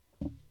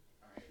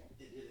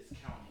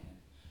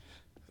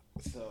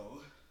So,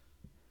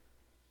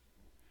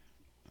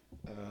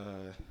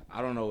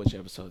 I don't know which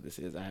episode this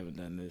is. I haven't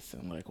done this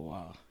in like a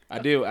while. I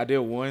did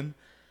one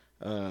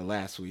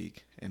last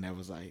week, and that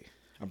was like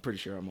I'm pretty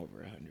sure I'm over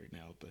 100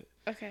 now. But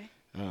Okay.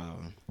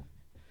 um,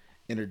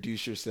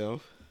 introduce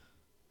yourself.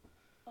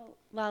 Oh,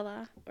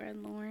 Lala or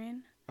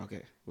Lauren.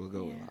 Okay, we'll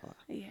go with Yeah. Lala.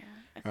 Yeah.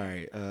 All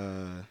Okay.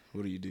 right.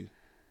 What do you do?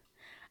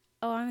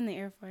 Oh, I'm in the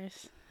Air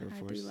Force. Air I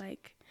do Force.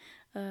 like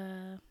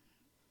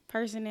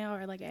personnel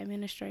or like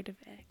administrative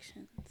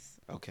actions.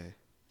 Okay.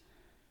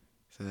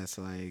 So that's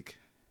like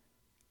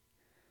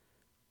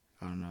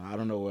I don't know. I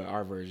don't know what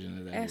our version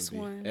of that would be.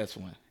 S1.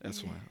 S1.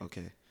 S1. Yeah.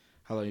 Okay.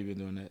 How long you been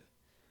doing that?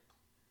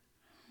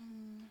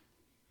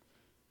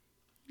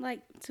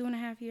 Like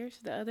 2.5 years.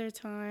 The other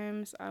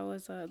times I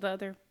was the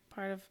other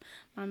part of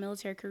my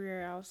military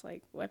career, I was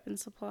like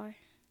weapons supply.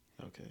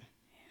 Okay.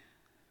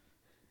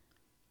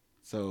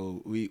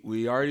 So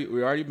we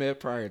already met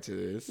prior to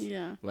this.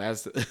 Yeah.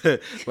 Last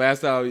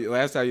last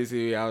time you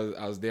see me,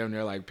 I was damn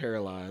near like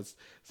paralyzed.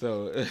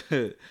 So,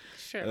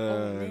 Sure.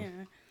 Oh uh,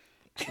 man.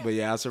 but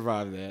yeah, I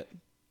survived that.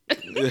 I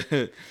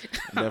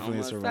Definitely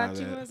almost survived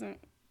thought you that. wasn't.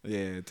 Yeah,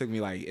 it took me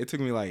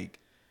like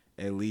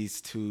at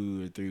least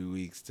 2 or 3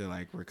 weeks to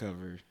like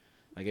recover.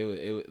 Like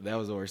that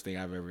was the worst thing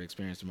I've ever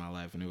experienced in my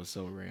life, and it was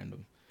so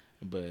random.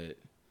 But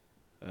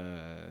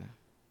uh,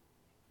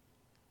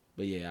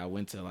 but yeah, I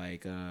went to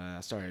like I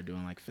started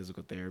doing like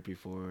physical therapy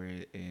for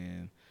it,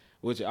 and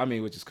which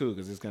is cool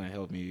because it's gonna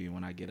help me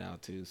when I get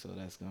out too. So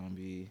that's gonna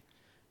be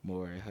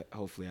more.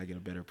 Hopefully, I get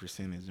a better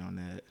percentage on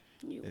that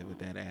You with won't.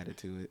 that added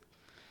to it.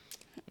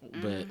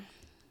 But Mm,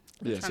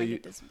 I'm yeah, trying so to you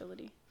get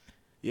disability.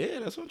 yeah,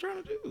 that's what I'm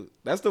trying to do.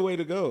 That's the way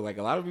to go. Like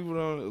a lot of people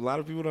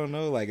don't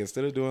know. Like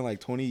instead of doing like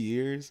 20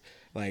 years,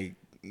 like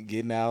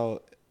getting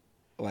out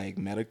like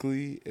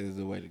medically is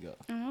the way to go.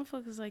 And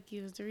motherfuckers like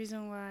you is the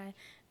reason why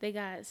they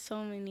got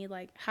so many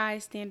like high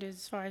standards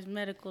as far as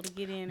medical to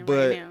get in right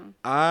But now.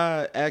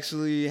 I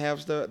actually have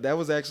stuff that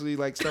was actually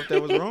like stuff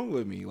that was wrong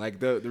with me. Like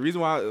the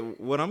reason why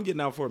what I'm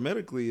getting out for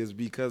medically is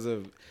because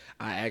of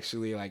I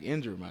actually like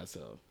injured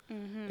myself.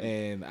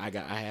 And I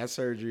had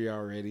surgery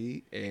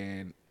already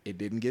and it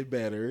didn't get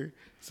better.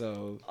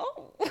 So,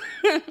 Oh.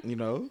 you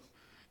know,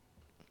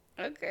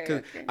 Okay, cuz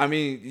okay. I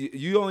mean,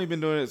 you only been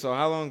doing it so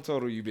how long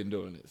total you been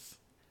doing this?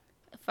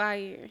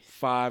 5 years.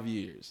 5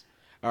 years.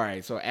 All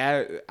right, so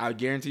I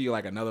guarantee you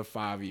like another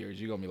 5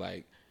 years you're going to be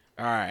like,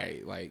 all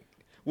right, like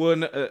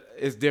well,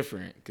 it's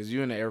different because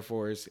you're in the Air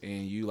Force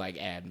and you like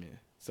admin,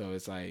 so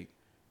it's like,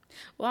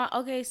 Well,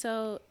 okay,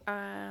 so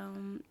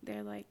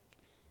they're like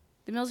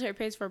the military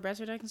pays for breast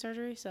reduction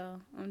surgery,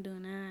 so I'm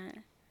doing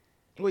that.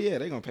 well, yeah,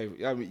 they're gonna pay.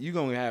 I mean, you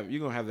gonna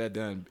have that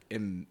done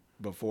in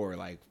before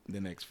like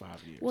the next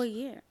 5 years. Well,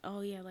 yeah.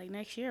 Oh, yeah, like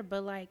next year.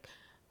 But like,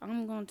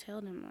 I'm gonna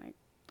tell them like,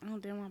 oh,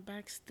 damn, my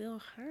back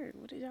still hurt.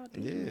 What did y'all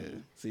do to Yeah,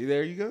 me? see,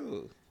 there you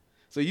go.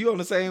 So you on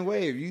the same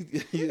wave.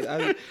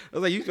 I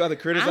was like, you try to I'm.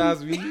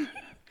 criticize me,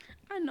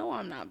 I know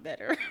I'm not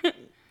better.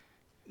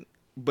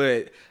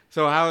 but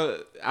so how?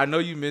 I know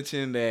you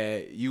mentioned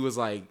that you was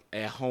like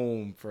at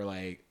home for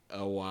like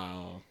a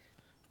while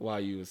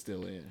you was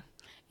still in.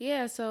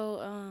 Yeah.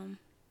 So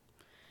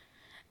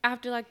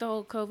after like the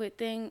whole COVID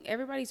thing,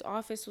 everybody's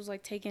office was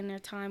like taking their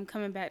time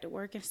coming back to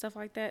work and stuff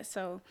like that.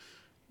 So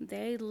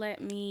they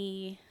let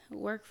me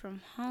work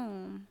from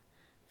home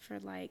for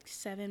like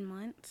 7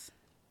 months.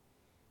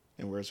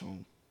 And where's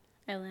home?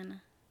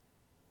 Atlanta.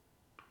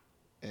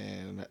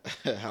 And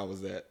how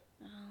was that?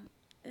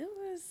 It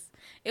was.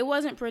 It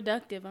wasn't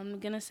productive. I'm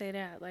gonna say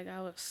that. Like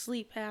I would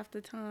sleep half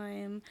the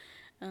time,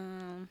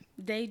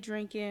 day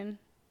drinking.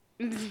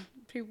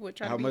 People would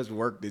try to How be much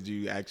work did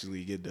you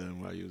actually get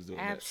done while you was doing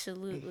that?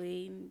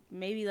 absolutely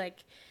maybe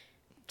like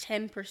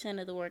 10%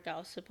 of the work I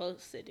was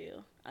supposed to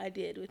do. I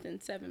did within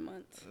 7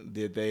 months.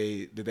 Did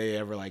they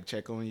ever like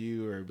check on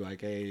you or be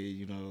like,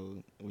 hey,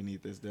 we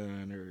need this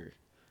done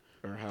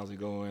or how's it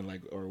going,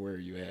 like, or where are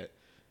you at?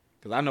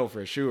 Because I know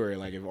for sure,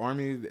 like, if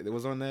Army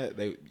was on that,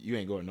 you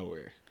ain't going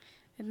nowhere.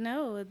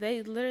 No,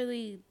 they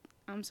literally.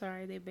 I'm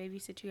sorry, they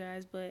babysit you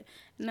guys, but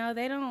no,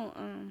 they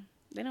don't.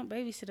 They don't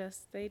babysit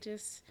us. They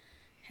just,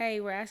 hey,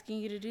 we're asking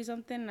you to do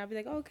something, and I'll be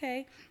like,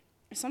 okay.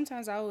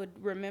 Sometimes I would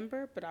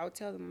remember, but I would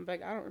tell them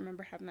like I don't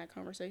remember having that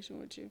conversation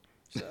with you.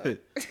 So I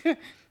didn't know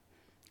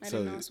I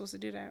so was supposed to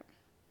do that.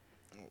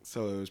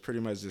 so it was pretty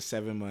much just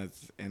 7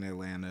 months in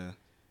Atlanta,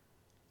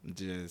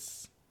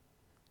 just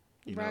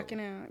you know. Rocking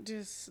out,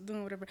 just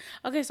doing whatever.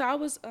 Okay, so I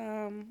was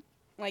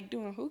like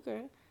doing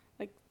hookah,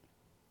 like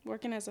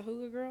working as a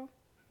hookah girl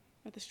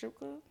at the strip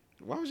club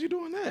Why was you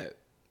doing that?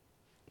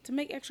 to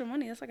make extra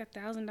money. That's like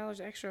 $1,000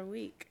 extra a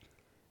week.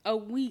 A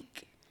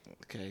week.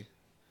 Okay,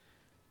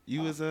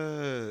 you was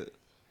Didn't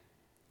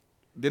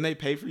they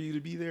pay for you to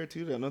be there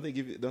too? Don't they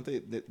give you? Don't they?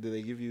 Did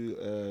they give you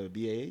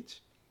BAH?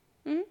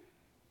 Hmm.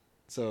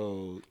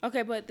 So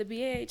Okay, but the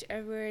BAH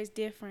everywhere is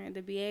different.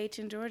 The BAH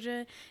in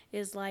Georgia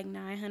is like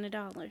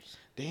 $900.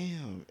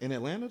 damn, in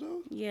Atlanta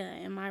though, Yeah,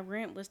 and my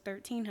rent was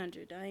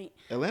 $1,300. I ain't.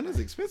 Atlanta's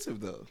expensive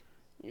though.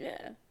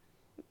 Yeah.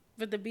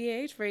 But the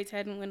BH rates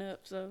hadn't went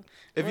up, so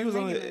If you was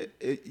on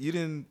it, you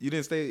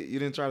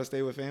didn't try to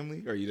stay with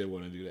family, or you didn't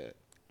want to do that.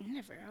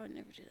 Never. I would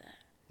never do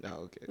that.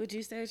 Oh, okay. Would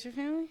you stay with your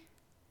family?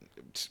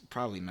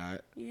 Probably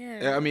not.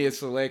 Yeah. I mean, it's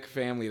select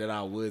family that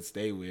I would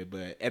stay with,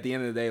 but at the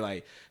end of the day,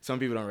 like some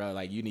people don't really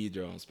like. You need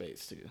your own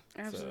space too.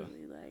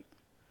 Absolutely. So. Like,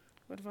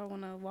 what if I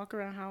want to walk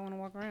around how I want to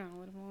walk around?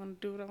 What if I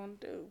want to do what I want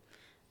to do?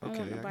 I don't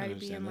want nobody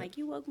being like,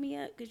 you woke me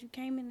up because you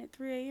came in at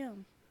 3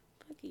 a.m.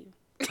 Fuck you.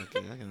 Okay,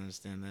 I can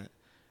understand that.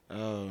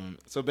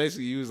 So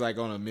basically, you was like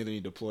on a mini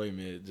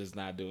deployment, just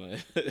not doing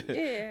it.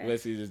 Yeah.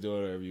 Basically, just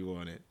doing whatever you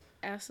wanted.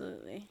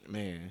 Absolutely.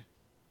 Man,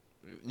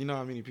 you know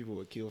how many people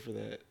would kill for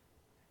that?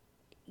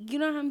 You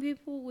know how many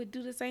people would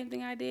do the same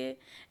thing I did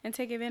and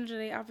take advantage of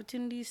their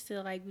opportunities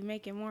to like be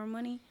making more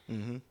money?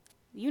 Mm-hmm.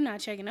 You not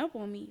checking up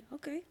on me.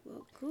 Okay,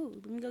 well, cool.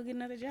 Let me go get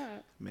another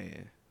job.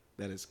 Man,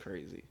 that is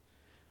crazy.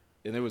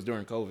 And it was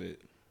during COVID,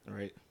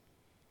 right?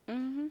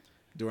 Mm-hmm.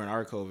 During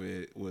our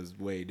COVID was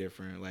way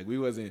different. Like we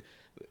wasn't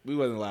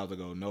allowed to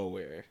go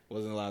nowhere.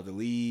 Wasn't allowed to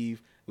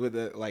leave.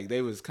 Like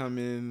they was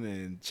coming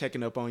and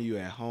checking up on you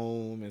at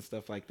home and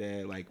stuff like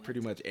that. Like pretty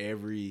much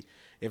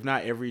if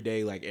not every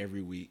day, like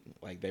every week,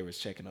 like they was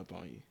checking up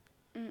on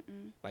you.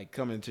 Like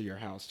coming to your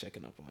house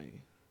checking up on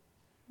you.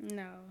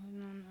 No.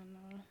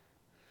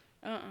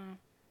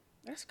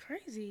 That's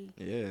crazy.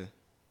 Yeah.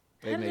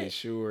 They made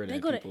sure that they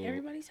go people, to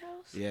everybody's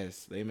house.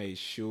 Yes, they made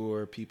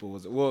sure people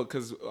was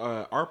because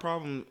our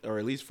problem, or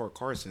at least for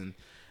Carson,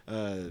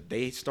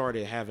 they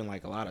started having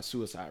like a lot of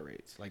suicide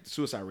rates. Like the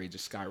suicide rate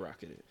just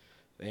skyrocketed.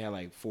 They had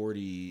like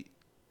 40,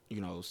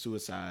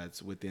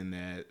 suicides within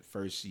that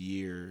first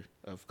year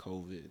of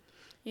COVID.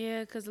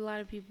 Yeah, because a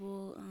lot of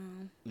people,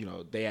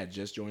 they had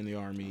just joined the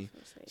army,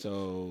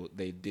 so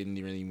they didn't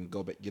even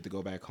get to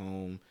go back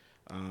home.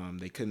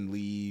 They couldn't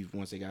leave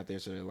once they got there,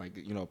 so like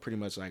pretty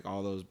much like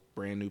all those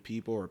brand new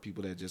people or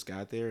people that just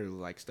got there,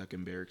 like stuck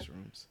in barracks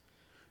rooms,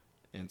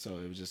 and so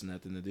it was just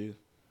nothing to do.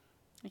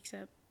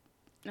 Except,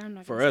 I'm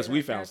not. For us,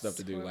 we found stuff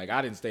to do. Like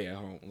I didn't stay at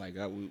home. Like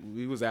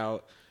we was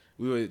out.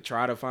 We would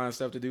try to find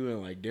stuff to do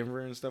in like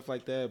Denver and stuff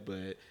like that, but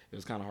it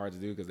was kind of hard to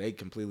do because they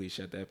completely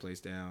shut that place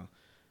down.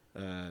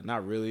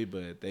 Not really,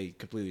 but they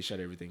completely shut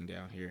everything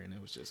down here, and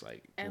it was just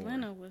like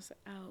Atlanta was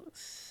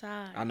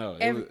outside. I know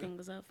everything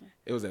was open.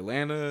 It was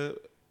Atlanta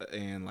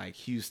and like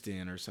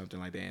Houston or something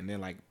like that, and then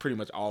like pretty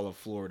much all of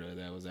Florida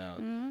that was out.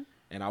 Mm-hmm.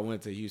 And I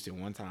went to Houston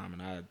one time,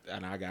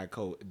 and I got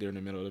cold during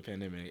the middle of the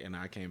pandemic, and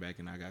I came back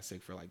and I got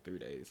sick for like 3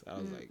 days. I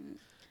was like,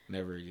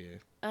 never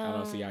again. I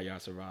don't see how y'all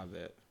survived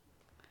that.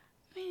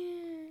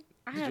 Man,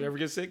 did you ever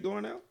get sick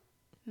going out?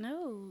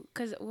 No,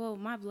 because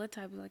my blood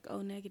type was like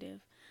O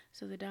negative.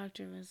 So the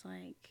doctor was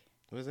like,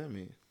 "What does that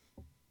mean?"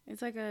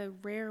 It's like a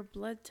rare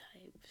blood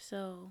type,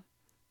 so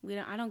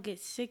I don't get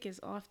sick as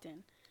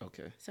often.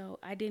 Okay. So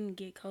I didn't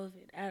get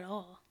COVID at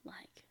all.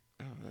 Like,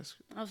 I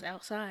was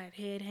outside,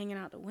 head hanging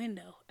out the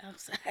window,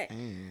 outside.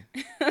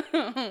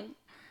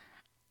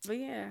 But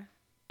yeah,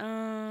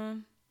 I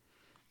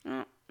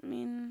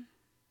mean,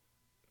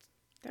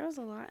 there was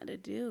a lot to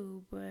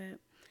do, but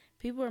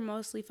people are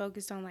mostly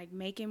focused on like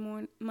making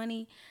more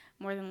money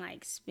more than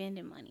like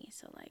spending money.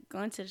 So like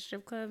going to the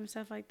strip club and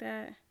stuff like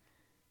that,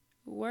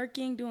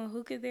 working, doing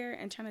hookah there,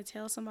 and trying to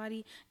tell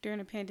somebody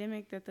during a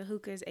pandemic that the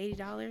hookah is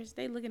 $80,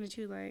 they looking at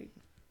you like,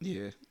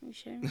 yeah, you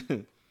sure?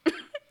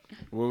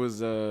 What was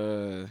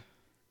so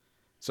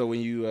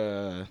when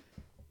you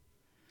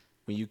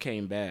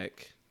came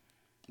back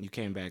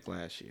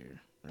last year,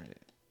 right?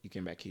 You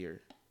came back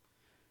here.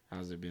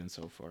 How's it been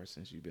so far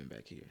since you've been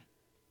back here?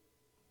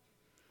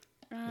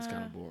 It's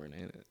kind of boring,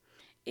 ain't it?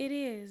 It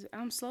is.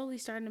 I'm slowly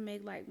starting to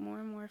make like more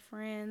and more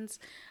friends.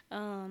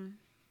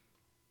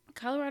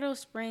 Colorado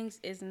Springs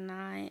is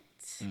not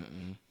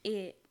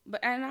it.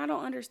 And I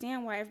don't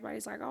understand why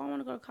everybody's like, oh, I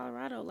want to go to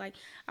Colorado. Like,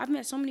 I've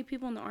met so many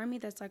people in the Army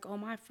that's like, oh,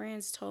 my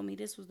friends told me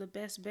this was the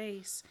best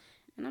base.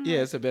 And I'm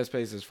it's the best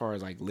place as far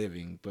as like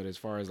living, but as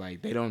far as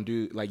like they don't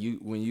do like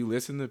when you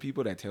listen to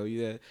people that tell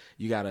you that,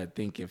 you gotta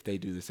think if they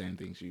do the same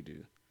things you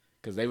do.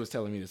 Because they was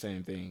telling me the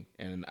same thing,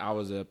 and I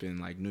was up in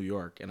like New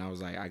York, and I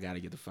was like, I gotta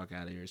get the fuck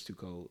out of here. It's too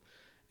cold.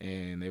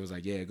 And they was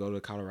like, yeah, go to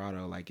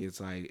Colorado. Like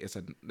it's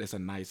a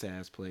nice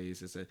ass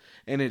place.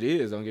 And it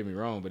is. Don't get me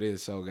wrong, but it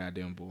is so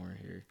goddamn boring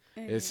here.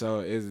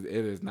 Mm-hmm.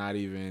 It is not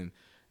even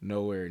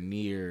nowhere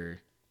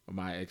near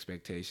my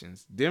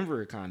expectations.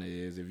 Denver kind of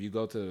is. If you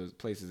go to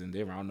places in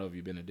Denver, I don't know if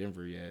you've been to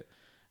Denver yet,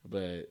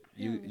 but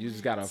you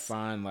just gotta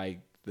find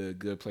like the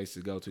good place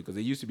to go to, because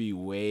it used to be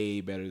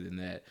way better than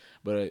that,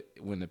 but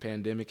when the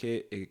pandemic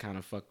hit, it kind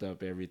of fucked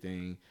up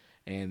everything.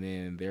 And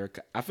then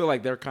I feel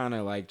like they're kind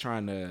of like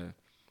trying to,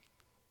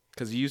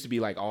 because it used to be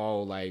like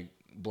all like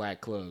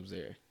black clubs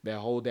there, that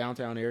whole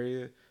downtown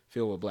area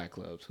filled with black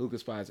clubs, hookah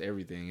spots,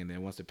 everything. And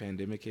then once the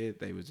pandemic hit,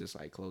 they was just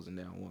like closing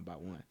down one by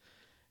one.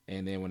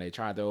 And then when they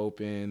tried to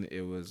open,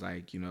 it was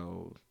like,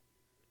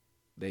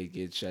 they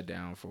get shut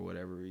down for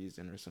whatever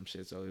reason or some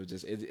shit. So it was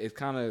just, it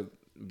kind of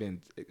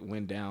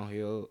went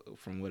downhill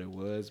from what it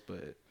was,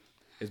 but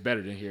it's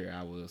better than here,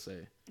 I will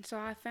say. So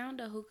I found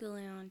a hookah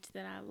lounge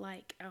that I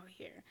like out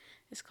here.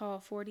 It's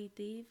called 40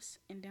 Thieves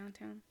in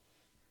downtown.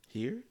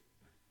 Here?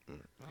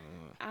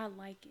 I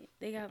like it.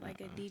 They got like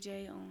a Uh-uh.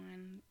 DJ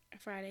on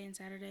Friday and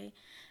Saturday,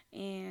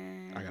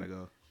 I gotta and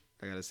go.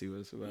 I gotta see what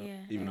it's about. yeah,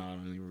 Even though and I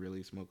don't even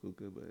really smoke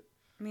hookah, but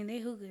I mean they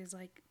hookah is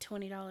like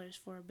 $20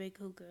 for a big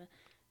hookah.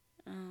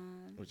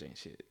 which ain't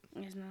shit.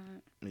 It's not.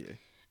 Yeah.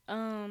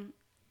 Um,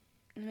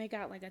 and they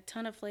got like a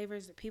ton of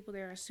flavors. The people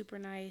there are super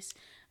nice.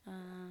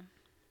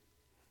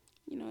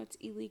 You know, it's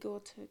illegal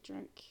to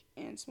drink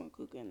and smoke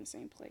hookah in the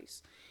same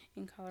place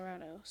in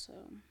Colorado. So,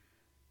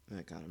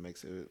 That kind of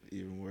makes it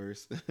even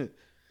worse.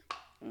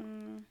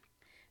 mm.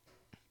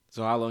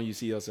 So how long you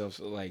see yourself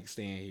like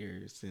staying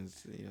here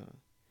since you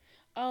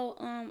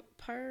know?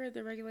 Per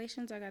the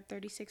regulations, I got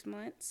 36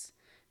 months.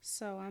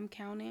 So I'm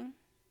counting.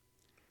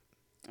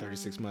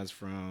 36 months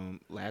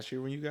from last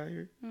year when you got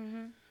here?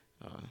 Mm-hmm.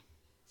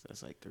 So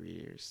that's like 3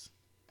 years.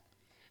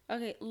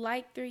 Okay,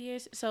 like 3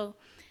 years. So,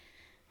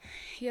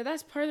 yeah,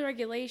 that's per the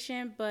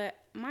regulation. But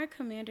my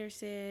commander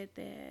said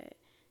that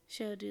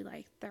she'll do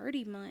like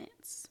 30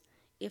 months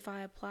if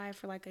I apply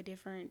for like a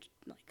different,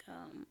 like,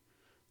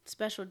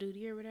 special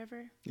duty or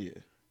whatever. Yeah.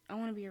 I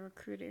want to be a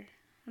recruiter.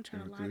 I'm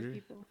trying to lie to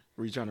people.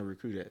 Where you trying to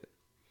recruit at?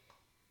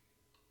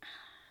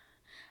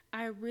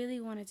 I really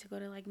wanted to go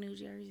to like New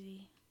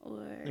Jersey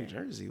or New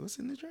Jersey? What's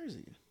in New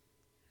Jersey?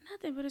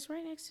 nothing, but it's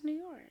right next to New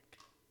York.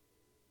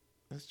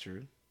 That's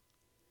true.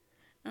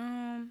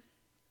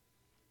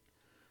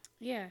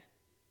 Yeah.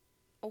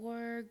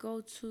 Or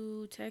go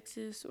to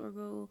Texas or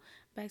go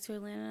back to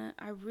Atlanta.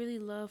 I really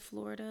love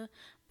Florida,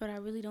 but I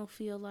really don't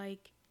feel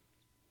like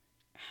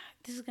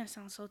this is gonna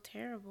sound so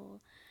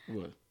terrible.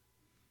 What?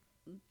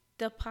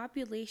 The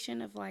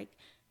population of like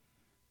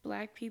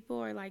black people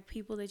or like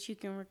people that you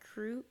can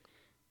recruit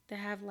that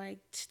have like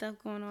stuff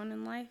going on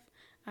in life,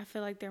 I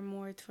feel like they're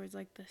more towards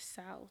like the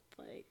South.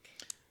 Like,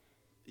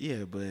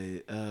 Yeah,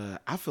 but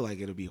I feel like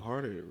it'll be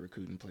harder to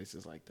recruit in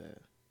places like that.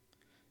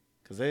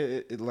 Cause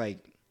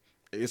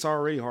it's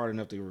already hard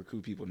enough to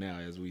recruit people now,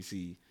 as we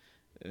see.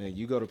 And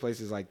you go to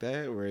places like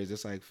that where it's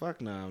just like, fuck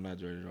no, I'm not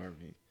joining the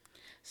army.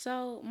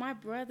 so my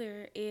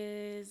brother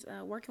is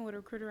working with a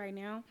recruiter right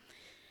now.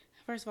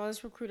 First of all,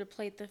 this recruiter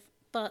played the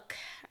fuck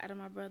out of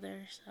my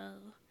brother. So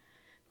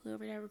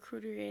whoever that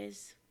recruiter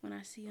is, when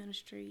I see you on the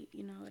street,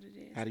 you know what it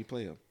is. How do you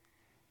play them?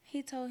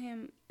 He told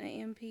him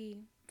an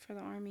MP for the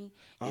Army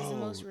is the Oh,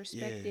 most yeah.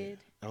 respected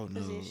Oh no.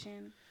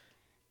 position.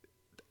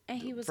 And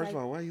he was First like,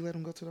 of all, why you let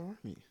him go to the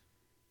army?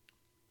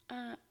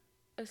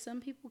 if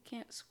some people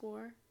can't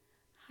score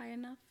high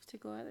enough to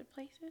go other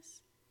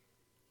places.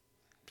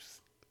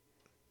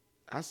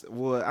 I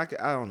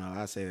don't know.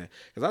 I say that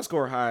because I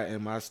scored high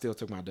and I still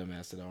took my dumb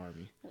ass to the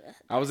army. Well,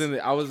 I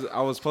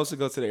was supposed to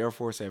go to the Air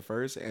Force at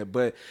first,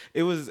 but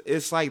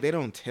it's like they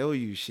don't tell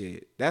you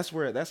shit. That's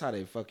how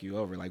they fuck you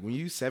over. Like when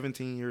you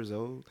 17 years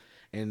old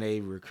and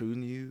they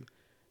recruiting you,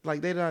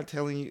 like they're not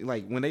telling you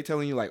like when they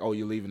telling you like, oh,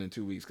 you're leaving in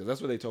 2 weeks, because that's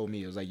what they told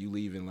me. It was like you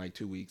leave in like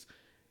 2 weeks,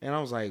 and I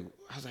was like,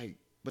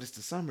 but it's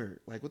the summer.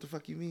 Like what the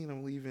fuck you mean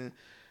I'm leaving?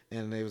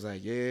 And they was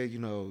like, yeah, you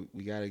know,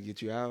 we gotta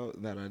get you out,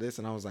 this.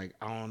 And I was like,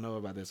 I don't know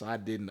about this. So I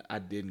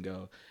didn't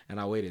go. And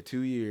I waited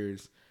 2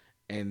 years,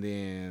 and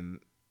then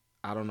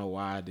I don't know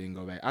why I didn't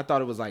go back. I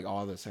thought it was like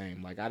all the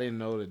same. Like I didn't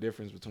know the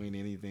difference between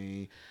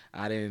anything.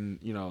 I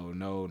didn't, know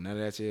none of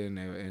that shit.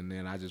 And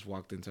then I just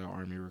walked into an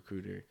army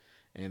recruiter,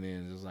 and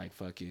then it was like,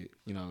 fuck it.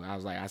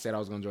 I said I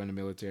was gonna join the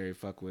military.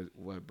 Fuck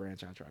what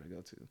branch I try to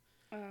go to.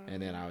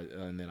 And then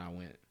I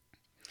went.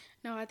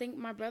 No, I think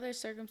my brother's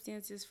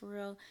circumstances for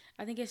real.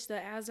 I think it's the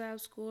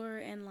ASAP score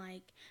and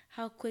like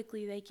how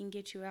quickly they can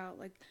get you out.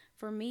 Like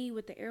for me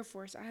with the Air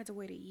Force, I had to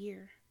wait a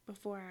year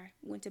before I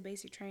went to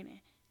basic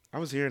training. I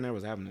was hearing that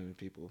was happening to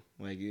people.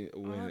 Like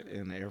when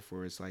in the Air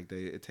Force, like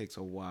it takes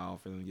a while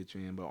for them to get you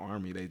in, but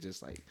Army they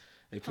just like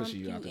they push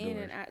you out the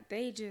door.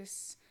 They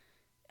just,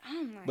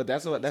 I'm like. But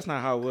that's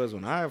not how it was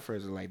when I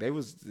first like it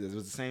was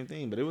the same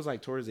thing, but it was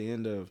like towards the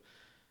end of,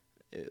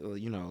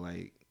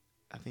 like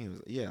I think it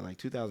was like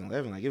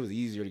 2011. Like it was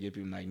easier to get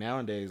people. Like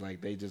nowadays,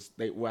 like I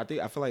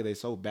feel like they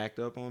so backed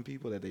up on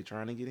people that they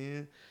trying to get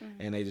in,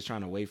 and they just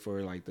trying to wait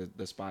for like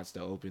the spots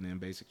to open in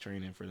basic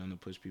training for them to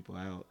push people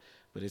out.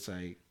 But it's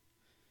like,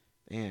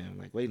 damn,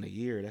 like waiting a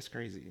year, that's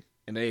crazy.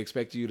 And they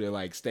expect you to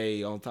like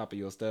stay on top of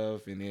your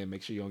stuff and then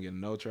make sure you don't get in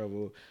no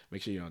trouble,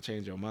 make sure you don't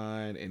change your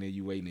mind, and then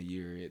you waiting a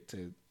year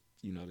to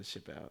to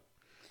ship out.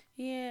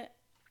 Yeah,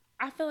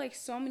 I feel like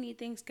so many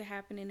things could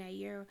happen in that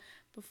year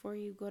before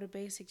you go to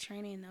basic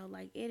training though.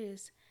 Like it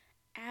is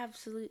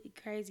absolutely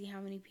crazy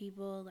how many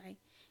people like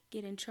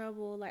get in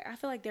trouble. Like I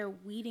feel like they're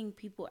weeding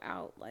people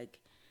out. Like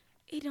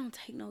it don't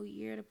take no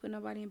year to put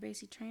nobody in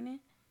basic training.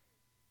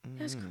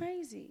 That's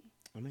crazy.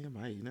 I mean, it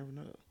might. You never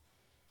know.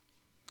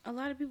 A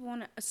lot of people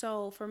want to.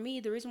 So for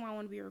me, the reason why I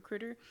want to be a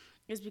recruiter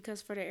is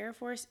because for the Air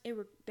Force,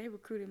 they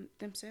recruit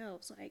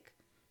themselves. Like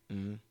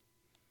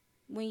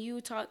when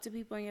you talk to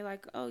people and you're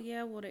like, oh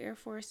yeah, well the Air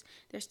Force,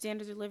 their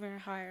standards of living are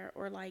higher,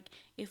 or like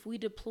if we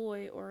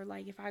deploy, or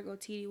like if I go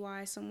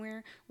TDY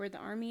somewhere where the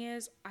Army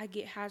is, I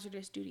get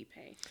hazardous duty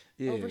pay.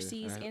 Yeah,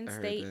 Overseas, in I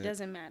heard state, that.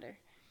 doesn't matter,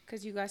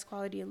 because you guys'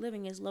 quality of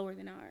living is lower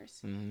than ours.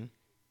 Hmm.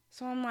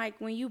 So I'm like,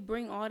 when you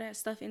bring all that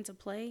stuff into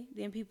play,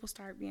 then people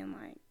start being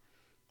like,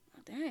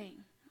 oh,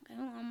 dang,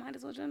 I might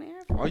as well join the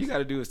Air All you Force. got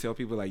to do is tell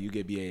people like you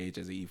get BAH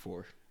as an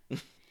E4,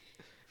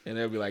 and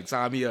they'll be like,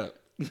 sign me up.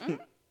 Mm.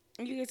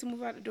 You get to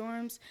move out the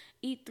dorms,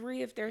 E3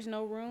 if there's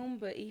no room,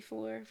 but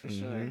E4 for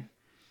sure.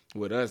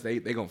 With us, they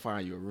gonna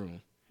find you a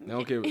room. They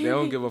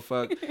don't give a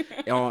fuck.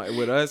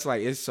 With us,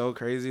 like it's so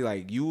crazy.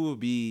 Like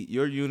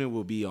your unit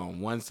will be on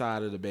one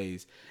side of the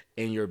base,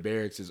 and your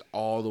barracks is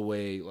all the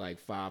way like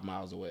 5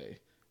 miles away.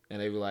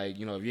 And they be like, if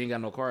you ain't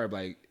got no car,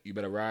 like you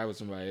better ride with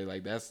somebody.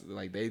 Like that's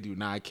like they do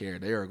not care.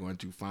 They are going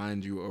to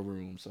find you a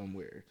room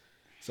somewhere,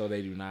 so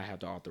they do not have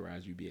to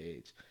authorize you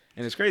BH.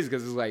 And it's crazy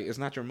because it's like it's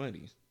not your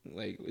money.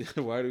 Like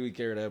why do we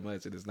care that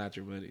much? And it's not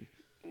your money.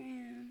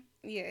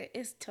 Yeah,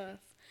 it's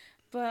tough.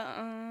 But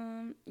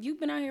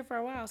you've been out here for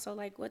a while, so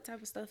like what type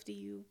of stuff do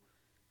you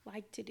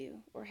like to do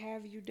or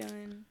have you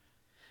done?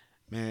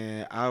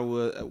 Man,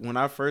 when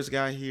I first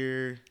got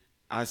here,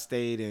 I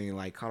stayed in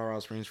like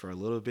Colorado Springs for a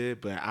little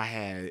bit, but I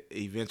had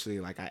eventually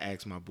like I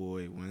asked my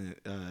boy one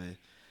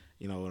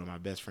of my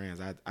best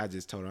friends. I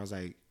just told him I was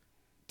like,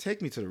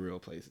 take me to the real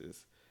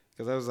places,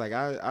 because I was like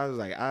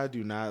I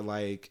do not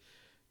like.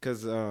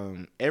 Cause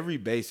every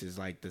base is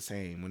like the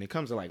same when it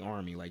comes to like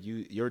army. Like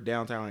your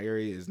downtown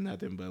area is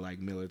nothing but like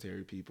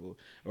military people,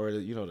 or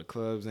the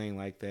clubs ain't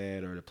like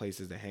that, or the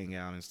places to hang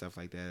out and stuff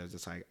like that. It's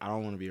just like I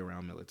don't want to be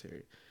around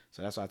military.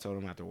 So that's what I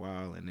told him after a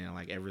while, and then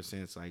like ever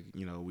since, like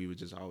we would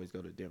just always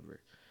go to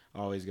Denver,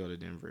 always go to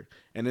Denver.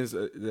 And it's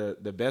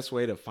the best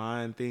way to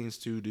find things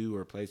to do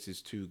or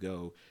places to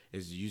go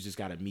is you just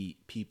got to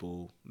meet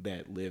people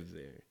that live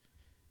there.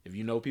 If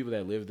you know people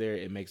that live there,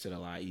 it makes it a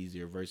lot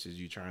easier versus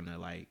you trying to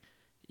like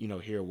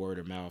hear word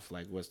of mouth,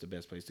 like what's the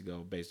best place to go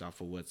based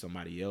off of what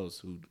somebody else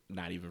who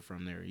not even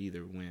from there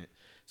either went.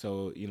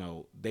 So,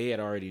 they had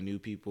already knew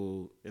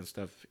people and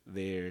stuff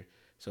there.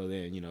 So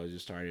then,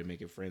 just started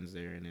making friends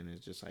there. And then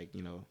it's just like,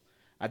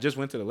 I just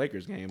went to the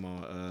Lakers game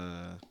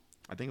on,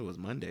 I think it was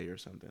Monday or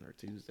something, or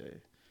Tuesday.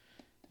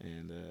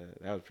 And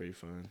that was pretty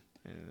fun.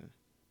 And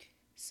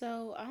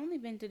So I only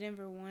been to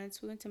Denver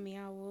once. We went to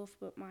Meow Wolf,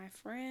 but my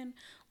friend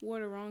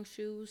wore the wrong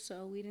shoes,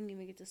 so we didn't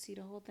even get to see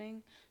the whole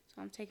thing.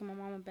 So I'm taking my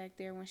mama back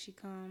there when she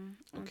come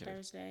on okay.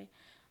 Thursday.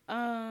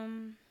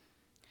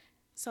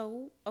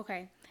 So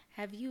okay,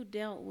 have you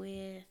dealt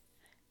with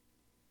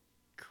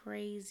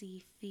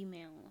crazy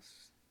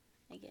females?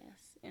 I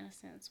guess in a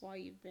sense while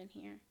you've been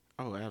here.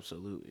 Oh,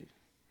 absolutely.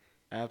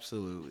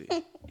 Absolutely.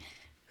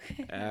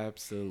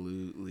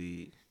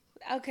 Absolutely.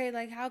 Okay,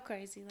 like how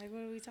crazy? Like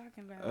what are we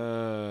talking about?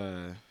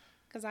 Uh,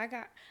 Cause I've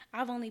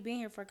only been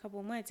here for a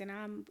couple of months, and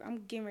I'm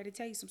getting ready to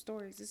tell you some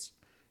stories. This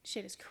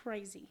shit is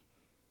crazy.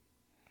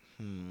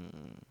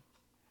 I'm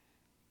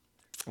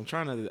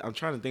trying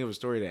to think of a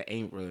story that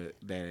ain't really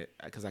that,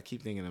 because I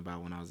keep thinking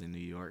about when I was in New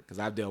York, because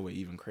I've dealt with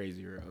even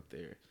crazier up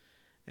there,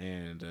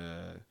 and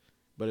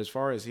but as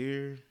far as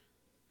here,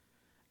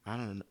 I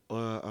don't know.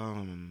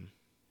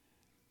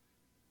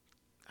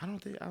 I don't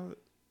think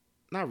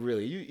not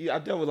really. I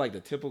dealt with like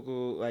the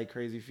typical like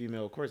crazy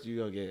female. Of course,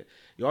 you're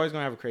always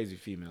gonna have a crazy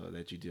female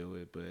that you deal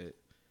with, but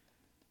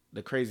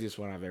the craziest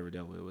one I've ever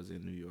dealt with was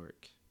in New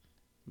York.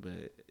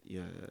 But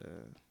yeah,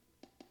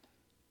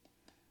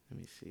 let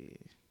me see.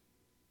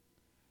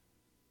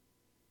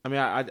 I mean,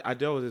 I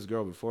dealt with this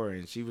girl before,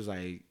 and she was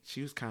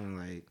kind of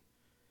like,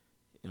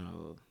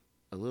 a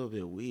little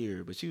bit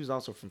weird, but she was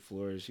also from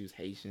Florida. She was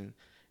Haitian,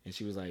 and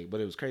she was like, but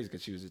it was crazy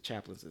because she was a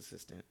chaplain's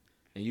assistant,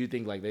 and you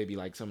think like they'd be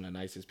like some of the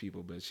nicest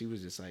people, but she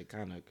was just like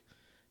kind of,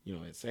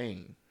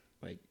 insane,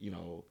 like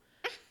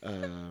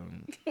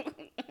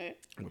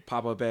would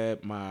pop up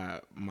at my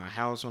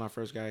house when I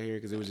first got here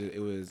because it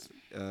was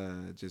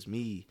just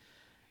me,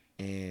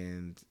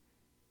 and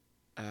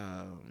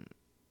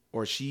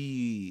or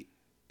she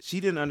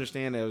didn't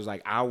understand that it was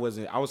like I was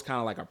kind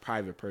of like a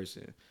private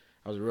person.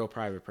 I was a real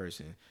private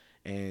person,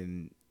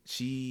 and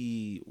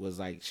she was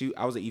like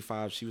I was an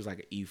E5, she was like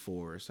an E4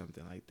 or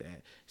something like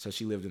that. So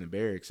she lived in the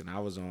barracks, and I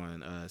was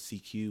on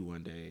CQ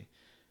one day,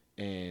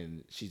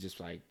 and she just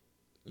like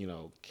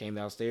came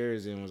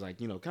downstairs and was like,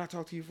 can I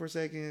talk to you for a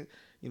second?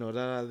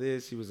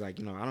 This. She was like,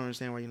 I don't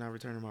understand why you're not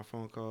returning my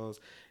phone calls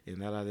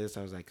and this.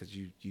 I was like, cause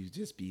you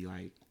just be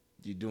like,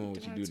 you doing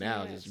what you do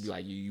now. Just be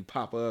like, you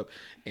pop up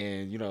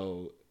and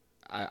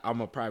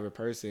I'm a private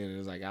person, and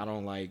it's like I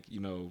don't like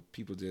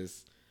people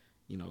just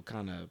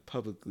kind of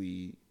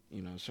publicly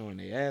showing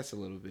their ass a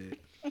little bit,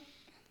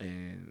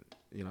 and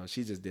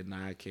she just did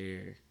not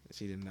care.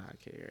 She did not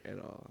care at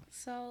all.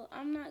 So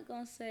I'm not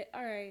gonna say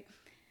all right.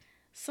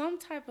 Some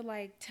type of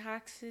like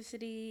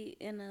toxicity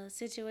in a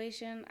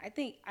situation. I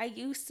think I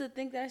used to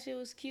think that shit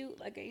was cute.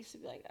 Like I used to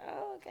be like,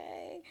 oh,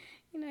 okay,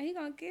 he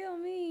gonna kill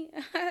me.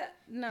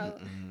 No,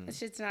 that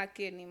shit's not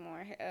cute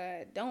anymore.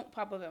 Don't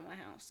pop up at my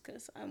house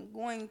because I'm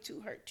going to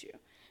hurt you.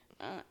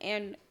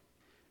 And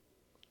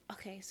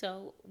okay,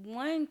 so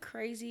one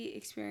crazy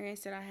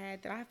experience that I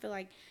had that I feel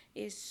like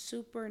is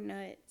super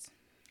nuts.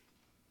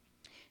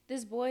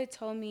 This boy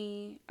told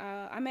me,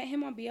 I met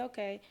him on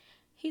BLK.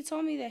 He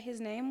told me that his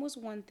name was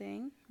one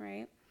thing,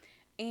 right?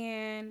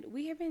 And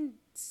we have been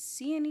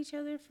seeing each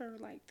other for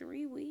like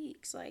 3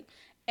 weeks. Like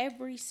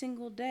every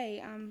single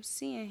day, I'm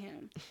seeing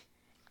him.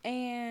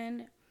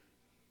 And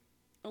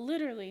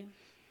literally,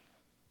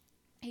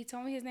 he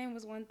told me his name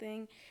was one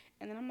thing.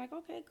 And then I'm like,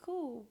 okay,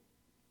 cool.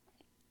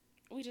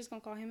 We just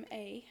gonna call him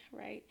A,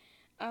 right?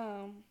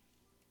 Um,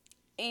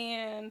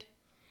 and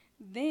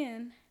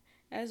then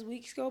as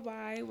weeks go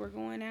by, we're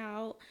going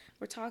out,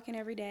 we're talking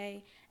every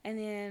day, and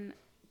then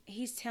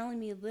he's telling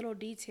me little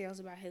details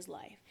about his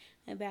life,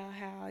 about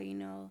how,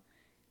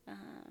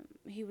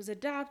 he was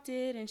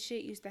adopted and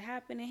shit used to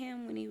happen to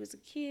him when he was a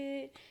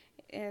kid,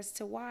 as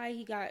to why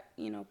he got,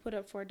 put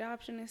up for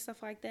adoption and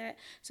stuff like that.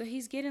 So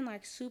he's getting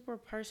like super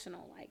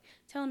personal, like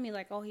telling me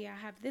like, oh yeah, I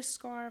have this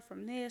scar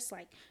from this,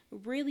 like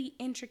really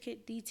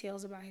intricate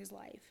details about his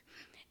life.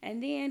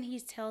 And then he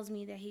tells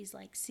me that he's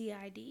like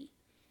CID.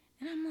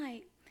 And I'm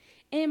like,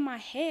 in my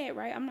head,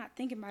 right? I'm not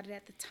thinking about it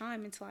at the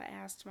time until I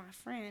asked my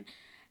friend.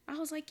 I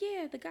was like,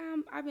 yeah, the guy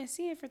I've been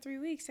seeing for 3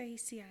 weeks say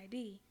he's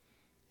CID.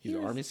 He's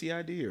Army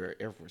CID or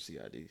Air Force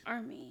CID?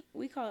 Army.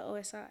 We call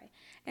it OSI.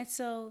 And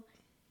so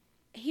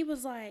he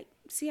was like,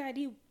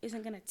 CID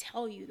isn't going to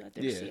tell you that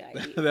they're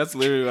CID. That's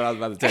literally what I was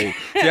about to tell you.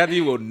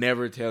 CID will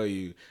never tell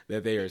you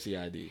that they are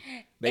CID.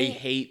 They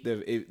hate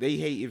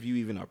if you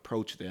even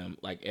approach them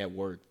like at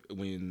work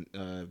when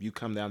you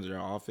come down to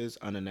their office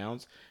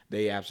unannounced.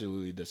 They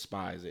absolutely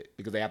despise it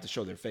because they have to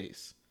show their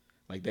face.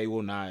 Like they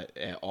will not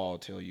at all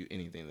tell you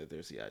anything that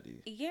they're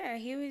CID. Yeah,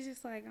 he was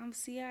just like, I'm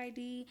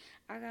CID.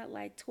 I got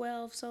like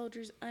 12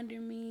 soldiers under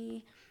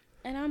me,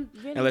 and I'm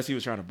really, unless he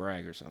was trying to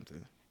brag or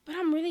something. But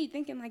I'm really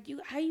thinking like,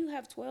 how you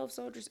have 12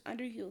 soldiers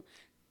under you?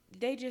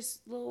 They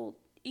just little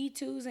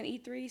E2s and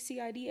E3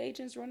 CID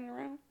agents running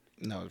around.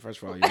 No,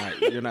 first of all,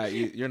 you're not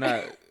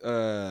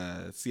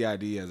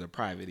CID as a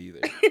private either.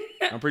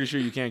 I'm pretty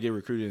sure you can't get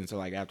recruited until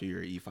like after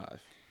you're E5.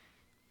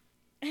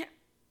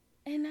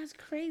 And that's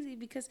crazy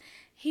because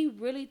he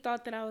really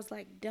thought that I was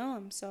like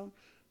dumb. So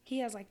he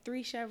has like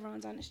 3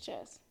 chevrons on his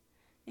chest,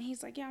 and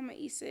he's like, "Yeah, I'm an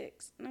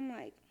E6," and I'm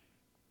like,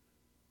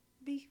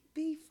 "Be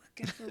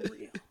fucking for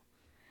real."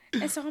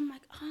 And so I'm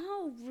like,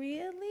 "Oh,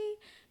 really?"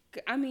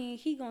 I mean,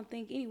 he gonna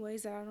think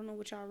anyways that I don't know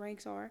what y'all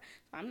ranks are.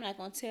 I'm not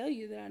gonna tell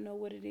you that I know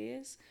what it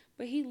is.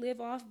 But he live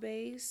off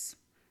base,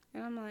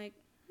 and I'm like,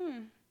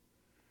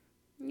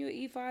 you an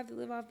E5 that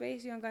live off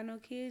base? You don't got no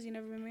kids? You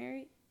never been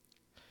married?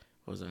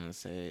 What was I gonna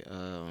say?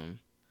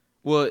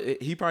 Well,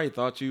 he probably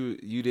thought you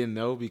didn't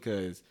know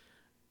because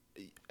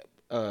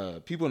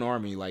people in the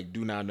Army like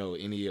do not know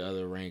any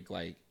other rank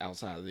like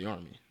outside of the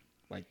Army.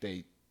 Like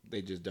they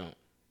just don't.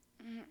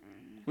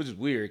 Which is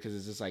weird because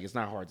it's just like it's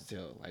not hard to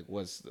tell like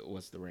what's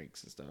the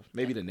ranks and stuff.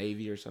 Maybe the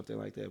Navy or something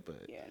like that,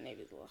 but yeah,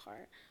 Navy's a little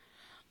hard.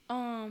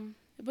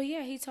 But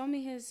yeah, he told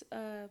me his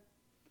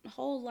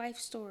whole life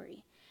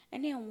story,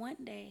 and then one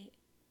day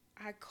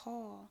I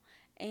call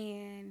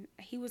and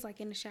he was like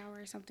in the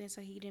shower or something,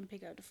 so he didn't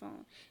pick up the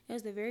phone. It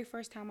was the very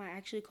first time I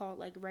actually called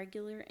like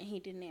regular, and he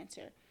didn't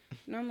answer.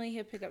 Normally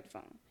he'll pick up the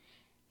phone.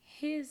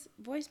 His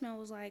voicemail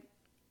was like,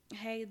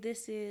 "Hey,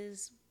 this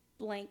is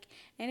blank,"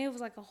 and it was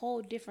like a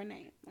whole different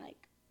name, like.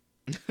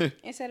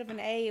 Instead of an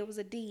A, it was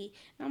a D.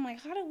 And I'm like,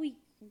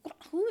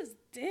 who is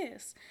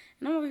this?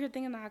 And I'm over here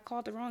thinking that I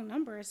called the wrong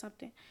number or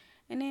something.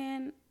 And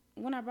then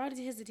when I brought it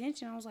to his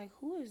attention, I was like,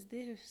 who is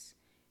this?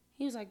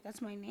 He was like,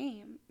 that's my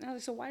name. And I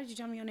was like, so why did you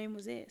tell me your name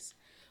was this?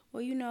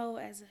 Well,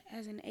 as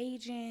an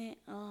agent,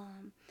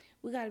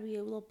 we got to be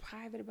a little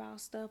private about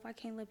stuff. I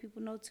can't let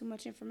people know too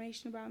much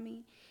information about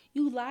me.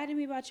 You lied to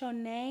me about your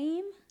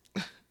name?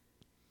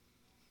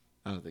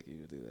 I don't think he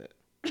would do that.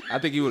 I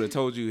think he would have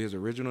told you his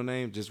original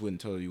name, just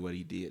wouldn't tell you what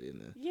he did in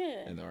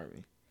the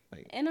Army.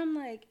 Like, and I'm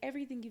like,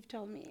 everything you've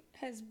told me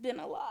has been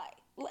a lie.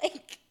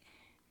 Like,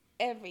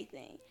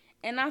 everything.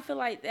 And I feel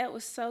like that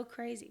was so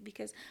crazy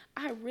because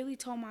I really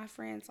told my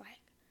friends, like,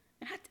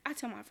 and I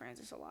tell my friends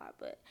this a lot,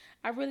 but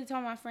I really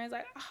told my friends,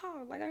 like,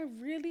 oh, like, I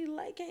really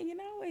like hanging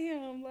out with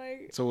him.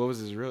 Like, so what was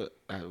his real,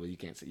 well, you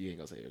ain't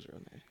gonna say his real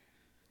name.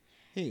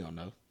 He ain't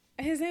gonna know.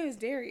 His name is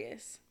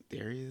Darius.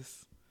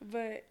 Darius?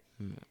 But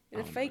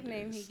the fake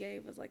name he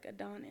gave was like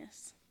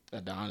Adonis.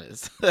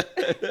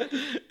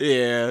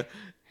 Yeah.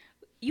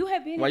 You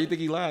have been. Why you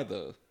think he lied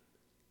though?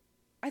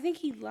 I think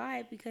he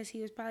lied because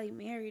he was probably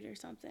married or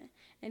something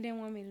and didn't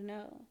want me to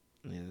know.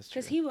 Yeah, that's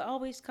true. Because he would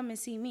always come and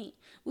see me.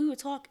 We would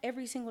talk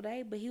every single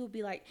day, but he would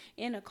be like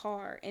in a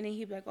car, and then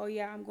he'd be like, "Oh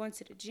yeah, I'm going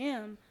to the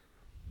gym,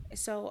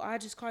 so I'll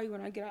just call you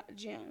when I get out the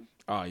gym."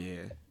 Oh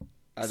yeah.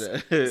 So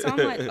I'm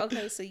like,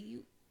 okay, so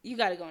you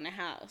got to go in the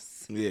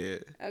house. Yeah.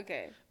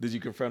 Okay. Did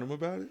you confront him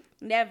about it?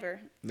 Never.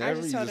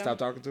 Never? You just stopped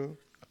talking to him?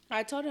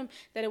 I told him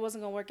that it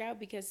wasn't going to work out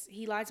because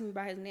he lied to me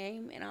about his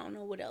name, and I don't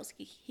know what else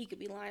he could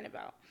be lying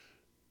about.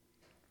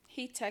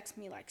 He texted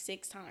me like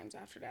 6 times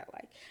after that.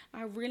 Like,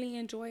 I really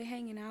enjoy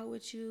hanging out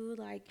with you.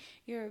 Like,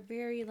 you're a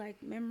very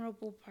like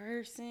memorable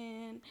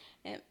person.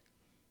 And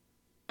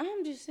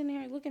I'm just sitting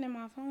here looking at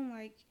my phone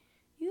like,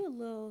 you a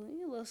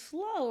little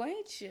slow,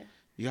 ain't you?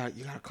 You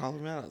gotta call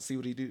him out, see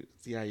what he do,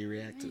 see how you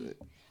react to Man,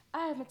 it.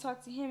 I haven't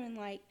talked to him in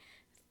like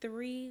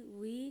 3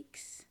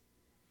 weeks,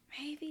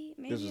 This maybe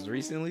a was month.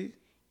 recently.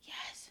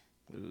 Yes.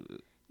 Uh,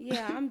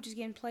 Yeah, I'm just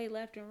getting played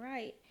left and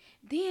right.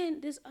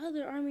 Then this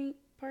other army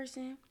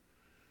person,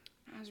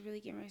 I was really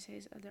getting ready to say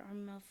this other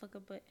army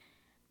motherfucker, but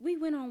we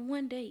went on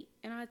one date,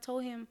 and I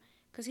told him,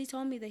 because he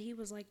told me that he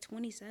was like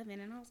 27,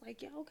 and I was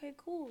like, yeah, okay,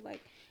 cool.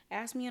 Like,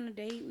 asked me on a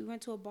date. We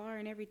went to a bar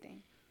and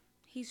everything.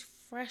 He's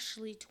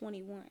freshly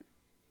 21.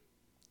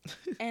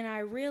 And I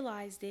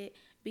realized it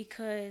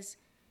because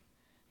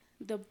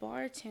the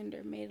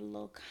bartender made a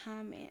little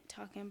comment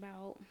talking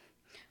about,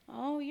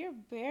 oh, you're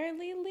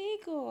barely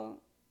legal.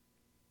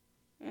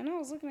 And I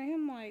was looking at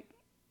him like,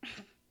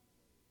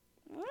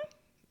 what?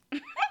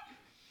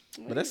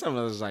 but that's something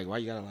I was like, why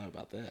you gotta lie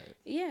about that?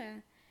 Yeah.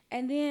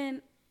 And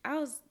then I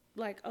was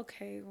like,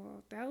 okay,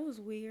 well, that was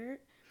weird.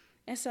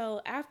 And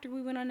so after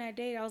we went on that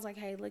date, I was like,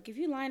 hey, look, if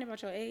you lying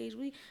about your age,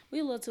 we a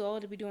little too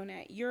old to be doing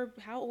that. You're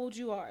how old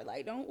you are.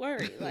 Like, don't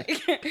worry. Like,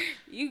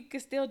 you can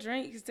still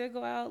drink, you can still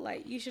go out.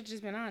 Like, you should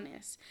just been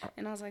honest.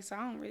 And I was like, so I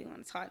don't really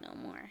want to talk no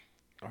more.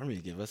 Army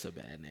give us a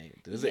bad name.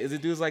 Yeah. Is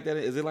it dudes like that?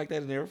 Is it like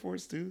that in Air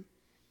Force too?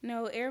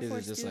 No, Air Is it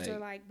Force just dudes like are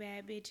like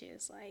bad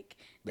bitches. Like,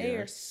 they they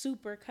are? are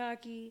super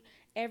cocky.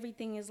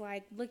 Everything is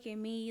like, look at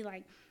me.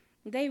 Like,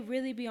 they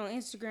really be on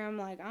Instagram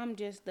like I'm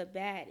just the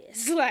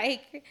baddest.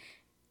 Like,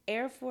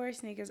 Air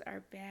Force niggas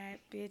are bad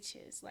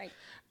bitches. Like,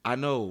 I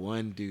know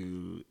one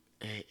dude.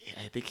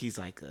 I think he's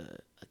like a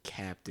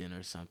captain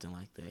or something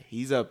like that.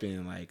 He's up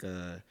in like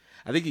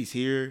I think he's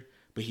here,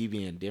 but he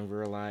be in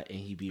Denver a lot, and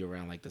he be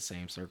around like the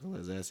same circle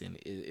as us, and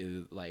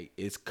it like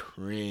it's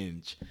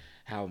cringe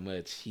how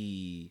much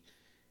he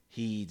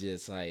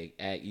just like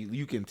act.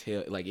 You can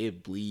tell like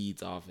it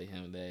bleeds off of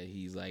him that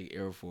he's like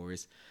Air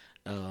Force.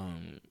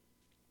 Um,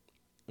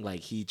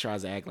 like he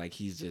tries to act like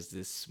he's just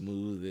this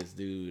smoothest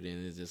dude,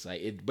 and it's just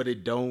like it, but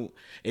it don't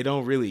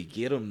really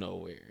get him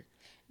nowhere.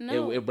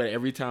 no. But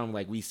every time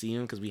like we see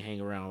him, because we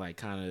hang around like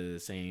kind of the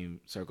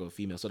same circle of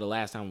females. So the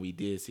last time we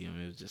did see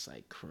him, it was just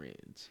like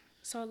cringe.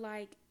 So,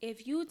 like,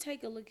 if you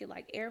take a look at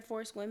like Air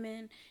Force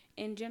women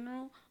in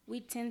general,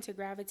 we tend to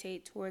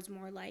gravitate towards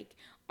more like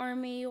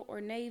Army or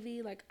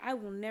Navy. Like, I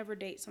will never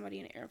date somebody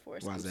in the Air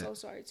Force. Why I'm is that? so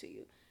sorry to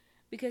you.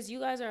 Because you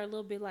guys are a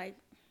little bit like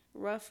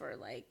rougher.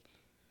 Like,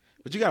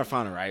 But you gotta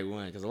find the right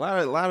one, because a lot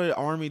of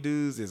army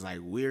dudes is like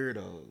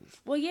weirdos.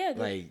 well, yeah,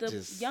 Like the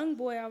just young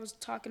boy I was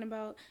talking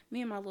about,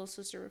 me and my little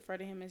sister refer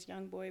to him as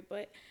young boy,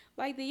 but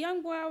like the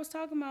young boy I was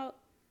talking about,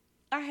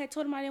 I had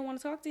told him I didn't want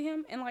to talk to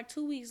him, and like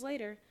 2 weeks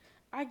later,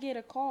 I get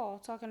a call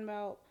talking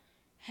about,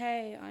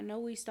 hey, I know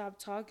we stopped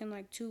talking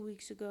like 2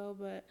 weeks ago,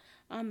 but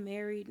I'm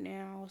married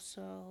now,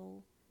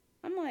 so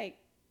I'm like,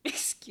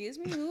 excuse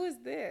me, who is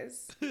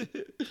this?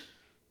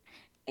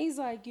 He's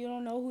like, you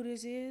don't know who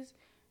this is?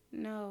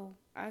 No,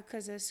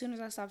 cause as soon as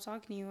I stopped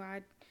talking to you,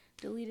 I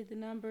deleted the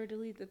number,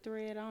 deleted the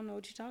thread. I don't know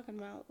what you're talking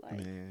about.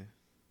 Like, man,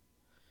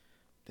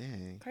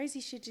 dang.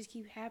 crazy shit just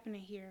keep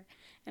happening here,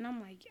 and I'm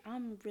like,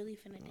 I'm really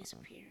finna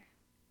disappear.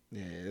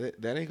 Yeah,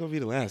 that ain't gonna be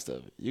the last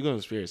of it. You're gonna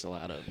experience a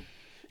lot of it.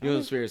 I You're gonna mean,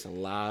 experience a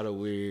lot of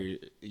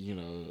weird,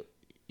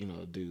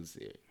 dudes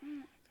there.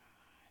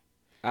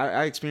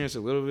 I experienced a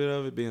little bit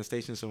of it being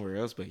stationed somewhere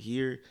else, but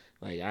here,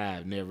 like I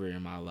have never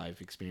in my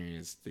life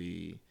experienced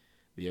the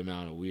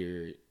amount of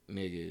weird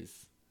niggas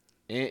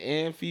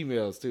and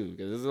females too,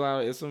 because there's a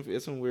lot.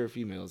 It's some weird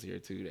females here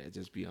too that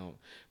just be on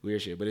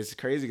weird shit. But it's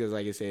crazy because,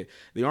 like I said,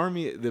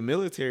 the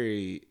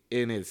military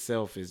in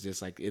itself is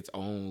just like its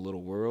own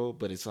little world.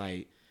 But it's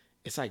like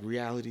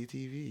reality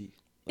TV.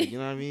 Like, you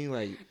know what I mean?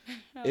 Like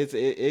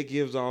it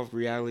gives off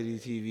reality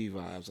TV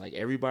vibes. Like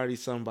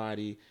everybody's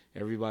somebody,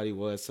 everybody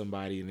was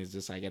somebody, and it's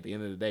just like at the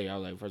end of the day, I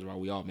was like, first of all,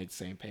 we all make the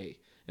same pay,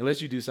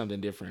 unless you do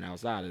something different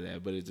outside of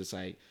that. But it's just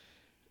like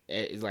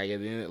it's like at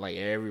the end, like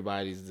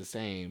everybody's the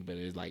same, but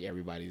it's like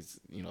everybody's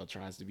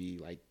tries to be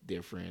like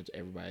different.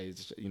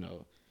 Everybody's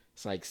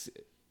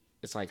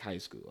it's like high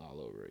school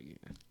all over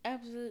again,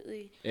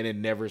 Absolutely. and it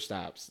never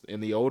stops.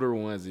 And the older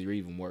ones are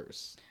even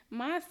worse.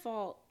 My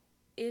fault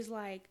is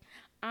like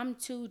I'm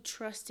too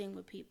trusting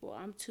with people.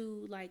 I'm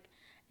too like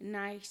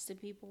nice to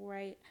people,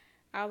 right?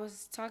 I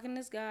was talking to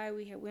this guy.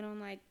 We had went on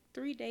like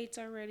 3 dates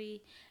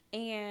already,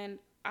 and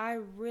I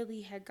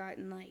really had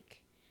gotten like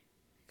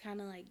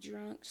kind of like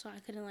drunk, so I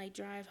couldn't like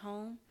drive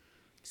home.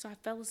 So I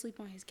fell asleep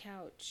on his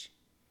couch.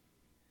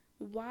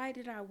 Why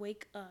did I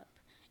wake up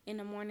in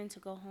the morning to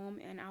go home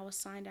and I was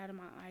signed out of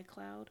my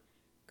iCloud?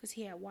 Because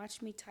he had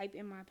watched me type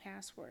in my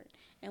password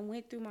and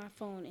went through my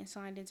phone and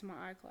signed into my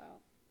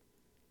iCloud.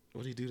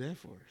 What do you do that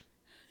for?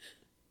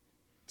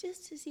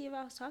 Just to see if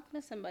I was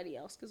talking to somebody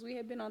else, because we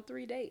had been on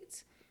 3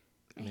 dates.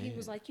 And he Man.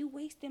 was like, you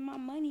wasting my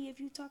money if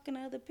you talking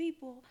to other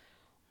people.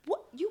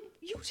 What? You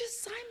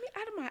just signed me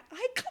out of my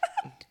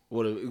iCloud?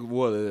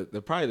 Well,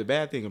 the probably the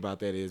bad thing about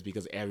that is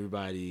because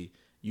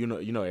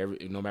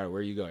no matter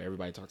where you go,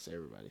 everybody talks to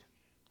everybody,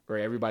 or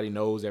everybody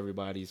knows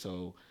everybody.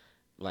 So,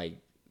 like,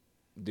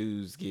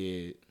 dudes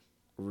get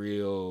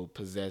real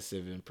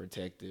possessive and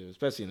protective,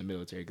 especially in the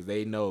military, because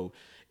they know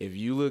if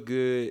you look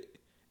good,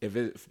 if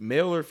it's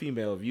male or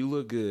female, if you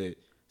look good,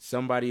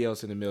 somebody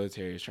else in the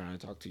military is trying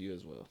to talk to you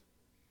as well.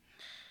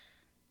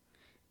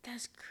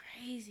 That's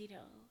crazy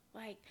though.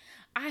 Like,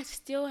 I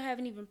still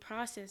haven't even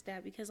processed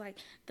that because like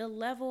the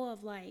level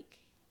of like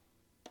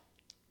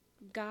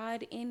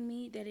God in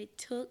me that it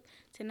took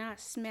to not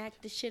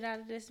smack the shit out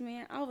of this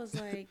man. I was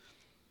like,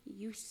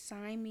 you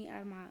signed me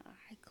out of my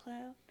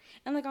iCloud,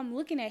 and like I'm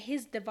looking at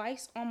his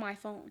device on my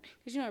phone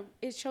because you know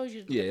it shows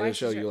you the Yeah, it'll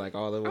show devices. you like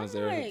all the ones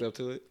I'm that are hooked like, up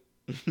to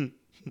it.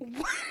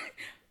 what?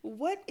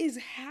 What is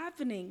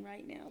happening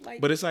right now? Like,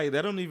 But it's like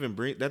that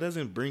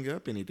doesn't bring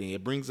up anything.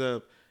 It brings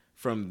up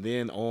from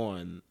then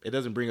on. It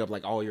doesn't bring up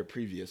like all your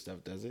previous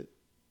stuff, does it?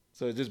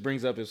 So it just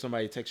brings up if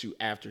somebody texts you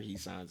after he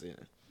signs in.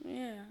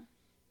 yeah.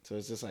 So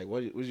it's just like,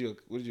 what did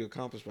you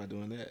accomplish by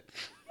doing that?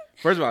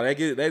 First of all,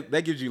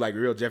 that gives you like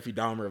real Jeffrey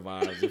Dahmer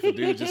vibes. If a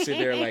dude just sit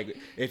there like,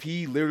 if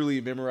he literally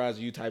memorized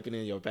you typing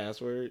in your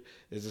password,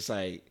 it's just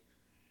like,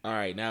 all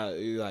right, now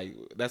like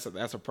that's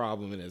a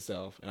problem in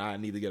itself, and I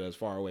need to get as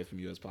far away from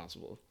you as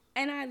possible.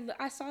 And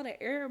I saw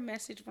the error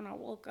message when I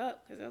woke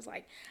up because it was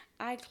like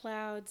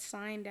iCloud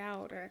signed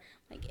out or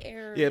like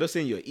error. Yeah, they'll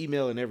send you an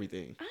email and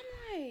everything.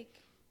 I'm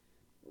like,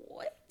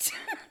 what?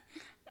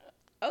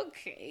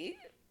 Okay,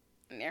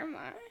 never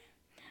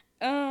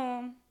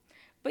mind.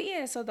 But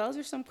yeah, so those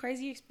are some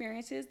crazy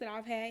experiences that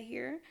I've had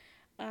here.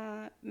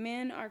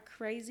 Men are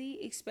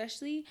crazy,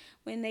 especially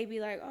when they be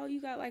like, "Oh, you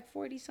got like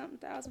 40 something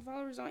thousand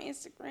followers on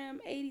Instagram,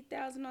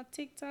 80,000 on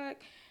TikTok."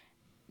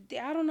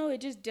 I don't know.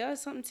 It just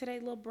does something to their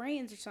little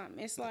brains or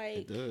something. It's like,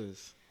 It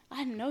does.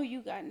 I know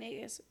you got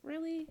niggas.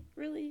 Really?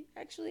 Really?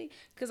 Actually?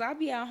 Because I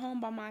be at home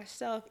by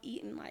myself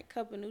eating like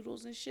cup of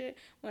noodles and shit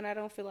when I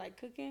don't feel like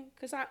cooking.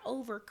 Because I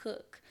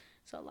overcook.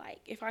 So,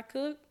 like, if I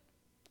cook,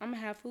 I'm going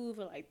to have food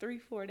for like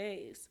 3-4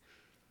 days.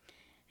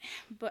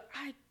 But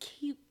I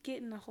keep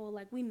getting the whole,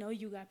 like, we know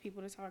you got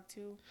people to talk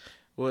to.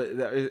 Well,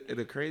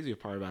 the crazier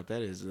part about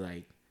that is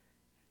like,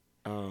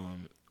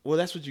 well,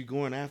 that's what you're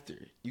going after.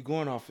 You're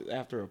going off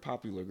after a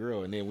popular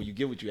girl, and then when you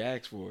get what you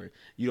ask for,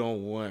 you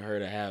don't want her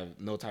to have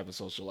no type of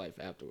social life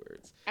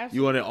afterwards. Absolutely.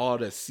 You want it all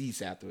to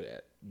cease after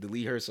that.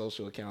 Delete her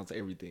social accounts,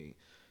 everything,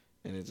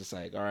 and it's just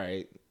like, all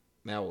right,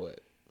 now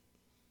what?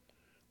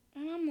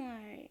 And I'm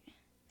like,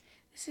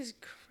 this is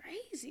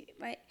crazy.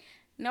 Like,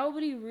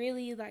 nobody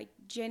really, like,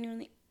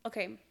 genuinely,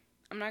 okay,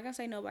 I'm not going to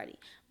say nobody,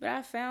 but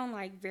I found,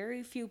 like,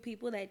 very few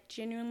people that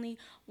genuinely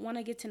want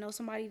to get to know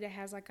somebody that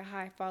has, like, a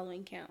high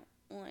following count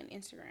on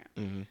Instagram.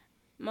 Mm-hmm.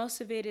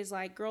 Most of it is,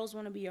 like, girls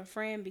want to be your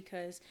friend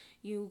because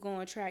you going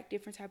to attract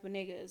different type of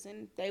niggas,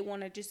 and they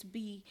want to just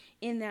be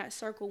in that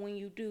circle when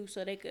you do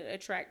so they could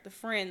attract the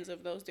friends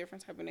of those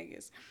different type of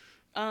niggas.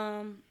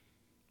 And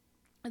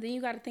then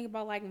you got to think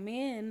about, like,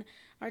 men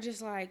are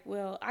just like,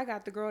 well, I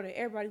got the girl that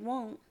everybody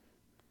want,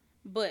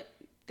 but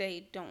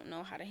they don't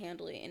know how to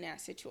handle it in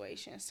that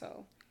situation.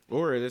 So,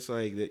 or it's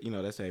like that,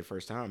 that's their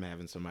first time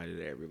having somebody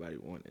that everybody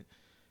wanted.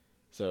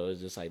 So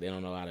it's just like they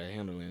don't know how to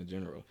handle it in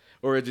general,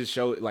 or it just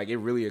show like it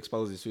really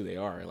exposes who they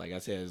are. Like I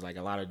said, it's like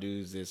a lot of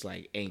dudes just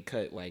like ain't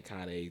cut like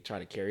how they try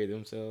to carry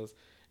themselves,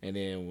 and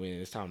then when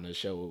it's time to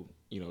show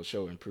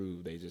and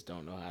prove, they just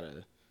don't know how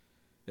to.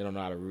 They don't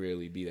know how to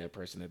really be that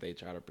person that they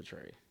try to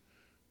portray.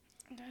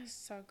 that's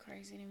so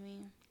crazy to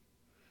me.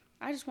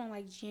 I just want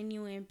like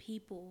genuine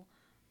people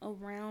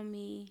around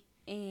me,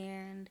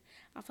 and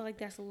I feel like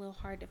that's a little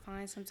hard to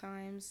find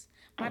sometimes.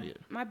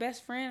 My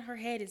best friend, her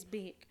head is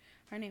big.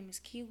 Her name is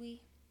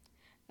Kiwi.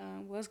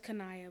 Was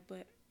Kanaya,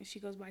 but she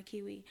goes by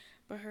Kiwi.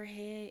 But her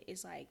head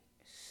is like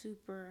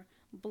super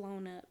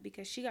blown up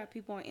because she got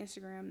people on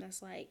Instagram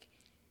that's like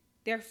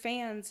they're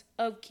fans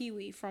of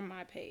Kiwi from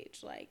my page.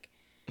 Like,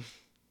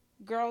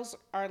 girls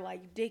are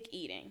like dick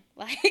eating.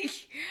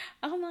 Like,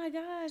 oh my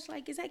gosh,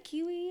 like, is that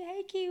Kiwi?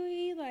 Hey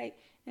Kiwi, like,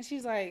 and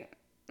she's like,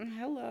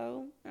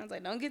 hello. I was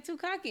like, don't get too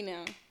cocky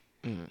now.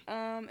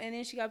 And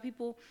then she got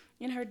people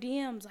in her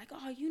DMs like,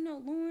 oh, you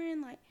know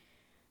Lauren, like,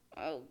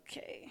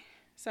 okay.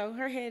 So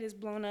her head is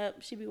blown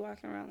up. She be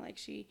walking around like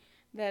she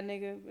that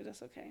nigga, but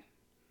that's okay.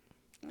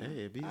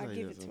 Hey, it be I like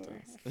give that it to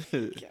sometimes.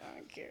 her. I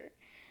don't care.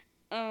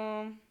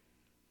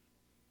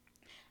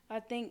 I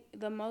think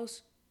the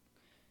most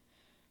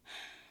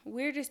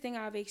weirdest thing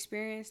I've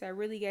experienced that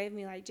really gave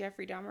me like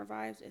Jeffrey Dahmer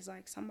vibes is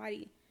like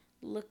somebody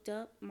looked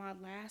up my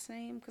last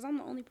name because I'm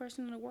the only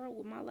person in the world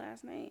with my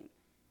last name,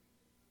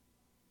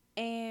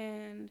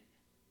 and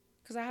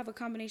because I have a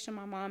combination of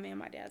my mom and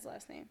my dad's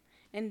last name,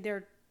 and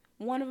they're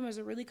one of them is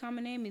a really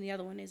common name and the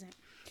other one isn't.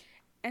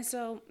 And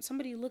so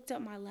somebody looked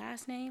up my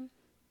last name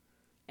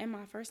and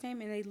my first name,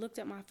 and they looked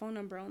up my phone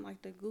number on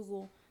like the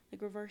Google like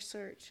reverse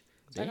search.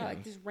 So I got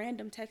like this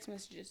random text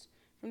messages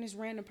from this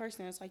random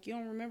person. It's like, you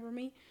don't remember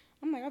me?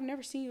 I'm like, I've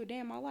never seen you a day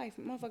in my life.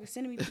 Motherfucker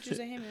sending me pictures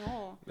of him and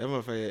all. That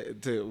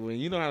motherfucker, when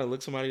you know how to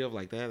look somebody up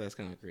like that, that's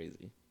kind of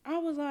crazy. I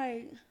was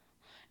like,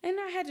 and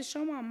I had to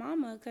show my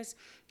mama because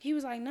he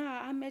was like,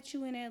 nah, I met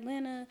you in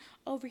Atlanta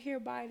over here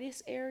by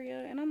this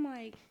area. And I'm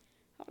like,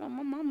 hold on,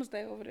 my mama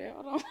stay over there.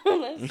 Hold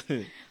on,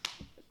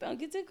 don't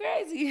get too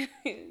crazy.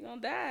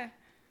 Don't die.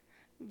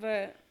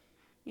 But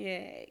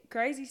yeah,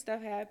 crazy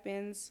stuff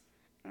happens.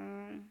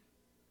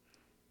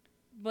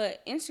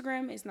 But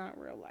Instagram is not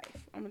real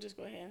life. I'm gonna just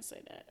go ahead and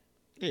say that.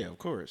 Yeah, of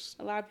course.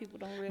 A lot of people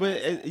don't realize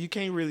But that. you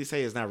can't really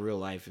say it's not real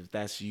life if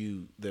that's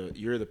you're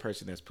the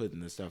person that's putting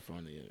the stuff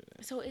on the internet.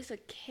 So it's a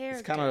character.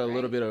 It's kind of a right?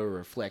 little bit of a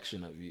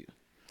reflection of you.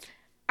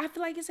 I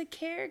feel like it's a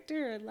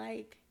character.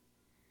 Like,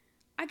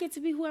 I get to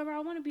be whoever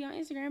I want to be on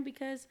Instagram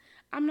because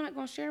I'm not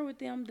going to share with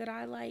them that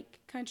I like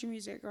country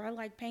music or I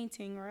like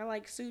painting or I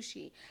like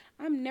sushi.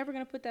 I'm never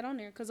going to put that on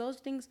there because those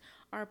things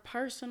are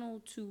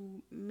personal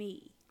to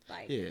me.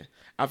 Like, Yeah,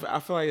 I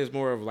feel like it's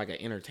more of like an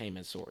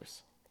entertainment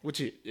source,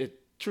 which it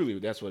truly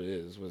that's what it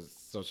is with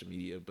social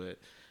media. But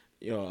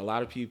you know, a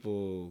lot of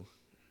people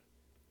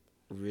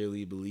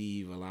really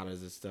believe a lot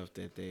of the stuff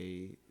that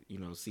they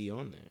see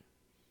on there.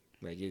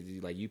 Like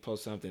you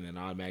post something and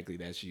automatically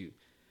that's you.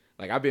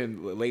 Like I've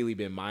been lately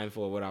been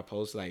mindful of what I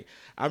post. Like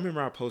I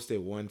remember I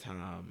posted one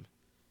time,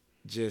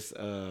 just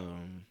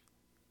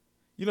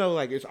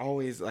like it's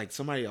always like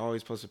somebody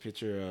always posts a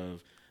picture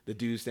of the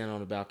dude standing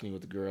on the balcony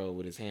with the girl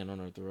with his hand on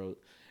her throat,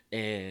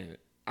 and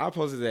I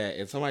posted that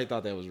and somebody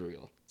thought that was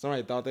real.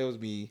 Somebody thought that was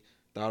me,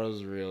 thought it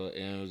was real,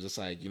 and it was just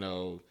like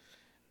oh,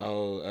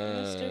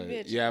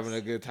 you having a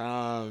good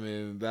time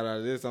and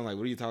this. I'm like,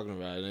 what are you talking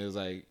about? And it was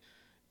like,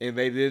 and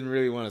they didn't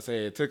really want to say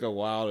it. It took a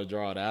while to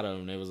draw it out of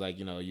them. It was like,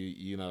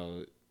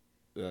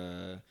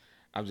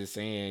 I'm just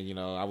saying,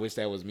 I wish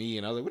that was me.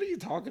 And I was like, what are you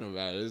talking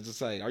about? It's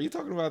just like, are you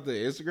talking about the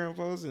Instagram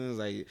post? And it was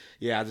like,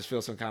 yeah, I just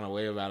feel some kind of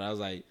way about it. I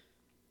was like,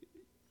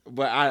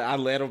 but I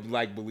let them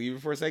like believe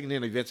it for a second.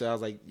 Then eventually I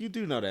was like, you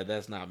do know that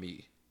that's not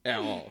me at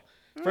all.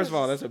 First of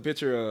all, that's a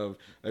picture of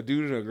a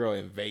dude and a girl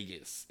in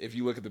Vegas. If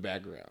you look at the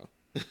background,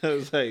 I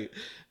was like,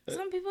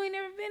 some people ain't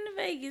never been to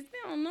Vegas.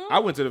 They don't know. I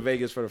went to the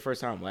Vegas for the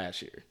first time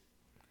last year.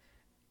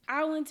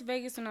 I went to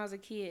Vegas when I was a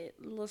kid,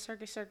 Little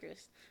Circus.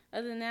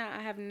 Other than that,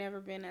 I have never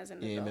been as an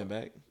adult. You ain't been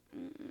back?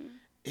 Mm-mm.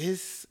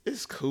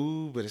 It's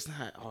cool, but it's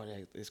not all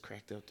that it's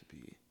cracked up to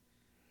be.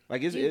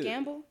 Like Do you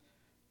gamble?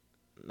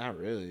 Not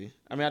really.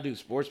 I mean, I do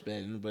sports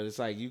betting, but it's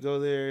like you go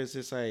there, it's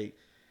just like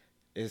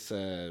it's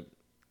if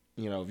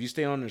you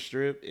stay on the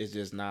strip, it's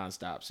just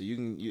nonstop. So you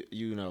can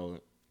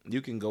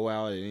you can go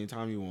out at any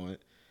time you want,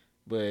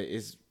 but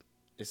it's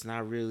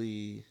not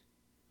really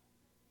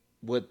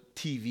what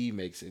TV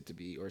makes it to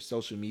be or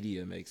social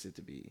media makes it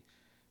to be.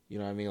 You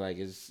know what I mean? Like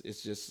it's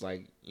just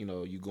like,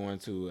 you go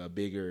into a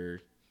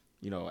bigger,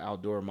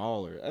 outdoor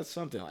mall or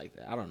something like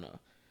that. I don't know.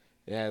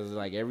 It has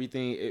like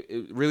everything.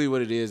 It really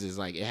what it is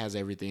like it has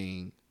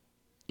everything,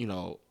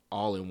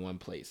 all in one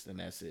place, and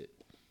that's it.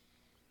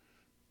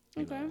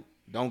 Okay.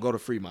 Don't go to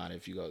Fremont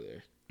if you go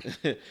there.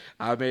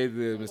 I made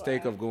the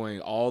mistake of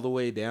going all the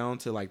way down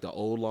to like the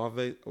old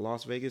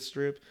Las Vegas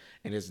Strip,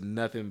 and it's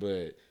nothing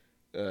but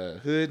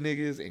hood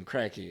niggas and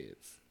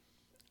crackheads.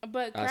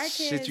 But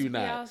crackheads be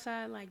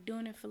outside like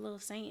doing it for Lil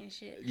Saint and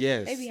shit.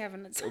 Yes, they be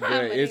having a time.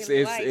 But it's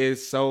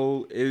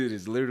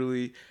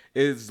literally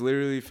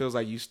feels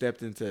like you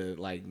stepped into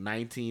like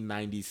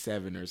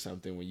 1997 or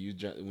something when you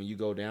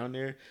go down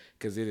there,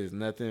 because it is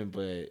nothing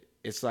but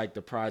it's like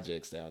the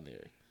projects down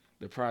there.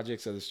 The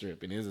projects of the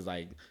strip, and this is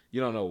like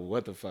you don't know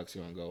what the fuck's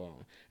gonna go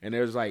on. And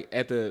there's like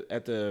at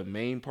the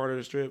main part of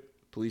the strip,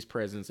 police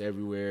presence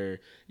everywhere.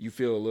 You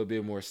feel a little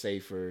bit more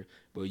safer,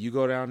 but you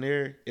go down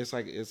there, it's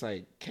like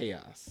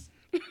chaos,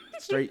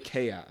 straight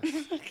chaos.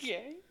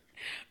 Okay.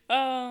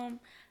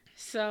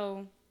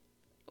 So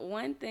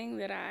one thing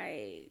that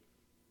I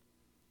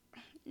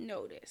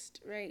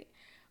noticed, right,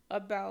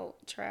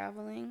 about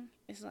traveling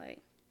is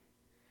like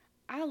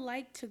I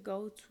like to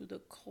go to the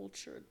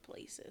cultured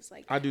places.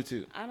 Like I do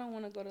too. I don't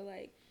want to go to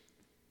like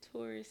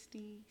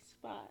touristy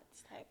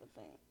spots type of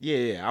thing.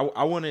 Yeah.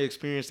 I want to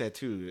experience that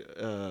too.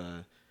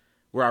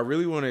 Where I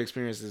really want to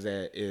experience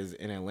is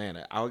in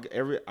Atlanta.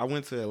 I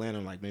went to Atlanta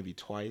like maybe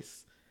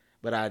twice,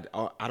 but I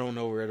don't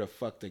know where the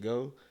fuck to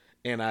go.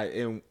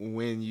 And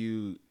when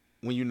you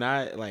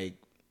not like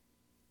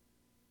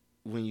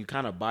when you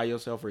kind of by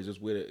yourself or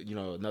just with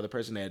another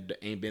person that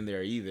ain't been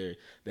there either,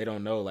 they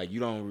don't know. Like you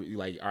don't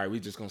like, all right, we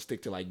just gonna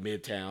stick to like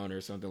Midtown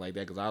or something like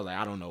that. Because I was like,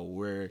 I don't know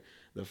where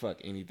the fuck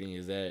anything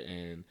is at,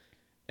 and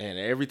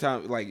every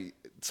time like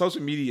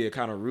social media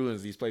kind of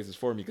ruins these places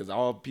for me because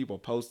all people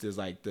post is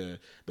like the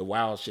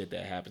wild shit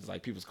that happens,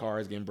 like people's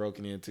cars getting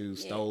broken into,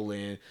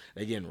 stolen,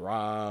 they getting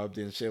robbed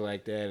and shit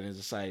like that, and it's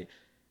just like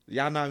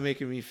y'all not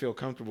making me feel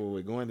comfortable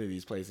with going to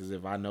these places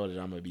if I know that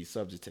I'm gonna be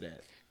subject to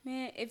that.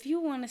 Man, if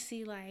you want to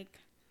see, like,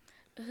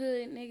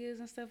 hood niggas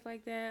and stuff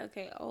like that,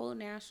 okay, Old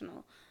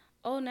National.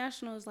 Old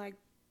National is, like,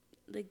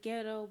 the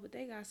ghetto, but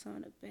they got some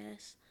of the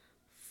best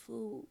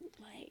food.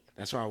 Like,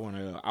 that's why I want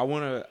to go. I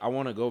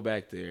want to go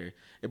back there.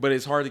 But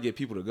it's hard to get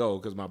people to go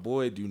because my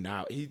boy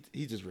he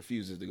just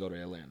refuses to go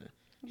to Atlanta.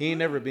 He ain't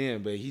never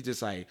been, but he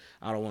just like,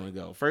 I don't want to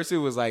go. First, it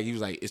was like he was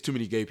like, it's too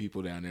many gay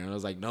people down there, and I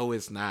was like, no,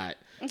 it's not.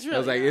 It's I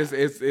was really like,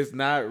 not. it's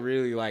not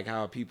really like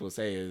how people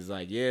say it. It's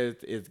like, yeah,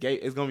 it's gay.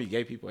 It's gonna be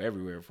gay people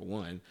everywhere for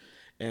one,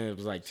 and it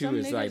was like two. Some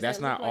It's like niggas that's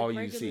that look not like all you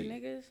regular see.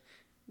 niggas,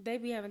 they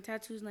be having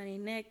tattoos on their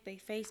neck, they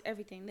face,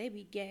 everything. They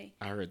be gay.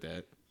 I heard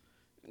that.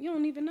 You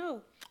don't even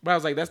know. But I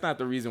was like, that's not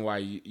the reason why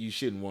you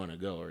shouldn't want to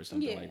go or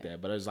something Yeah. like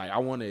that. But it's like I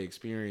want to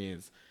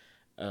experience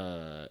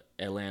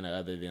Atlanta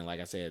other than, like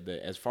I said,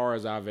 as far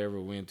as I've ever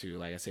went to,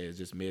 like I said, it's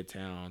just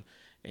Midtown,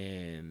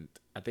 and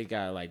I think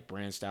I like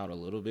branched out a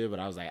little bit, but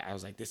I was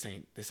like this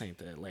ain't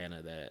the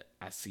Atlanta that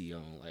I see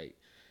on like,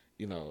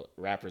 you know,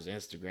 rappers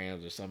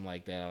Instagrams or something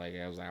like that. Like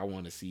I was like, I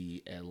want to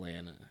see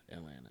Atlanta.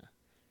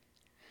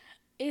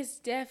 It's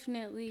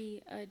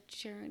definitely a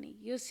journey.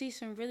 You'll see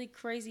some really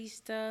crazy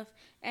stuff,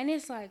 and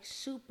it's like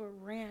super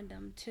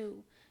random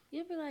too.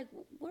 You'll be like,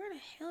 where the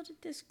hell did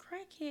this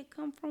crackhead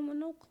come from with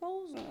no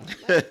clothes on?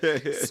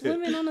 Like,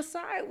 swimming on the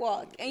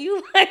sidewalk. And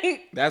you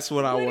like, That's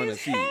what I what want to is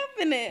see.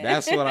 happening?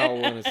 That's what I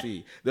want to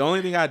see. The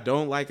only thing I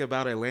don't like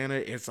about Atlanta,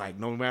 it's like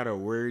no matter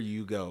where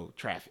you go,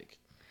 traffic.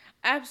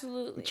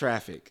 Absolutely.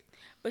 Traffic.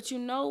 But you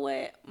know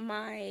what?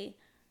 My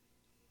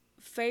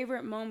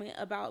favorite moment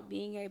about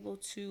being able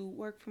to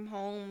work from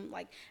home,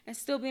 like, and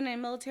still being in the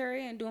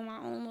military and doing my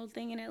own little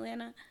thing in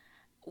Atlanta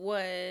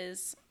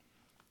was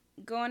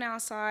going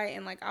outside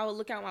and like I would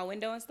look out my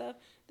window and stuff.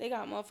 They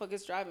got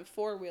motherfuckers driving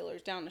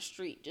 4-wheelers down the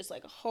street, just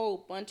like a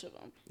whole bunch of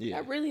them. Yeah.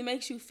 That really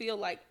makes you feel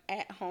like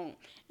at home.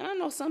 And I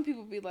know some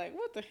people be like,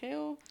 "What the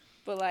hell?"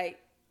 But like,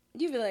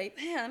 you be like,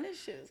 "Damn,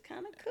 this shit is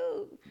kind of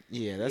cool."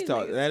 Yeah, These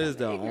that is niggas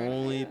the kinda ignorant,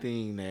 only yeah.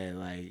 thing that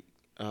like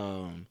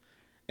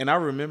and I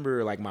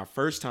remember like my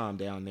first time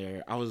down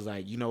there, I was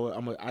like, you know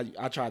what,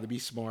 I tried to be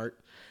smart,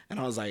 and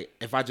I was like,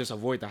 if I just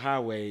avoid the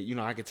highway, you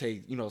know, I could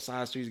take, you know,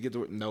 side streets to get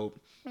to it. Nope.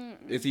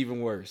 It's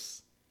even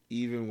worse.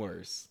 Even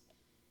worse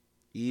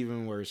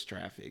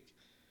traffic.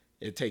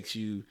 It takes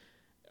you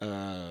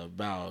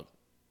about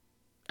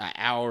an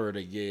hour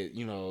to get,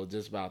 you know,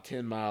 just about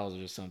 10 miles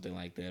or something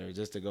like that, or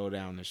just to go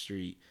down the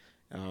street.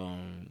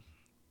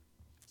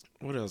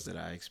 What else did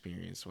I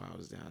experience while I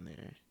was down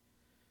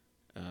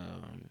there?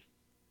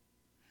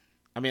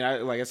 I mean,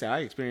 like I said, I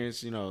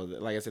experienced, you know,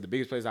 like I said, the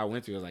biggest place I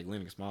went to was like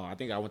Lenox Mall. I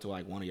think I went to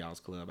like one of y'all's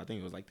club. I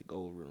think it was like the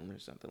Gold Room or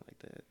something like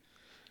that.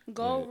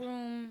 Gold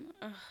Room,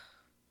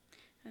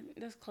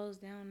 that's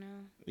closed down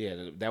now.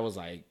 Yeah, that was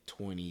like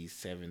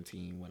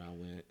 2017 when I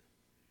went.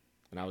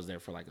 And I was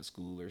there for like a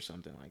school or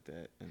something like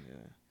that. And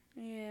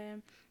Yeah,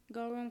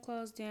 Gold Room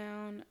closed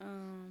down.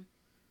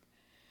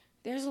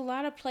 There's a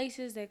lot of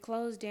places that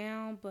closed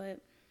down, but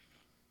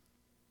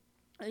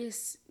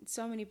it's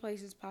so many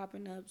places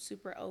popping up,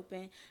 super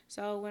open.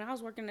 So when I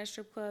was working at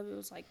strip club, it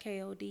was like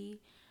KOD.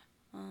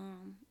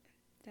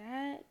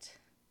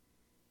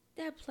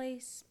 That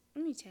place,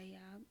 let me tell y'all,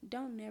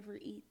 don't never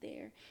eat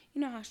there.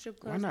 You know how strip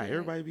why clubs not? be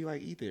Everybody be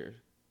like, eat there.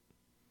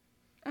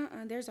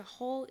 there's a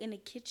hole in the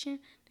kitchen.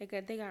 They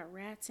got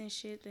rats and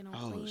shit. They don't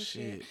clean shit.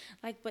 Shit.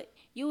 Like, but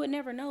you would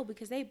never know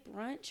because they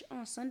brunch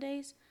on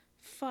Sundays,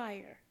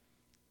 fire.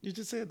 You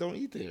just said don't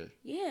eat there.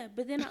 Yeah,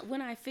 but then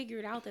when I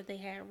figured out that they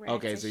had rats,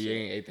 Okay, and so shit, you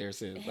ain't ate there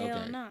since. hell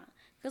Okay. nah.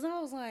 Cause I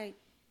was like,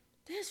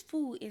 this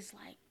food is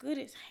like good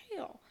as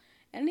hell.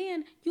 And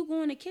then you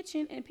go in the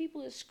kitchen and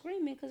people is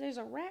screaming because there's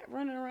a rat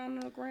running around on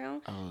the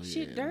ground,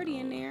 shit dirty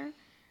in there,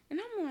 and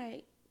I'm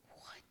like,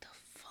 what the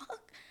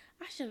fuck?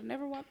 I should have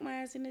never walked my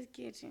ass in this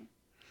kitchen.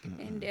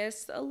 And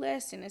that's a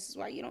lesson. This is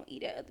why you don't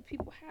eat at other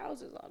people's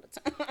houses all the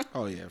time.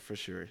 Oh yeah, for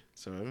sure.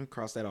 So I'm gonna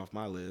cross that off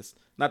my list.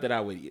 Not that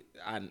I would eat.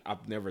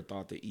 I've never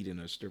thought to eat in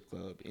a strip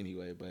club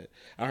anyway, but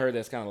I heard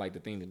that's kind of like the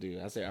thing to do.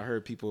 I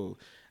heard people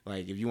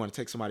like if you want to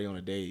take somebody on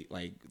a date,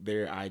 like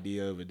their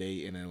idea of a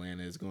date in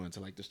Atlanta is going to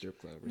like the strip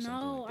club or something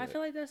like No, that. I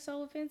feel like that's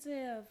so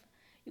offensive.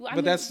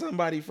 But that's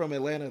somebody from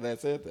Atlanta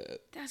that said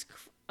that.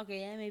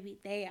 Okay. That may be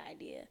their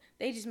idea.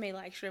 They just made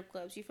like strip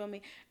clubs. You feel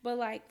me? But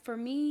like for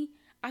me,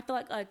 I feel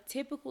like a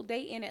typical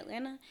date in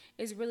Atlanta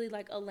is really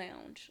like a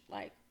lounge.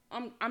 Like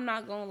I'm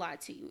not gonna lie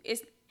to you.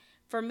 It's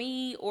for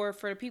me or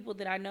for the people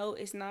that I know.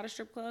 It's not a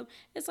strip club.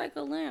 It's like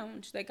a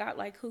lounge. They got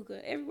like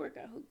hookah. Everywhere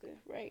got hookah,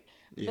 right?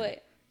 Yeah.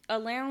 But a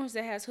lounge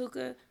that has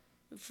hookah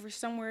for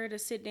somewhere to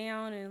sit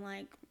down and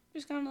like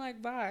just kind of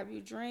like vibe.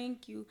 You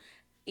drink, you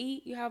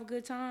eat, you have a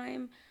good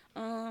time.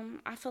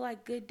 I feel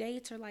like good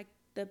dates are like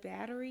the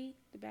Battery.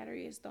 The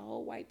Battery is the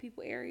whole white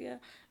people area.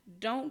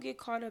 Don't get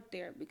caught up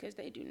there because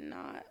they do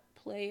not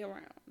play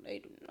around. They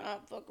do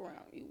not fuck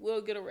around. You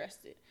will get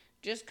arrested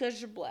just because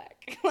you're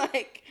black.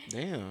 Like,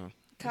 Damn.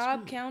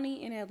 Cobb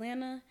County in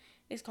Atlanta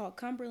is called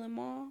Cumberland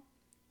Mall.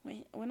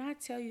 When I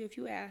tell you, if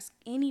you ask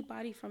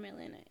anybody from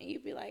Atlanta and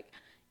you'd be like,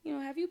 you know,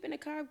 have you been to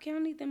Cobb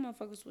County? Them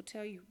motherfuckers will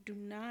tell you, do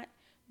not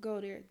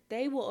go there.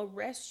 They will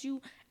arrest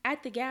you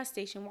at the gas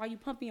station while you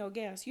pumping your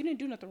gas. You didn't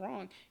do nothing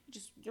wrong.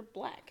 You're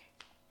black.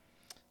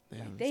 Damn,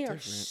 Like, they are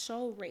different.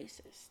 so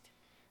racist.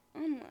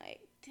 I'm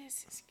like,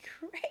 this is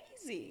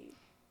crazy.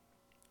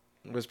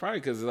 It's probably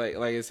because, like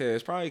I said,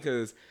 it's probably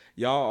because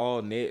y'all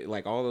all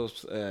like all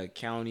those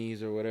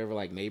counties or whatever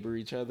like neighbor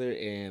each other,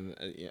 and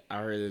I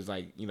heard there's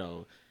like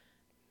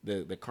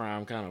the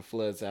crime kind of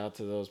floods out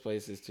to those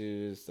places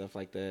too, stuff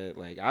like that.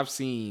 Like I've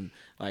seen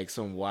like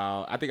some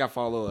wild. I think I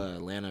follow a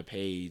Atlanta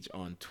page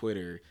on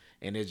Twitter,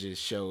 and it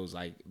just shows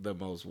like the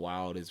most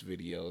wildest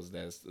videos.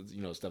 That's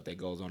stuff that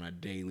goes on a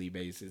daily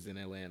basis in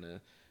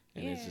Atlanta,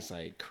 and it's Yeah. just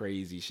like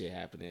crazy shit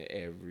happening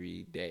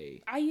every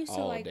day, I used to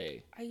all like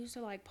day. I used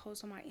to like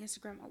post on my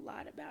Instagram a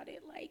lot about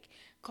it. Like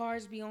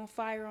cars be on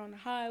fire on the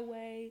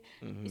highway,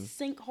 Hmm.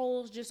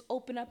 sinkholes just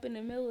open up in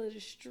the middle of the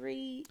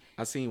street.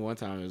 I seen one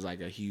time it was like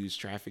a huge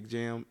traffic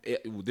jam.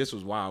 This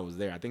was while I was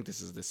there. I think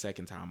this is the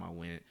second time I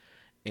went,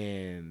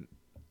 and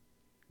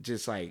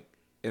just like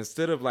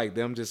instead of like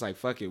them just like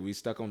fuck it, we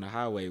stuck on the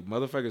highway.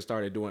 Motherfuckers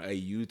started doing a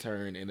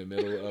U-turn in the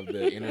middle of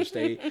the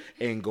interstate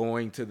and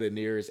going to the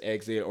nearest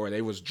exit, or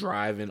they was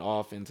driving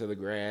off into the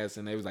grass,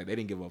 and they was like they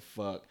didn't give a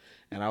fuck.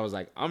 And I was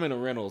like, I'm in a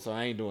rental, so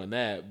I ain't doing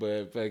that.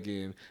 But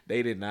fucking,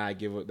 they did not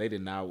give up. They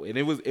did not, and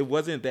it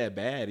wasn't that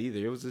bad either.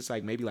 It was just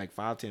like maybe like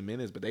 5-10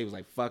 minutes, but they was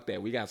like, fuck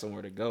that, we got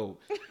somewhere to go.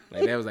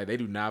 Like that was like they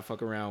do not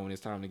fuck around when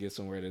it's time to get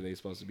somewhere that they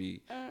supposed to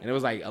be. And it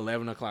was like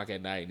 11 o'clock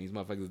at night, and these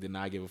motherfuckers did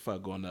not give a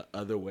fuck going the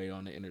other way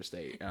on the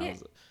interstate. And I Yeah,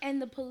 was,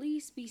 and the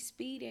police be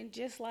speeding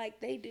just like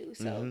they do.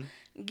 So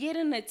mm-hmm.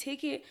 getting a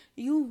ticket,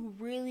 you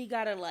really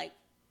gotta like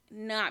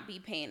not be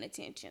paying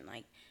attention.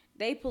 Like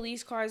they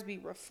police cars be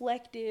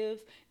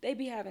reflective. They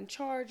be having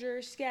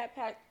chargers, scat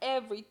pack, they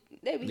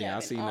be Yeah, I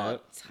having seen all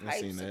that. I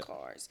seen types of that.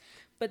 cars.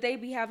 But they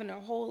be having a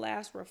whole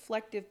ass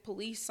reflective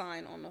police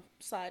sign on the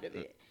side of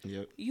it.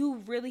 Yep.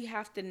 You really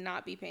have to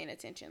not be paying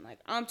attention. Like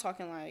I'm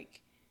talking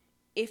like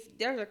if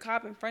there's a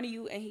cop in front of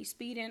you and he's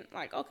speeding,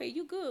 like okay,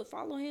 you good.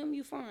 Follow him,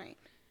 you fine.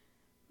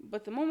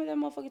 But the moment that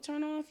motherfucker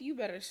turn off, you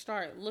better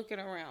start looking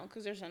around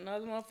because there's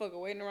another motherfucker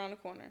waiting around the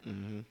corner.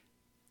 Mm-hmm.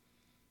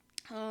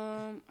 I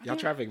Y'all don't.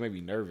 traffic make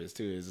me nervous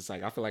too. It's just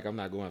like I feel like I'm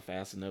not going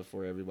fast enough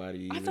for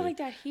everybody. I Either. feel like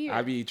that here.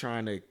 I be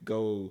trying to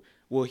go.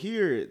 Well,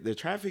 here the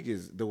traffic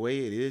is the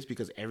way it is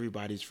because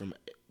everybody's from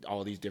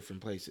all these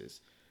different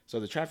places. So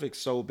the traffic's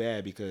so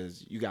bad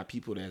because you got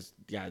people that's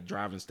got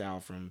driving style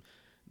from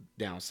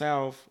down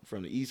south,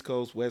 from the East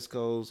Coast, West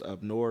Coast,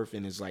 up north,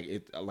 and it's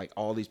like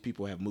all these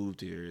people have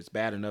moved here. It's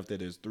bad enough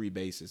that there's 3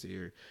 bases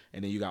here,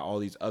 and then you got all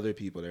these other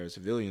people that are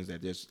civilians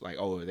that just like,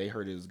 oh, they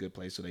heard it was a good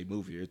place, so they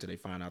move here till they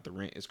find out the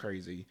rent is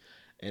crazy,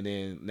 and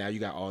then now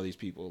you got all these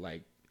people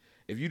like,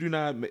 if you do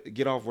not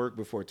get off work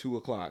before 2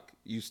 o'clock,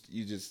 you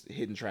just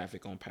hitting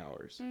traffic on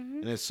Powers,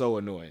 and it's so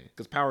annoying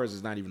because Powers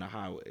is not even a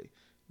highway,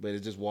 but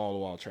it's just wall to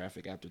wall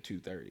traffic after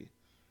 2:30.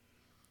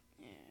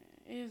 Yeah,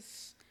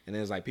 it's. And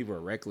then it's like people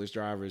are reckless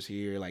drivers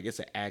here. Like it's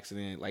an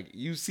accident. Like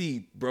you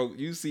see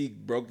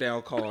broke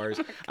down cars.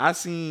 I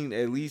seen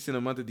at least in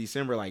the month of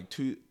December like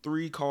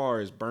 3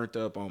 cars burnt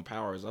up on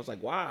Powers. I was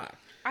like, why?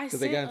 I Because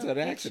sent they got into a an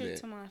picture accident.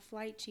 to my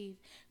flight chief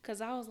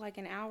because I was like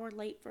an hour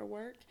late for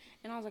work,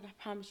 and I was like,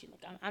 I promise you,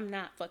 like I'm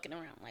not fucking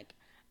around. Like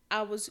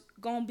I was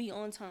gonna be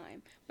on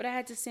time, but I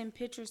had to send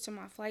pictures to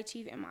my flight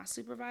chief and my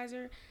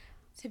supervisor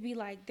to be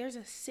like, there's a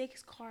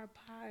 6-car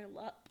pile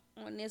up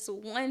on this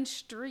one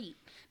street.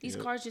 These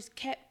Yep. cars just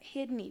kept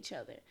hitting each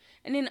other,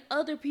 and then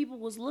other people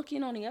was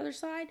looking on the other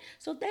side,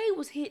 so they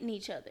was hitting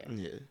each other.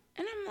 Yeah.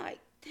 And I'm like,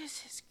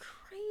 this is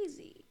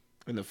crazy.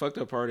 And the fucked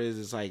up part is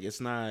it's like it's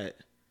not.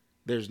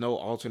 There's no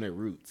alternate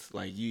routes.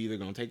 Like you either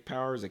gonna take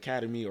Powers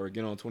Academy or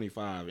get on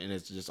 25, and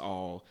it's just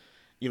all,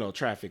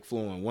 traffic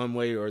flowing one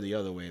way or the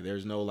other way.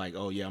 There's no like,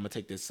 oh yeah, I'm gonna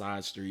take this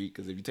side street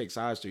because if you take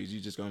side streets,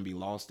 you're just gonna be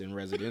lost in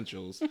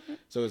residentials.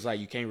 So it's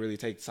like you can't really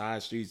take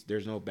side streets.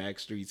 There's no back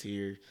streets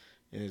here,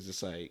 and it's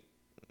just like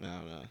I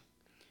don't know.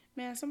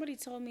 Man, somebody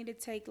told me to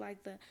take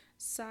like the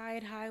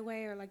side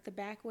highway or like the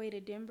back way to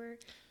Denver.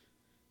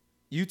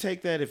 You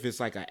take that if it's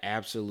like an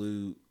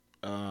absolute,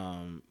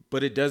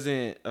 but it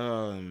doesn't.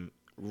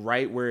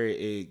 Right where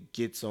it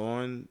gets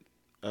on,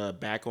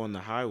 back on the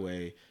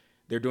highway,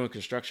 they're doing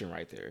construction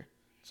right there.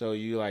 So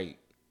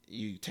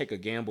you take a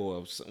gamble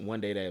of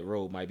one day that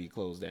road might be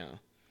closed down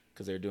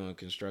because they're doing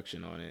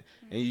construction on it,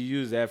 and you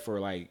use that for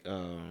like.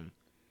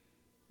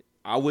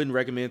 I wouldn't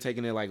recommend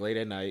taking it like late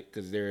at night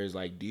because there's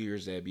like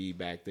deers that be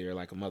back there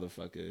like a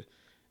motherfucker,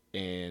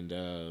 and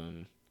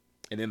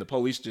then the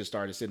police just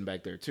started sitting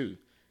back there too.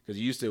 Because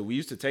we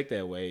used to take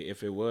that way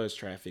if it was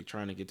traffic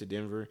trying to get to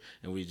Denver,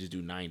 and we just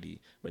do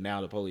 90. But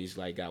now the police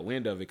like got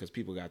wind of it because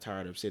people got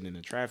tired of sitting in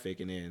the traffic,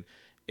 and then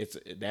it's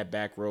that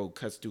back road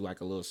cuts through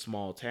like a little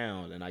small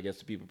town, and I guess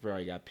the people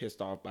probably got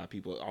pissed off by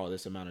people all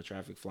this amount of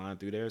traffic flying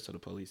through there, so the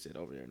police sit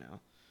over there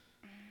now.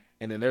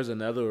 And then there's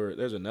another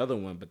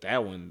one, but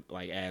that one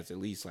like adds at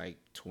least like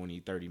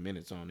 20-30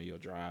 minutes onto your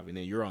drive, and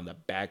then you're on the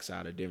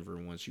backside of Denver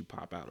once you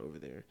pop out over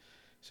there.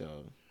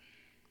 So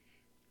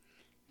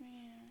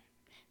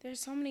There's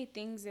so many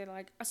things that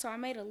like, so I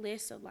made a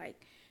list of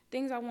like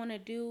things I want to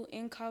do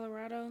in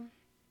Colorado.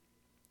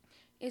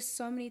 It's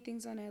so many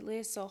things on that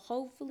list. So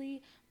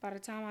hopefully by the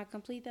time I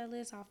complete that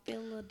list, I'll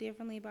feel a little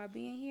differently about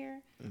being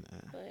here.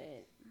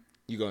 But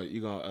you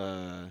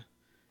gonna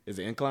is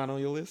the incline on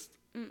your list?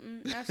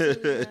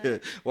 Absolutely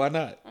not. Why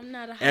not? I'm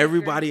not a hiker.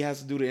 Everybody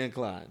has to do the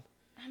incline.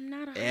 I'm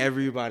not a hiker.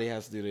 Everybody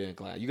has to do the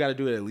incline. You got to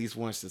do it at least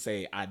once to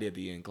say I did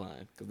the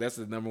incline, because that's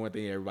the number one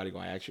thing everybody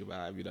gonna ask you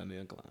about. Have you done the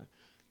incline?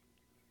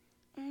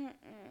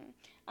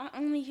 I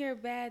only hear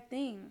bad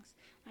things.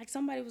 Like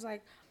somebody was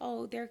like,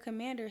 "Oh, their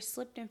commander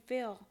slipped and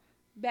fell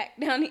back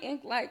down the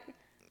incline." Like,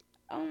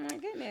 oh my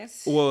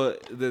goodness. Well,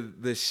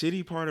 the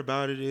shitty part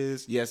about it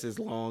is, yes, it's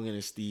long and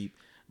it's steep,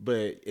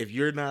 but if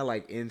you're not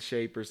like in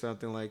shape or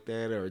something like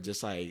that, or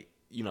just like,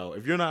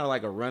 if you're not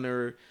like a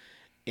runner,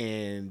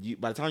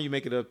 and by the time you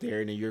make it up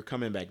there and then you're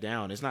coming back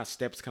down, it's not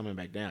steps coming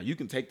back down. You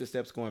can take the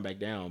steps going back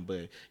down,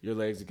 but your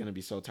legs are gonna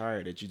be so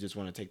tired that you just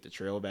want to take the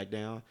trail back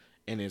down,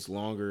 and it's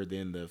longer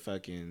than the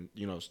fucking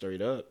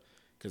straight up,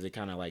 because it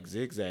kind of like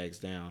zigzags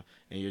down,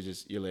 and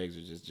your legs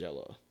are just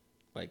jello,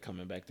 like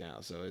coming back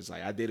down. So it's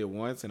like I did it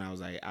once, and I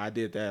was like, I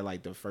did that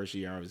like the first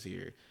year I was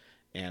here,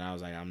 and I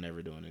was like, I'm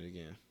never doing it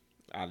again.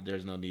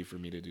 There's no need for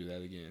me to do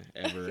that again,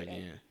 ever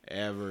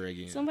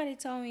again. Somebody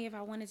told me if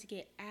I wanted to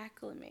get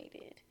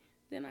acclimated,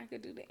 then I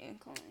could do the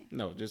incline.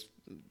 No, just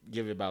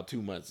give it about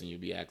 2 months and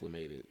you'll be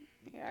acclimated.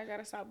 Yeah, I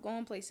gotta stop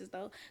going places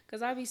though,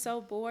 cause I'd be so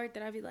bored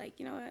that I'd be like,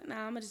 you know what?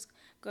 Nah, I'm gonna just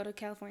go to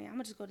California. I'm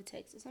gonna just go to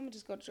Texas. I'm gonna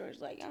just go to Georgia.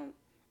 Like,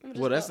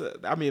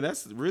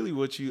 that's really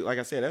what you, like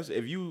I said, that's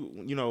if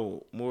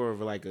you more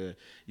of like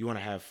you want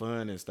to have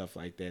fun and stuff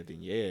like that,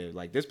 then yeah,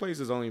 like this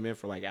place is only meant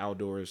for like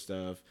outdoor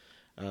stuff,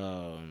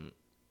 and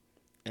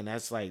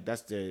that's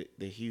the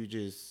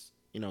hugest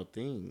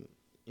thing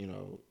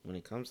when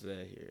it comes to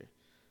that here.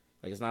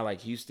 Like, it's not like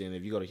Houston.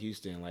 If you go to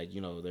Houston, like,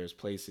 there's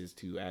places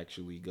to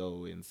actually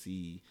go and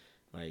see.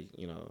 Like,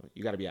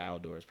 you got to be an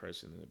outdoors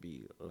person to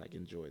be, like,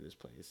 enjoy this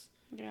place.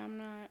 Yeah, I'm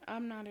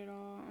not at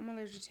all. I'm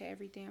allergic to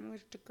everything. I'm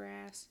allergic to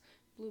grass,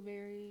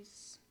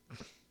 blueberries,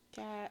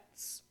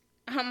 cats.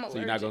 I'm allergic. So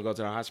you're not going to go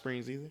to the hot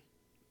springs either?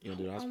 You don't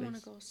do the hot springs? I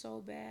want to go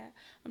so bad.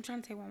 I'm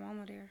trying to take my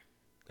mama there.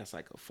 That's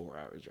like a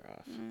 4-hour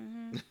drive.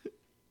 Mm-hmm.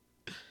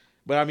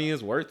 But I mean,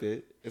 it's worth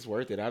it. It's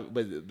worth it.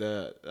 But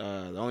the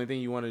only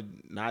thing you want to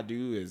not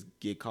do is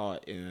get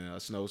caught in a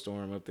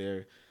snowstorm up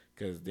there,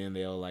 because then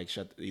they'll like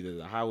shut either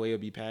the highway will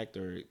be packed,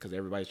 or because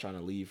everybody's trying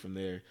to leave from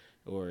there,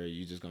 or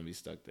you're just gonna be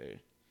stuck there.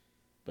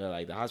 But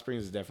like the hot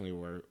springs is definitely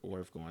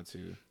worth going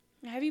to.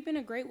 Have you been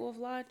to Great Wolf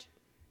Lodge?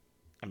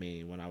 I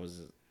mean, when I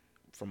was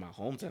from my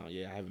hometown,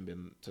 yeah, I haven't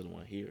been to the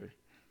one here.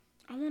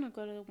 I want to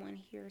go to the one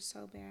here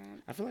so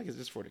bad. I feel like it's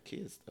just for the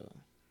kids though.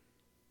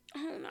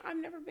 I don't know. I've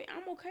never been.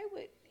 I'm okay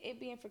with it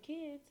being for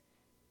kids.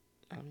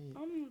 I mean,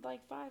 I'm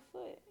like 5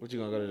 foot. What you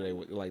gonna go to today?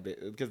 Like,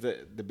 because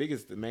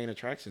the main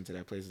attraction to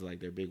that place is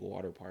like their big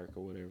water park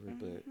or whatever. Mm-hmm.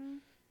 But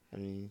I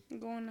mean,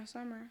 go in the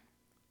summer.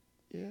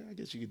 Yeah, I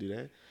guess you could do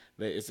that.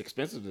 But it's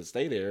expensive to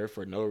stay there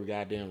for no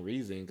goddamn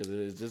reason, because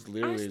it's just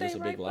literally just a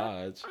big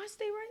lodge. I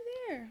stay right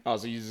there. Oh,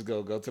 so you just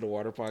go to the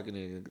water park and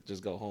then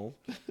just go home?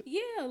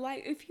 Yeah,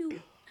 like if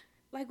you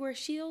like where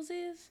Shields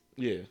is.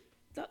 Yeah.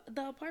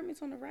 The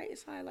apartments on the right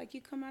side, like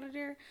you come out of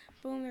there,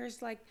 boom,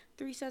 there's like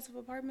 3 sets of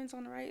apartments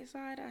on the right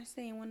side. I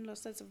stay in one of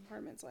those sets of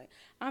apartments. Like,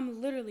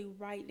 I'm literally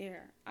right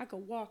there. I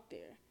could walk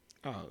there.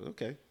 Oh,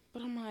 okay.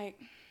 But I'm like,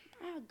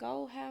 I'll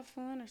go have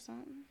fun or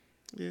something.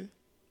 Yeah.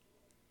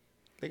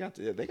 They got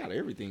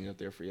everything up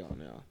there for y'all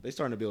now. They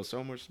starting to build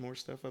so much more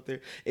stuff up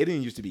there. It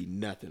didn't used to be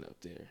nothing up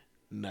there.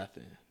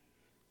 Nothing.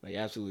 Like,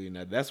 absolutely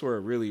nothing. That's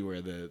where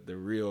the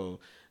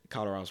real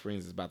Colorado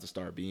Springs is about to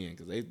start being,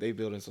 because they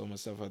building so much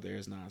stuff up there.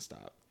 It's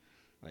nonstop.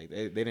 Like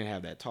they didn't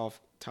have that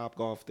top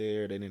golf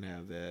there. They didn't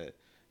have that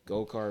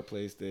go-kart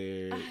place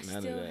there. I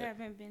still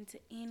haven't been to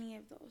any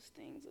of those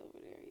things over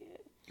there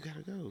yet. You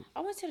gotta go.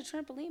 I went to the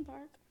trampoline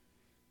park.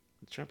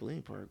 The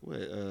trampoline park?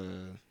 What?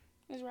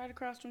 It's right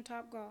across from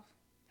Top Golf.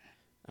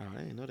 Oh, I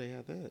didn't know they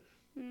had that.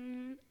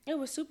 Mm-hmm. It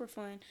was super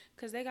fun,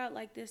 because they got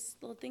like this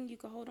little thing you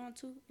can hold on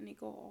to, and they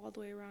go all the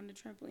way around the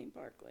trampoline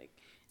park, like,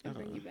 and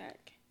bring you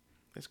back.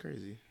 That's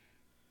crazy.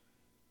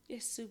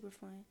 It's super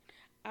fun.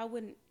 I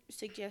wouldn't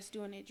suggest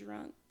doing it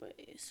drunk, but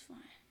it's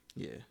fun.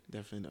 Yeah,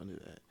 definitely don't do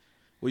that.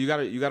 Well,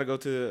 you gotta go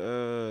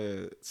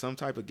to some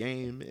type of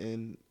game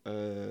in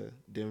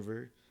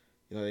Denver.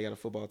 They got a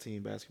football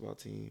team, basketball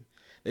team.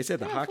 They said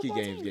the hockey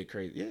games get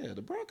crazy. Yeah,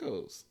 the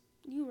Broncos.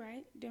 You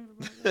right, Denver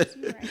Broncos.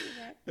 You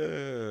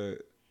right.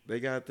 They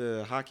got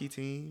the hockey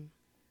team.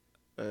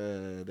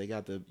 They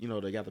got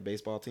the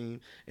baseball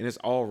team, and it's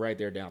all right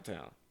there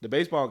downtown. The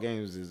baseball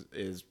games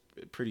is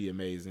pretty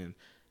amazing.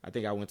 I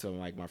think I went to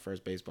like my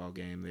first baseball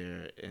game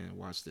there and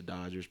watched the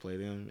Dodgers play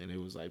them, and it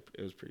was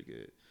pretty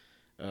good.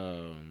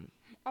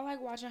 I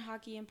like watching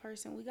hockey in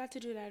person. We got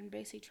to do that in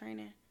basic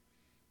training.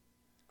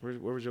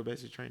 Where was your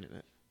basic training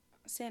at?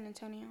 San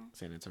Antonio.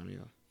 San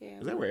Antonio. Yeah.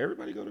 Is that where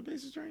everybody go to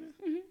basic training?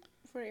 Mm-hmm.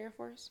 For the Air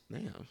Force.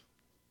 Damn.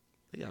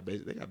 They got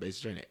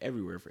basic training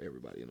everywhere for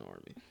everybody in the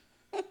Army.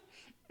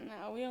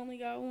 No, we only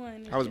got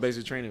one. How was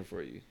basic training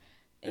for you?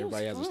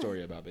 Everybody has fun. a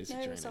story about basic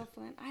training. It was so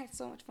fun. I had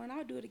so much fun. I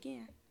would do it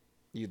again.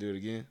 You do it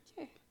again?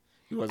 Yeah.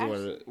 You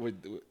wasn't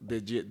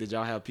did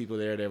y'all have people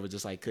there that were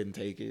just like couldn't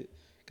take it?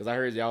 Because I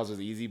heard y'all's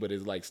was easy, but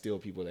it's like still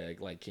people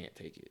that like can't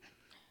take it.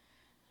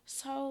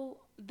 So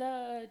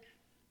the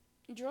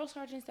drill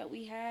sergeants that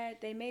we had,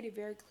 they made it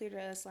very clear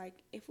to us, like,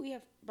 if we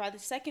have, by the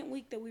second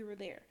week that we were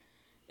there,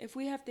 if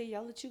we have to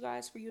yell at you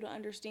guys for you to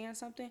understand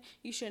something,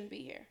 you shouldn't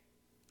be here.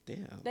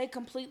 Damn. They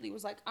completely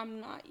was like, I'm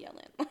not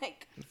yelling.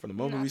 Like, From the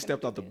moment we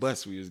stepped off the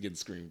bus, we was getting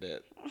screamed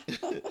at.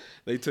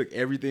 They took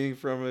everything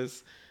from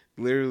us.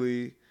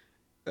 Literally,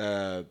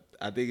 I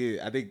think,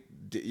 at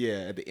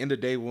the end of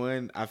day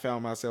one, I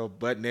found myself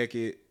butt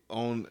naked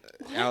on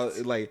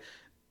out. Like,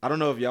 I don't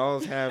know if y'all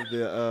have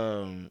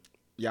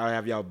y'all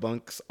have y'all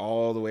bunks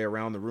all the way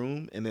around the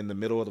room, and then the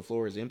middle of the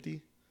floor is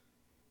empty.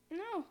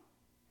 No.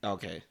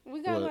 Okay.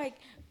 We got like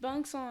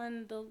bunks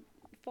on the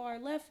far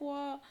left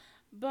wall,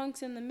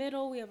 bunks in the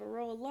middle. We have a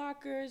row of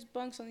lockers,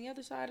 bunks on the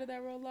other side of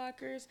that row of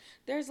lockers.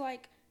 There's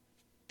like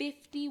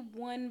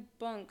 51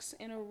 bunks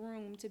in a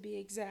room to be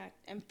exact,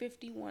 and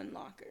 51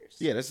 lockers.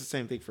 Yeah, that's the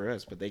same thing for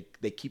us, but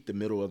they keep the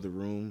middle of the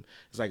room.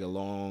 It's like a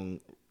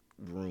long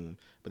room,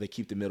 but they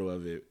keep the middle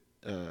of it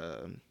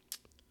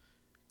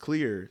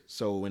clear,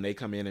 so when they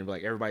come in and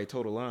like everybody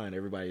total line,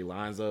 everybody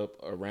lines up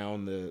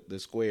around the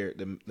square,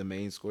 the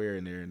main square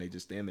in there, and they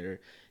just stand there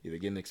either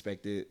getting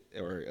expected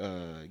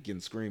or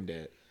getting screamed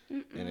at.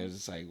 And it was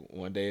just like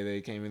one day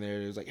they came in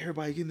there, it was like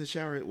everybody get in the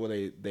shower. Well,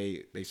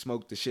 they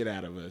smoked the shit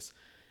out of us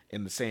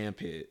in the sand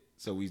pit,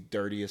 so we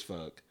dirty as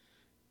fuck.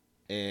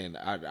 And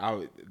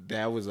I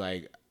that was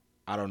like,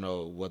 I don't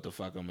know what the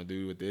fuck I'm gonna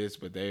do with this,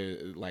 but they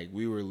like,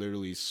 we were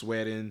literally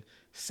sweating,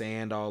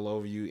 sand all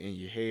over you in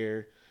your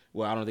hair.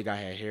 Well, I don't think I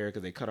had hair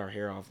because they cut our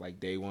hair off like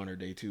day one or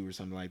day two or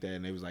something like that.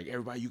 And they was like,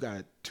 everybody, you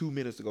got 2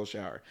 minutes to go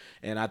shower.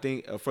 And I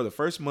think for the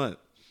first month,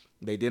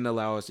 they didn't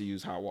allow us to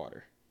use hot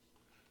water.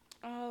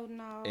 Oh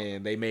no.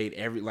 And they made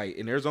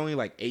and there's only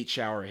like 8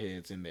 shower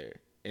heads in there.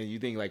 And you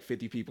think like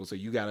 50 people, so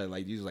you gotta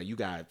like use like you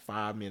got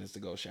 5 minutes to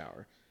go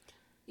shower.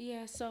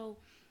 Yeah, so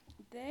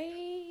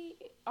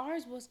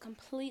ours was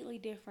completely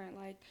different.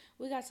 Like,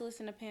 we got to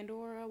listen to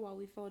Pandora while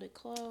we folded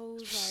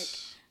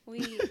clothes. Like,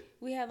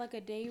 we had like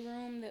a day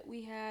room that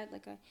we had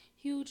like a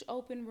huge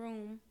open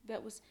room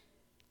that was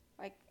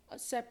like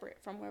separate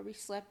from where we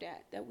slept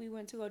at, that we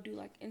went to go do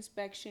like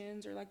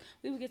inspections, or like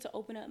we would get to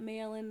open up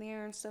mail in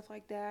there and stuff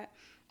like that.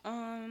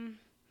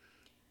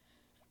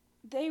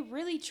 They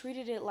really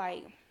treated it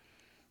like,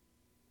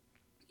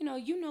 you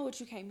know what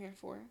you came here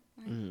for.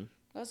 Like,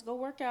 let's go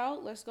work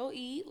out, let's go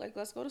eat, like,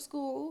 let's go to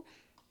school,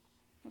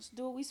 let's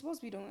do what we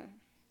supposed to be doing.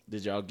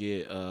 Did y'all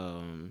get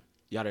y'all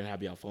didn't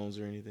have y'all phones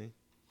or anything?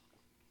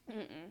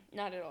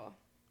 Not at all.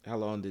 How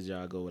long did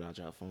y'all go without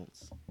y'all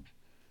phones?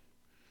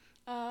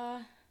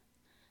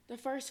 The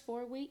first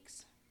 4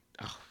 weeks,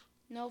 oh.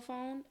 No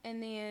phone,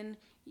 and then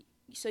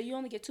so you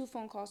only get 2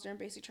 phone calls during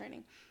basic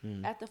training,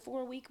 at the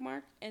 4-week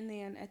mark, and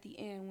then at the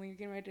end when you're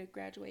getting ready to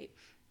graduate.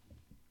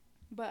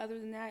 But other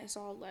than that, it's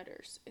all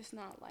letters. It's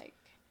not like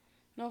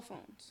no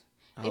phones.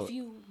 If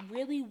you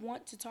really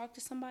want to talk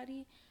to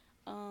somebody,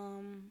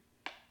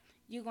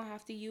 you're going to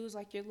have to use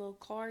like your little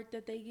card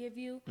that they give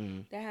you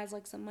that has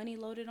like some money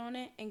loaded on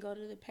it, and go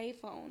to the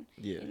payphone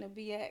in the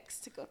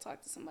BX to go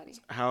talk to somebody.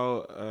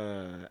 How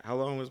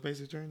long was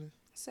basic training?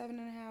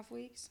 7.5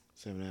 weeks.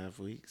 7.5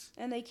 weeks.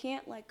 And they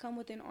can't like come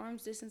within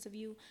arm's distance of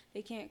you.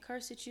 They can't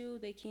curse at you.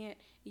 They can't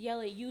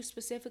yell at you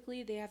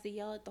specifically. They have to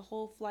yell at the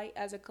whole flight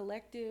as a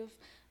collective.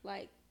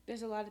 Like,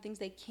 there's a lot of things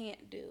they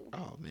can't do.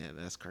 Oh man,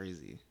 that's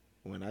crazy.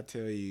 When I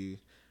tell you,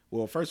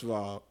 well, first of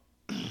all,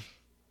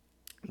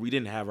 we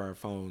didn't have our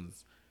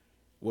phones,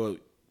 well,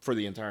 for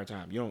the entire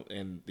time.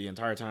 And the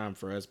entire time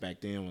for us back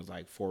then was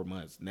like 4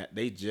 months.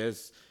 They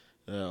just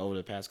over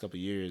the past couple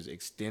of years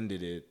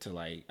extended it to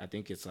like, I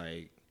think it's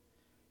like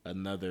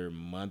another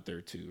month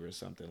or 2 or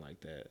something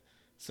like that.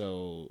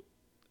 So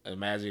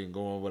imagine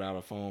going without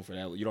a phone for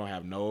that. You don't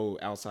have no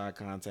outside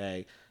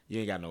contact. You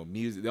ain't got no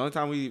music. The only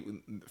time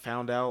we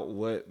found out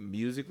what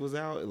music was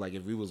out, like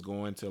if we was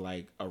going to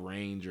like a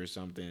range or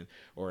something,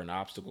 or an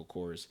obstacle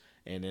course,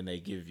 and then they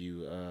give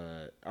you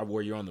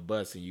where you're on the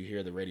bus and you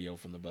hear the radio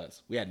from the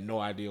bus. We had no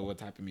idea what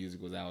type of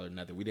music was out or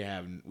nothing. We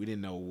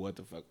didn't know what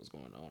the fuck was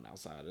going on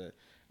outside of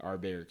our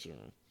barracks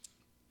room.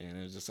 And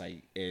it was just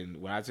like,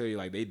 and when I tell you,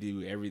 like, they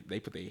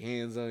put their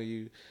hands on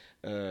you.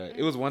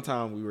 It was one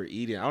time we were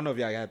eating. I don't know if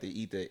y'all got to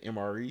eat the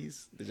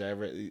MREs. Did y'all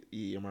ever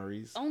eat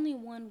MREs? Only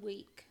 1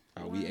 week.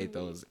 We ate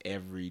those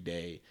every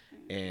day.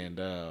 And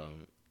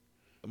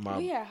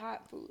we had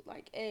hot food,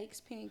 like eggs,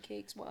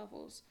 pancakes,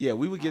 waffles. Yeah,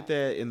 we would get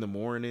that in the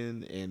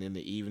morning and in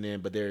the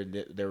evening. But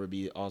there would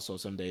be also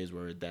some days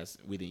where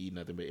we didn't eat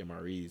nothing but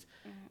MREs.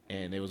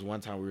 And there was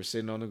one time we were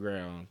sitting on the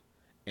ground,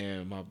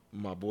 and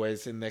my boy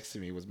sitting next to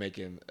me was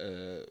making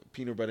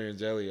peanut butter and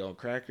jelly on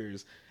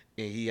crackers,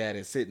 and he had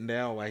it sitting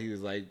down while he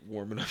was like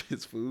warming up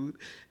his food,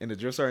 and the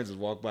drill sergeant just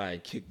walked by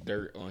and kicked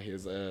dirt on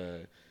his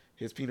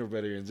peanut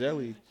butter and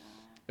jelly.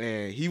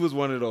 And he was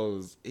one of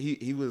those.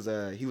 He was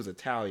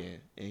Italian,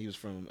 and he was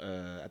from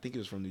I think he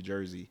was from New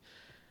Jersey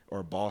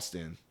or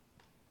Boston,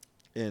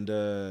 and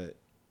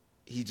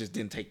he just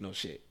didn't take no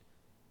shit.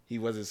 He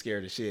wasn't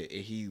scared of shit,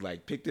 and he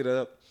like picked it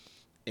up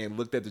and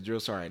looked at the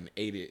drill sergeant and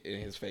ate it in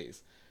his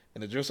face.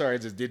 And the drill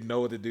sergeant just didn't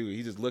know what to do.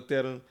 He just looked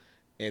at him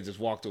and just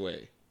walked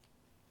away.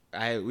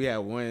 we had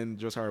one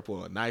drill sergeant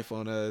pull a knife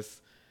on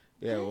us.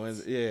 Yeah,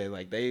 ones. Yeah,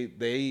 like they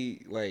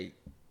like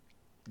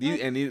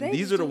these Like, they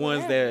these just are the do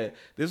ones whatever. that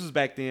this was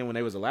back then when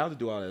they was allowed to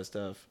do all that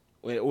stuff.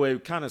 Well,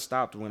 it kind of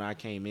stopped when I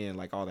came in,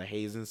 like all the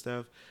hazing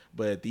stuff.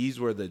 But these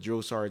were the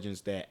drill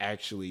sergeants that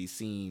actually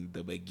seen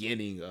the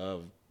beginning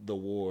of the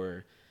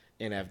war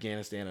in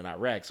Afghanistan and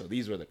Iraq. So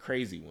these were the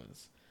crazy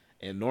ones.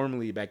 And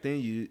normally back then,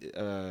 you,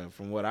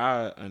 from what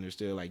I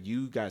understood, like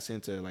you got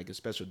sent to like a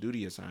special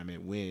duty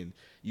assignment when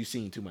you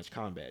seen too much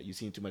combat, you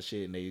seen too much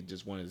shit, and they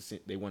just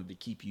they wanted to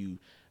keep you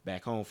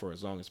back home for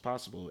as long as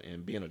possible.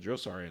 And being a drill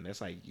sergeant,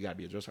 that's like you got to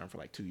be a drill sergeant for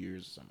like 2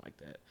 years or something like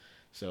that.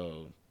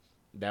 So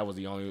that was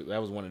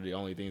one of the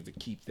only things to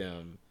keep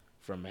them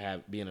from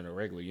being in a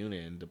regular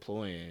unit and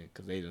deploying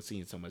because they done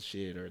seen so much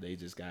shit or they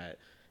just got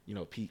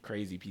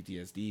crazy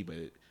PTSD.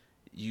 But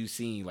you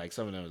seen like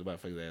some of them was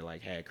motherfuckers that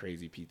like had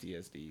crazy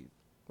PTSD.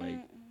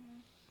 Like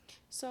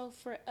So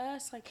for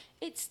us, like,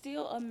 it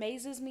still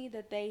amazes me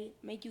that they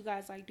make you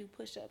guys like do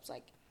push-ups.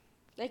 Like,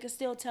 they could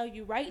still tell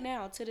you right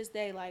now to this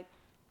day, like,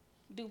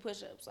 do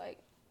push-ups. Like,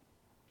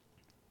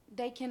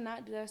 they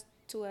cannot do that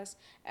to us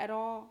at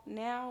all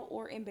now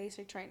or in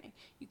basic training.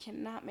 You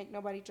cannot make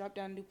nobody drop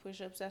down and do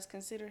push-ups. That's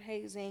considered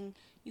hazing.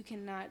 You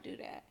cannot do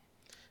that.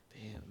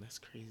 damn, that's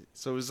crazy.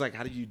 So it's like,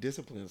 how do you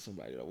discipline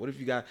somebody though? What if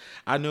you got?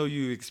 I know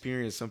you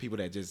experience some people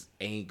that just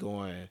ain't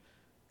going,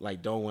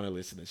 like don't want to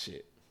listen to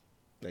shit.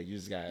 Like you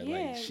just got like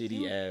Yeah,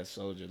 shitty ass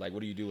soldiers. Like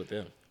what do you do with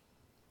them?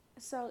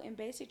 So in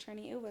basic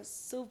training, it was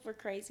super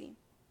crazy.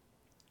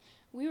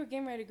 We were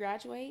getting ready to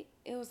graduate.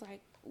 It was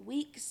like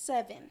week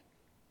 7.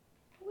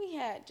 We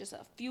had just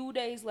a few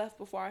days left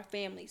before our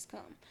families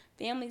come.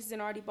 Families had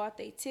already bought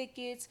their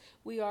tickets.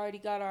 We already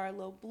got our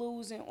little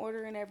blues in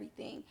order and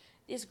everything.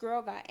 This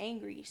girl got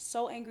angry,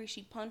 so angry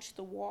she punched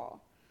the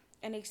wall.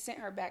 And they sent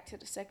her back to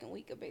the second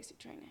week of basic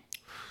training.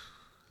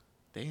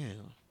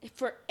 Damn.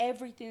 For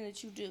everything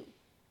that you do.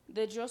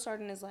 The drill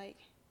sergeant is like,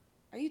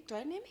 "Are you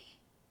threatening me?"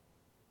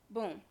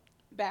 Boom.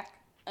 Back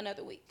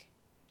another week.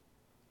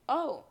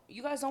 "Oh,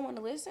 you guys don't want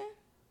to listen?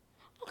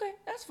 Okay,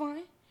 that's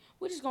fine.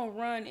 We're just going to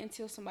run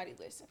until somebody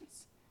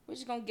listens. We're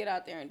just going to get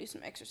out there and do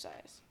some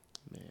exercise."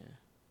 Man.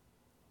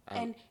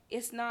 And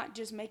it's not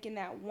just making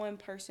that one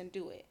person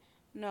do it.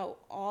 No,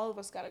 all of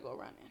us got to go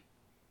running.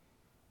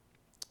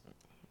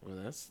 Well,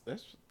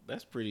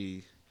 that's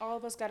pretty. All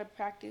of us got to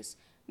practice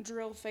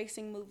drill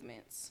facing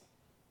movements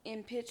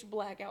in pitch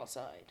black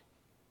outside.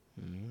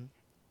 Mm-hmm.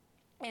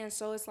 And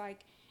so it's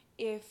like,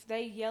 if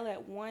they yell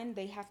at one,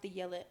 they have to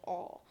yell at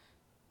all.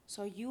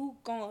 So you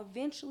gonna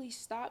eventually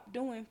stop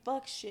doing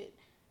fuck shit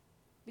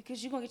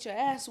because you're gonna get your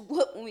ass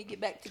whooped when we get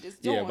back to this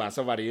dorm. Yeah, by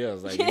somebody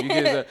else. Like if you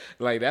get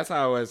like that's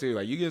how I was too.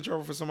 Like you get in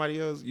trouble for somebody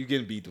else, you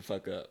getting beat the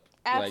fuck up.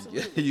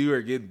 Absolutely. Like you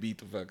are getting beat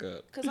the fuck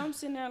up. Cause I'm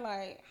sitting there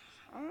like,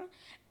 huh?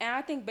 And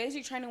I think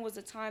basic training was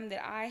the time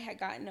that I had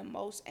gotten the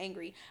most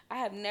angry. I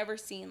have never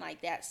seen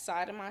like that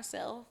side of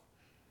myself.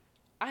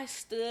 I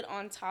stood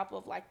on top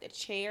of like the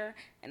chair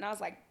and I was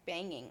like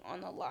banging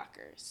on the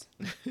lockers.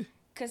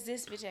 Cause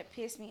this bitch had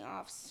pissed me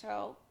off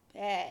so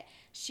bad.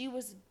 She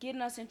was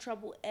getting us in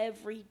trouble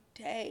every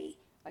day.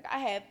 Like I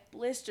had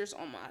blisters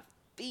on my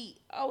feet.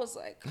 I was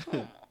like,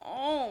 come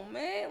on,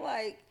 man.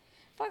 Like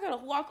if I gotta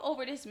walk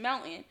over this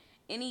mountain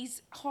in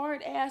these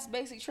hard ass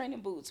basic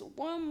training boots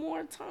one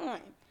more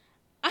time,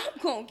 I'm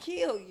gonna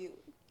kill you.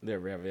 They're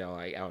rather y'all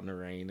like out in the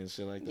rain and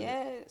shit like that.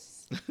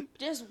 Yes.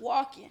 Just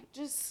walking.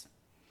 Just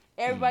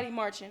everybody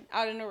marching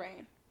out in the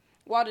rain.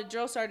 While the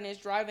drill sergeant is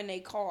driving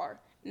a car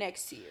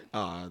next to you.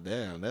 Oh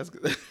damn, that's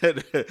good.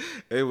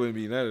 It wouldn't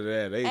be none of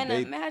that.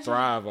 They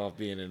thrive off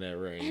being in that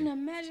rain. And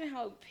imagine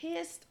how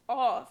pissed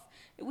off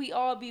we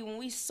all be when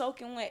we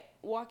soaking wet,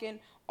 walking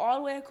all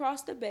the way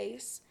across the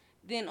base,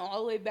 then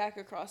all the way back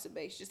across the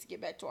base just to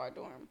get back to our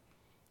dorm.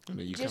 I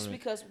mean,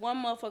 Because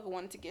one motherfucker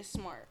wanted to get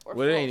smart.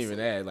 Well, it ain't even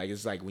that. Like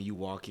it's like when you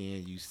walk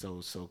in, you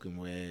so soaking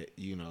wet.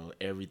 You know,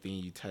 everything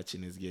you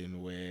touching is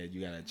getting wet.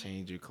 You gotta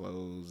change your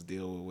clothes,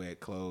 deal with wet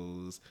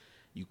clothes.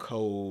 You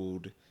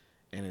cold,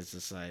 and it's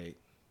just like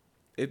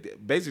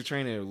basic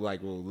training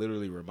like will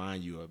literally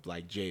remind you of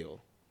like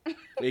jail.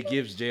 It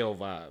gives jail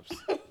vibes.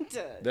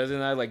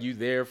 Doesn't it? Like you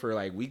there for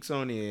like weeks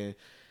on end.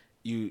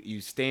 You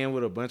stand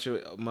with a bunch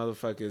of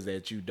motherfuckers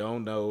that you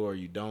don't know or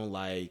you don't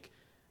like.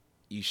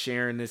 You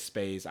sharing this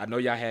space. I know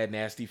y'all had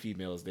nasty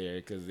females there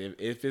because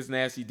if it's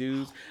nasty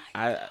dudes,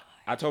 I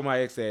told my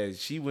ex that when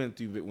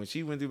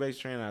she went through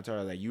basic training, I told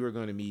her like you are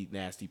going to meet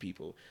nasty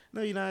people.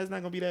 No, you know it's not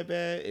gonna be that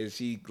bad. And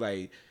she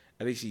like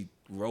I think she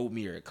wrote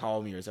me or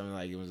called me or something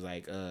like it was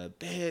like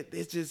Dad,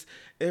 it's just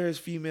there's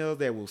females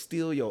that will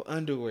steal your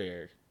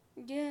underwear.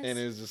 Yes. And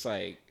it's just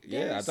like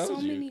yeah, I There's told so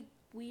you. many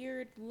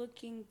weird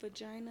looking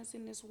vaginas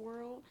in this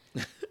world,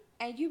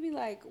 and you be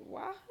like,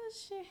 why does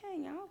shit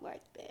hang out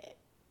like that?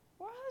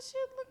 Why does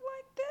shit look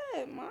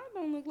like that? Mine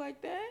don't look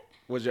like that.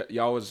 Was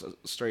y'all was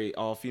straight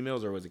all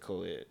females or was it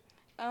co-ed?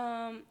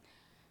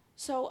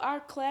 So our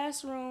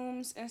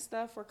classrooms and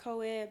stuff were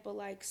co-ed, but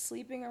like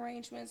sleeping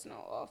arrangements,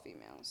 no, all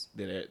females.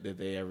 Did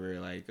they ever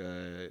like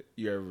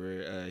you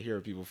ever hear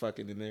of people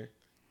fucking in there?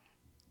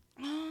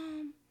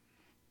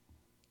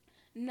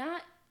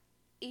 not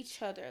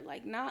each other,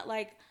 like not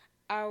like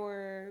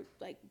our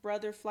like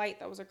brother flight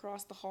that was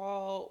across the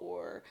hall,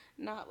 or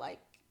not like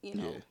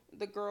Yeah.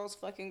 the girls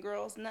fucking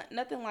girls,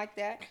 nothing like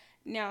that.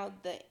 Now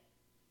the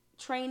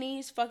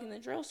trainees fucking the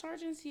drill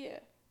sergeants, yeah,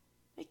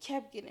 they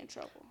kept getting in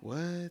trouble.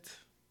 What?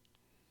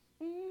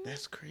 Mm.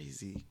 That's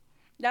crazy.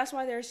 That's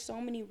why there's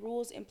so many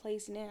rules in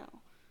place now,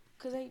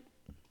 cause they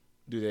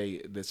Do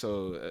they?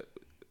 So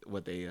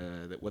what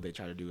they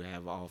try to do?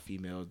 Have all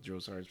female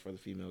drill sergeants for the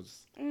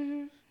females?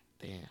 mm-hmm.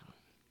 Damn,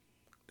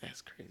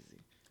 that's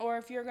crazy. Or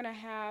if you're gonna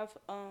have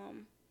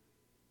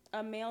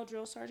a male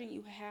drill sergeant,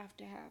 you have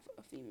to have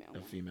a female A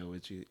one. female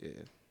with you?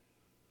 Yeah,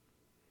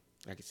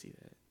 I can see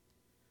that.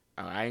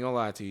 I ain't gonna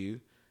lie to you.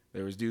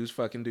 There was dudes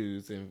fucking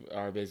dudes in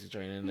our basic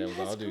training. That was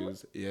all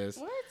dudes. Yes.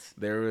 What?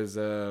 There was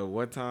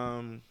one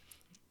time.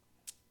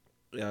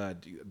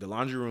 The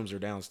laundry rooms are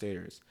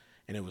downstairs,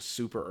 and it was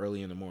super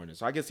early in the morning.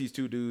 So I guess these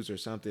two dudes or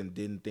something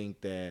didn't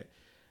think that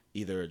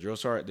either the drill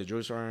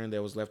sergeant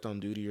that was left on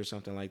duty or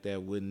something like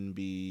that wouldn't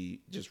be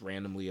just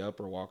randomly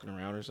up or walking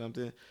around or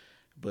something.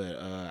 But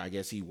I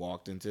guess he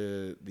walked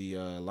into the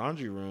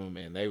laundry room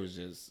and they was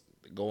just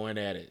going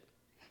at it,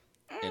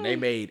 and they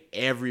made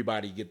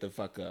everybody get the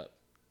fuck up.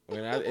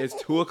 It's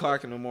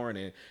 2:00 in the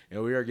morning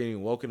and we are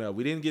getting woken up.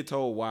 We didn't get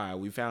told why.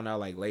 We found out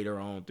like later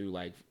on through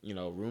like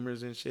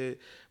rumors and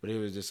shit. But it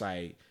was just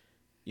like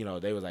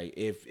they was like,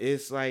 if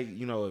it's like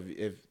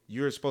if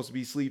you're supposed to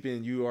be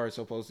sleeping, you are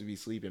supposed to be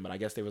sleeping. But I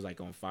guess they was like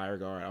on fire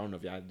guard. I don't know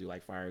if y'all do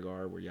like fire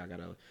guard where y'all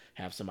gotta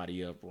have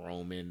somebody up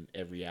roaming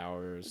every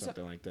hour or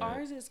something like that.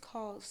 Ours is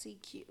called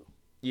CQ.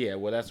 Yeah,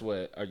 well, that's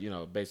what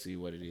basically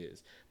what it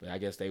is. But I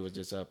guess they was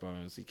just up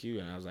on CQ,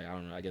 and I was like, I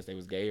don't know. I guess they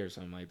was gay or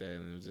something like that,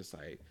 and it was just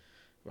like,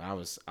 I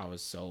was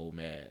so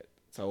mad.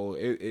 So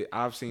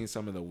I've seen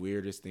some of the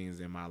weirdest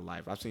things in my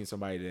life. I've seen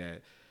somebody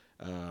that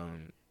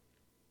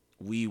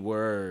we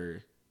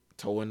were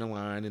towing the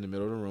line in the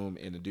middle of the room,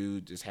 and the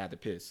dude just had to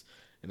piss,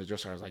 and the drill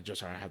sergeant was like, "Drill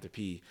sergeant, I have to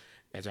pee.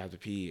 I have to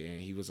pee," and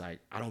he was like,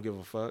 "I don't give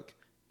a fuck,"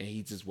 and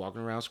he just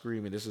walking around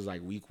screaming. This is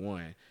like week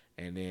 1,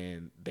 and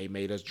then they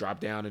made us drop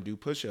down and do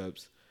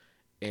push-ups,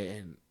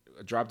 and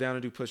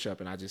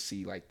and I just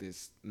see like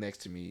this next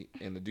to me,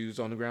 and the dude's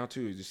on the ground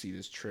too. You just see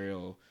this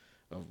trail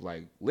of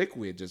like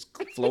liquid just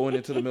flowing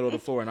into the middle of the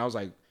floor, and I was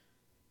like,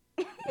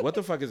 "What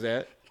the fuck is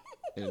that?"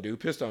 And the dude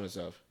pissed on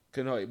himself.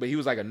 Couldn't, but he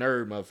was like a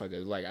nerd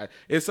motherfucker. Like,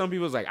 it's some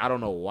people's like, I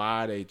don't know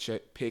why they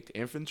picked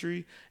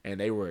infantry, and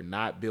they were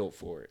not built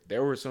for it.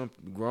 There were some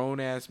grown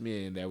ass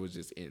men that was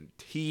just in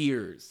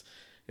tears.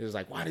 It was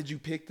like, why did you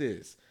pick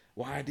this?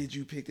 Why did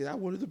you pick it? I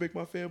wanted to make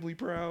my family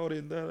proud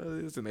and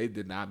this, and they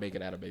did not make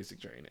it out of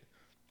basic training.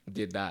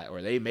 Did not,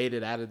 or they made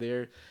it out of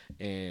there,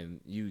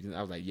 and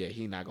I was like, yeah,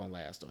 he not gonna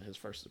last on his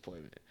first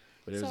deployment.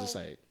 But it was just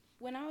like,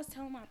 when I was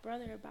telling my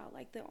brother about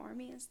like the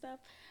army and stuff,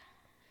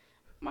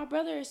 my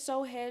brother is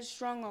so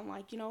headstrong on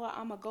like, you know what,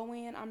 I'm gonna go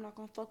in, I'm not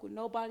gonna fuck with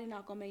nobody,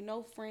 not gonna make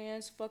no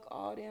friends, fuck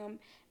all them.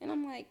 And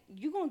I'm like,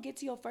 you gonna get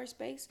to your first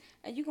base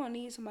and you gonna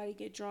need somebody to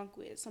get drunk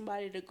with,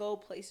 somebody to go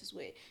places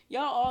with.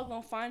 Y'all all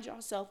gonna find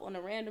yourself on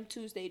a random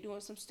Tuesday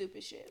doing some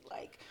stupid shit,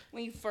 like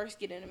when you first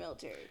get in the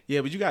military.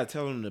 Yeah, but you gotta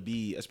tell them to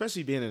be,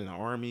 especially being in the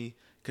army,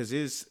 because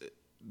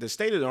the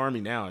state of the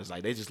army now is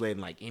like they just letting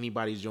like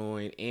anybody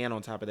join, and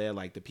on top of that,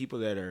 like the people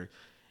that are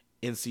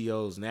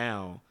NCOs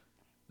now,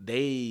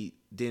 they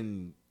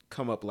didn't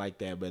come up like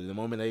that, but the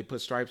moment they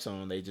put stripes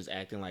on, they just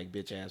acting like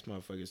bitch ass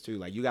motherfuckers too.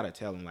 Like, you gotta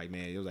tell them, like,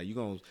 man, it was like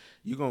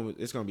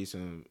it's gonna be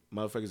some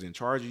motherfuckers in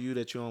charge of you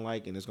that you don't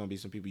like, and there's gonna be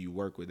some people you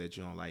work with that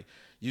you don't like.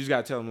 You just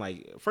gotta tell them,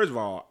 like, first of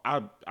all,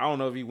 I don't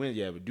know if he wins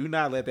yet, but do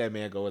not let that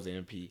man go as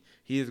an MP.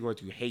 He is going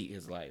to hate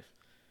his life.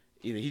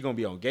 Either he gonna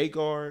be on gate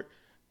guard,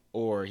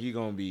 or he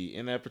gonna be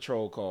in that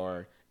patrol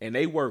car, and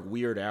they work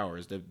weird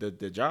hours.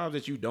 The jobs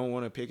that you don't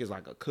want to pick is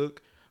like a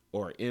cook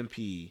or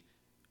MP,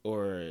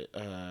 or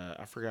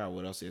I forgot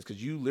what else it is,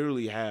 because you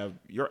literally have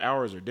your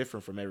hours are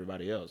different from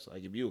everybody else.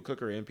 Like, if you a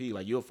cook or MP,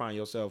 like, you'll find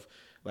yourself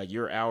like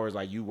your hours,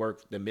 like you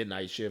work the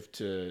midnight shift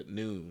to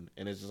noon,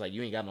 and it's just like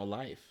you ain't got no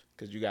life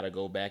because you got to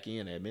go back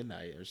in at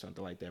midnight or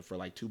something like that for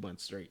like 2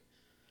 months straight.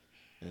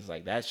 And it's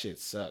like, that shit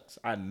sucks.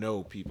 I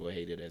know people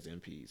hate it as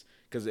MPs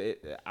because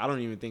I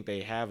don't even think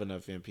they have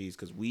enough MPs,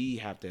 because we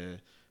have to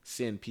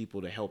send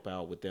people to help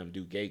out with them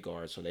do gate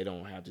guard, so they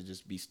don't have to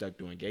just be stuck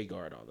doing gate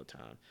guard all the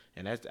time.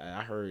 And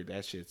I heard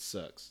that shit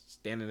sucks.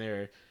 Standing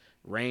there,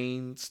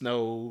 rain,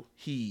 snow,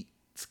 heat,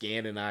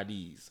 scanning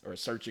IDs or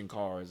searching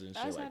cars and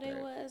shit like that. That's how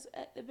they was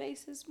at the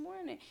base this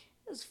morning.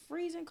 It was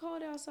freezing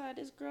cold outside.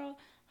 This girl,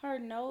 her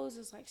nose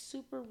is like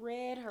super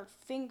red. Her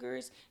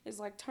fingers is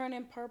like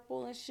turning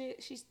purple and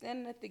shit. She's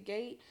standing at the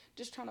gate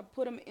just trying to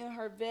put them in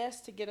her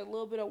vest to get a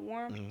little bit of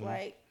warmth. Mm-hmm.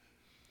 Like,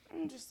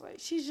 I'm just like,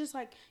 she's just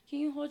like, can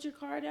you hold your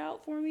card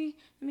out for me?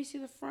 Let me see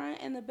the front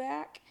and the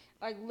back.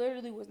 Like,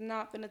 literally was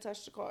not finna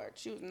touch the card.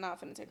 She was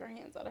not finna take her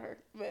hands out of her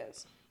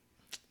vest.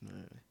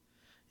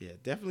 Yeah,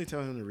 definitely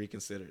tell him to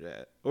reconsider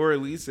that, or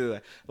at least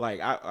like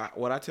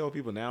what I tell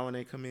people now when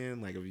they come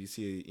in, like if you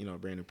see a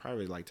brand new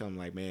private, like tell them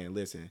like, man,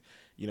 listen,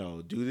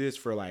 do this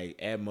for like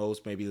at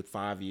most maybe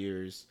 5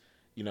 years,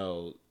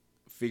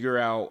 figure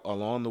out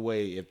along the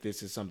way if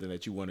this is something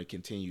that you want to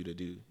continue to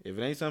do. If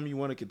it ain't something you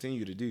want to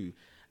continue to do,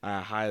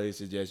 I highly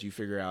suggest you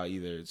figure out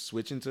either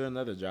switching to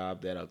another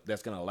job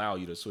that's gonna allow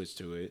you to switch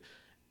to it,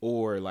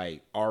 or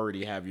like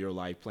already have your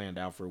life planned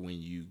out for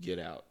when you get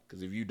out.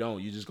 Because if you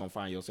don't, you're just gonna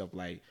find yourself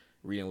like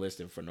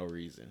re-enlisted for no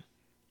reason.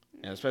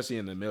 And especially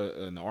in in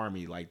the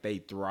army, like they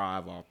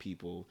thrive off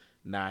people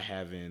not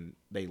having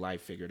their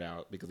life figured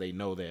out because they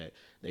know that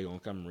they gonna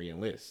come and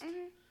re-enlist.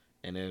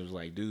 And then it was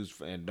like, dudes,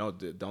 and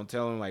don't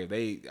tell them like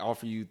they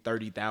offer you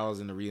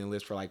 30,000 to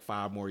re-enlist for like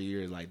 5 more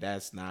years. Like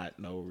that's not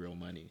no real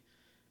money.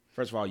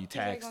 First of all, you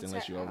taxed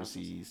unless you're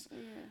overseas.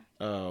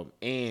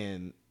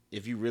 And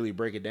if you really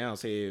break it down,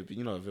 say if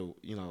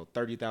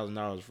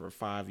 $30,000 for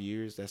 5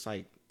 years, that's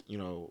like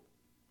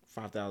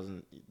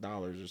 $5,000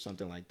 or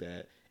something like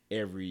that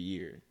every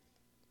year.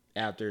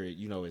 After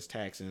it's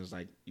taxed, and it's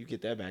like you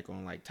get that back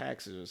on like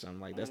taxes or something.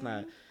 Like that's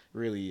not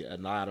really a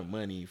lot of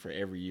money for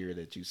every year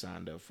that you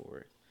signed up for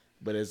it.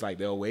 But it's like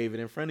they'll wave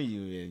it in front of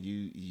you, and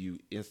you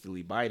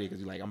instantly bite it because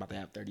you're like, I'm about to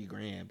have 30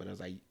 grand. But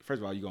it's like, first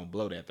of all, you're gonna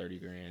blow that 30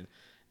 grand,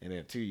 and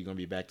then two, you're gonna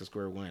be back to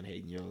square one,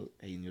 hating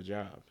your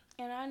job.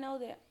 And I know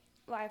that,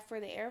 like for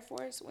the Air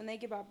Force, when they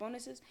give out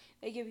bonuses,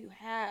 they give you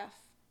half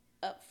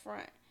up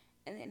front,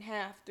 and then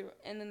half through,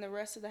 and then the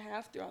rest of the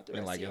half throughout the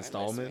rest like of your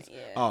installments.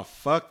 Yeah. Oh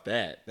fuck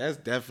that! That's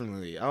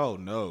definitely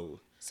no.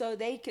 So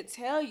they could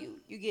tell you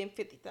getting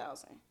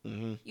 50,000.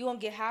 You gonna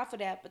get half of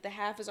that, but the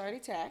half is already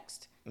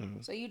taxed.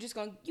 So you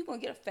gonna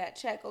get a fat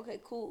check. Okay,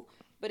 cool.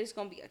 But it's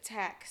gonna be a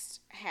taxed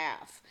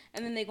half,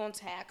 and then they gonna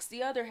tax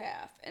the other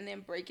half, and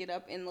then break it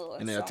up in little.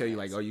 And they'll tell you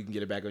like, oh, you can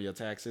get it back on your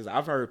taxes.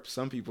 I've heard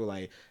some people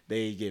like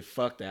they get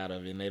fucked out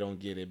of it and they don't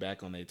get it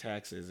back on their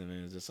taxes, and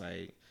then it's just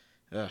like,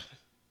 ugh.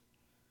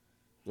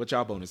 What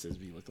y'all bonuses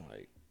be looking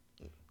like?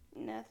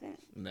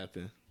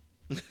 Nothing.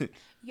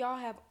 Y'all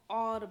have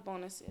all the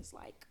bonuses,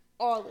 like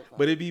all of them.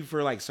 But it'd be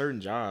for like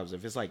certain jobs.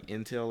 If it's like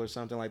Intel or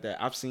something like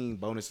that, I've seen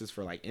bonuses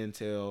for like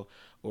Intel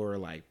or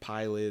like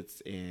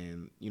pilots,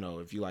 and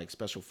if you like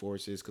special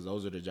forces, because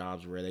those are the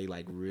jobs where they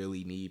like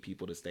really need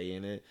people to stay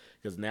in it.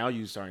 Because now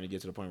you're starting to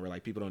get to the point where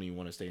like people don't even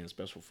want to stay in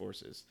special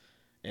forces,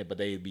 but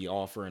they'd be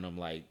offering them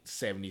like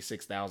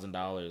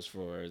 $76,000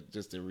 for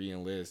just to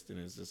re-enlist, and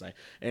it's just like,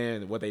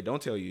 and what they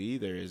don't tell you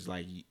either is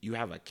like you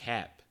have a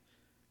cap.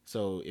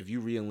 So if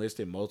you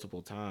re-enlisted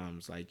multiple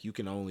times, like you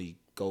can only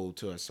go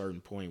to a certain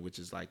point, which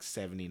is like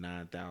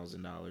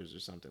 $79,000 or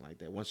something like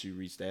that. Once you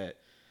reach that,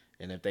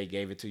 and if they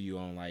gave it to you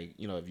on like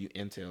if you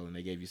Intel and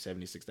they gave you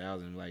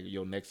 76,000, like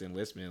your next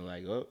enlistment,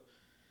 like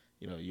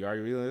you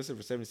already re-enlisted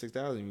for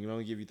 76,000, we can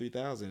only give you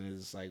 3,000.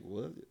 It's like,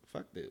 what?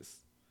 Fuck this.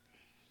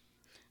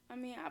 I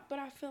mean, but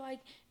I feel like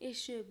it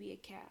should be a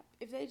cap.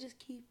 If they just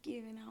keep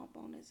giving out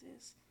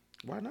bonuses,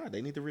 why not?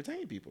 They need to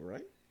retain people,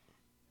 right?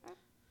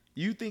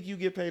 You think you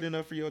get paid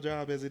enough for your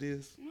job as it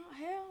is? No,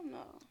 hell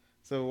no.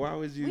 So why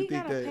would you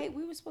think that?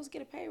 We were supposed to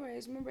get a pay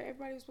raise. Remember,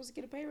 everybody was supposed to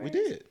get a pay raise. We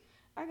did.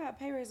 I got a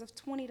pay raise of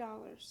 $20.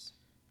 Oh,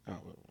 well,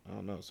 I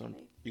don't know.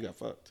 You got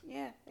fucked.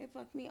 Yeah, they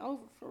fucked me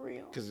over for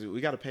real. Because we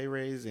got a pay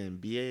raise in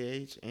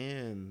BAH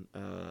and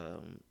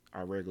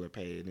our regular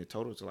pay, and it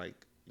totaled to like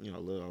a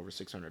little over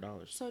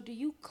 $600. So do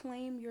you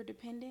claim you're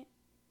dependent?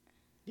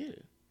 Yeah.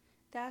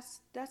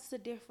 That's the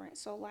difference.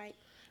 So like.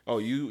 Oh,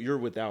 you're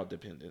without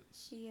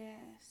dependents.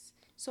 Yes.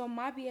 So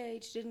my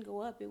BAH didn't go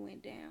up; it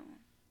went down.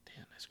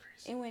 Damn, that's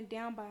crazy. It went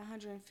down by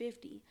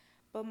 150,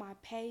 but my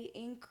pay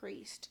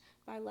increased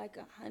by like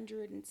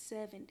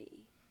 170.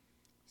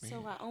 Man.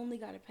 So I only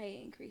got a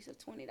pay increase of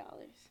 $20.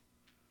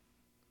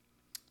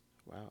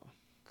 Wow.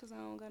 Cause I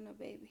don't got no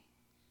baby.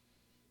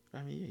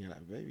 I mean, you ain't got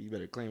a baby. You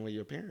better claim one of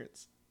your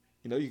parents.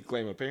 You can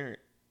claim a parent.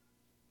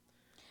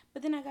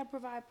 But then I gotta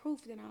provide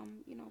proof that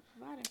I'm,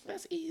 providing for.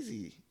 That's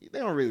easy. They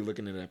don't really look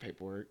into that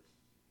paperwork.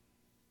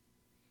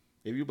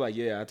 If you be like,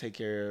 yeah, I take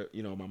care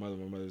of, my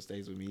mother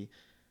stays with me.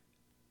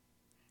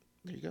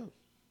 There you go.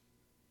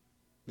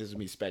 This is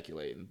me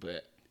speculating,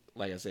 but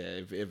like I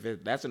said,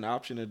 if that's an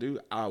option to do,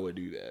 I would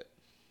do that.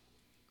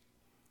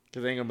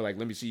 Cause they ain't gonna be like,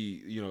 let me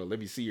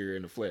see her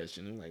in the flesh,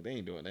 and I'm like, they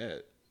ain't doing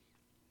that.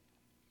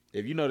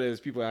 If there's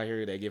people out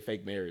here that get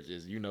fake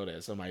marriages,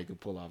 that somebody could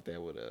pull off that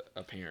with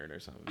a parent or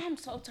something. I'm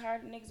so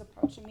tired of niggas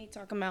approaching me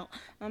talking about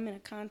I'm in a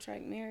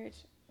contract marriage.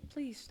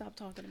 Please stop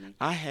talking to me.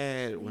 I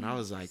had when I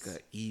was like a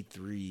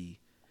E3,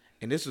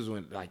 and this was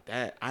when like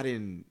that I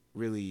didn't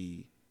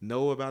really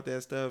know about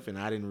that stuff, and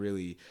I didn't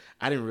really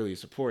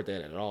support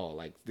that at all.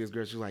 Like this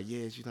girl, she was like,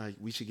 yeah, she's like,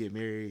 we should get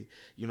married,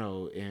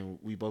 and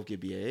we both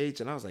get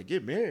BAH, and I was like,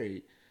 get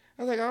married?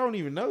 I was like, I don't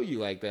even know you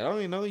like that. I don't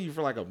even know you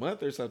for like a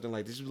month or something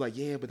like this. She was like,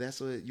 yeah, but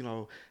that's what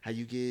how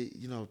you get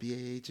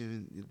BAH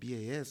and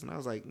BAS, and I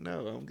was like,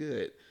 no, I'm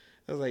good.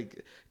 I was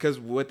like, because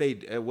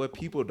what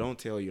people don't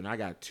tell you, and I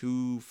got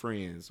two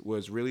friends,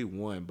 was really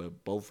one,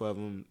 but both of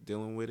them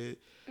dealing with it,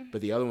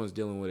 but the other one's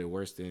dealing with it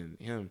worse than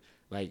him.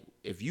 Like,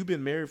 if you've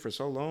been married for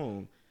so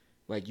long,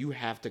 like, you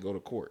have to go to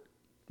court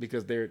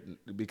because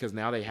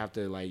now they have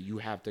to, like, you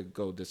have to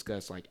go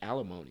discuss, like,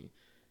 alimony.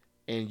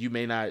 And you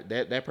may not,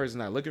 that person's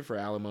not looking for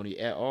alimony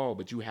at all,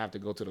 but you have to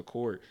go to the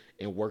court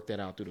and work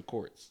that out through the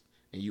courts.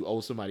 and you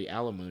owe somebody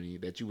alimony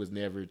that you was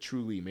never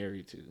truly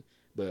married to.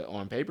 But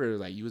on paper,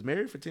 like you was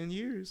married for 10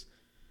 years.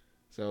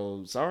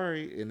 So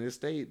sorry, in this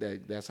state,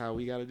 that's how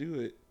we got to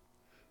do it.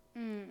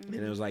 Mm-hmm.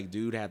 And it was like,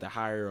 dude had to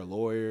hire a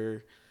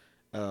lawyer,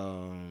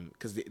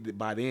 because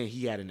by then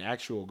he had an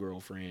actual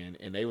girlfriend,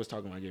 and they was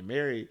talking about getting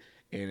married,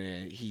 and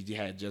then he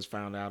had just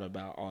found out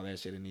about all that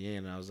shit in the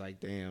end. And I was like,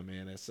 damn,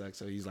 man, that sucks.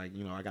 So he's like,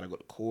 I gotta go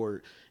to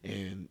court,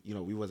 and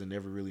we wasn't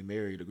never really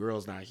married. The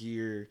girl's not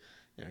here,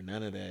 or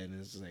none of that. And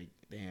it's like,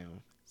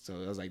 damn. So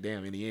I was like,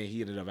 damn. In the end,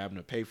 he ended up having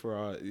to pay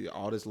for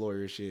all this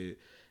lawyer shit,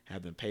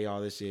 have to pay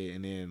all this shit,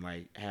 and then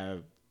like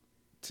have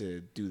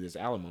to do this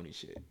alimony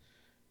shit.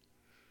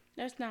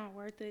 That's not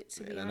worth it,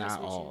 to be Not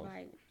honest with all. you.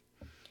 Like,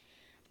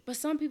 but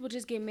some people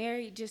just get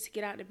married just to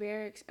get out the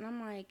barracks, and I'm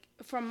like,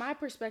 from my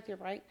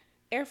perspective, right?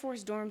 Air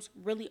Force dorms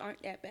really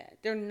aren't that bad.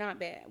 They're not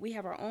bad. We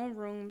have our own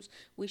rooms.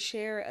 We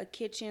share a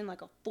kitchen,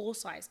 like a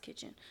full-size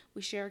kitchen.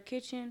 We share a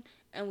kitchen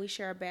and we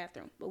share a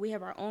bathroom. But we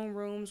have our own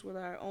rooms with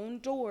our own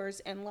doors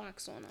and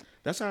locks on them.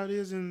 That's how it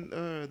is in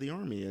the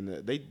army, and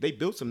they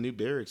built some new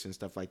barracks and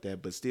stuff like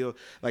that. But still,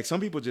 like some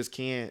people just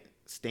can't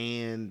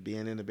stand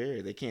being in the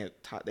barracks. They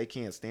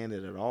can't stand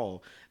it at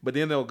all. But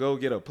then they'll go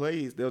get a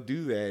place. They'll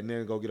do that, and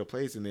then go get a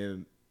place, and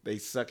then they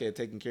suck at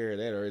taking care of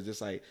that. Or it's just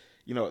like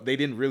they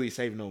didn't really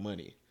save no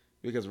money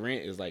because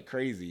rent is like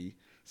crazy.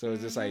 So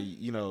it's just like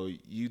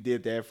you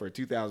did that for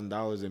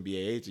 $2,000 in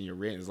BAH, and your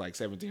rent is like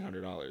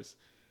 $1,700,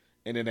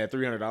 and then that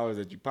 $300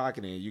 that you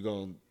pocketing, you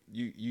gonna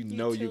you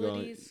know you're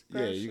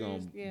gonna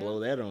blow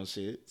that on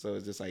shit. So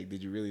it's just like,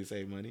 did you really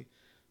save money?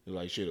 You're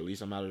like, shit, at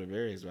least I'm out of the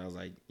barracks. But I was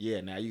like,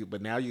 yeah, now you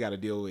got to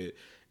deal with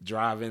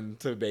driving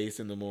to base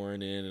in the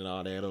morning and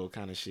all that old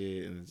kind of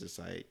shit, and it's just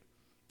like,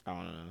 I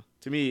don't know.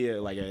 To me,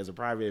 like as a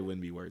private, it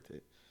wouldn't be worth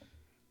it.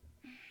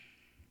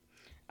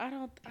 I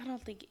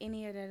don't think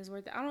any of that is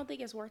worth it. I don't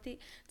think it's worth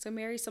it to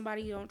marry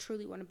somebody you don't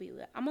truly want to be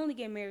with. I'm only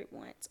getting married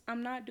once.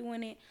 I'm not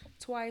doing it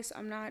twice.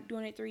 I'm not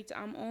doing it 3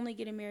 times. I'm only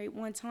getting married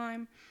one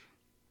time.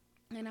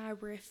 And I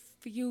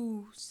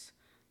refuse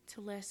to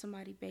let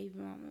somebody baby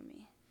mama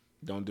me.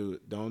 Don't do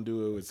it. Don't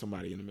do it with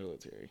somebody in the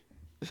military.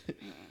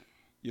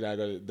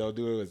 Don't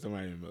do it with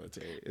somebody in the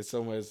military. It's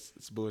so much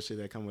bullshit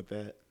that come with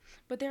that.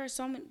 But there are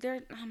so many.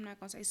 I'm not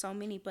gonna say so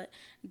many, but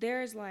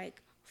there's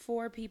like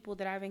 4 people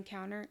that I've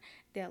encountered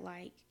that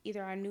like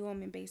either I knew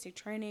them in basic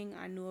training,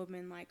 I knew them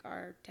in like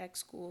our tech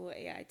school,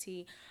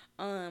 AIT,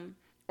 or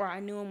I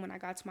knew them when I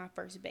got to my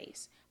first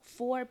base.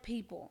 4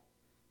 people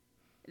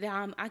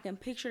that I can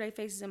picture their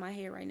faces in my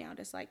head right now.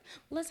 That's like,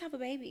 let's have a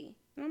baby.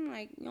 And I'm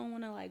like, you don't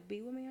want to like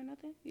be with me or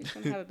nothing? You just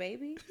want to have a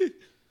baby?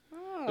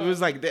 Oh. It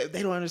was like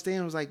they don't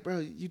understand. It was like, bro,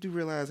 you do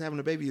realize having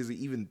a baby is an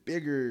even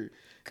bigger,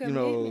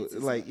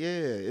 like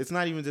it's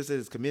not even just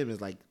as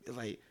commitments. Like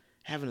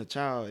having a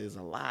child is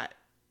a lot.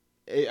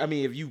 I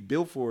mean, if you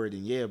built for it,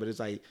 then yeah, but it's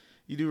like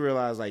you do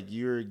realize like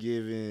you're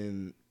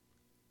doing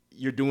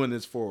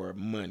this for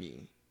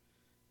money.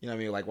 You know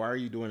what I mean? Like, why are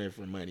you doing it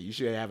for money? You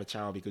should have a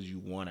child because you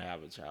want to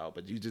have a child,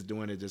 but you just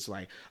doing it just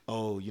like,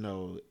 oh,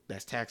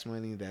 that's tax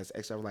money, that's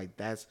extra. Like,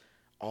 that's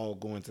all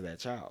going to that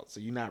child. So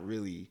you're not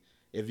really,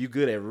 if you're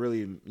good at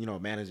really,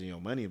 managing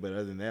your money, but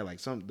other than that, like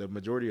the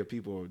majority of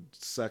people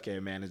suck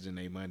at managing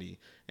their money,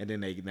 and then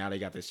they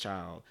got this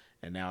child,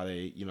 and now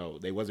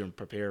they wasn't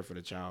prepared for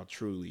the child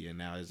truly, and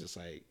now it's just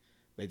like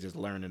they just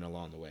learning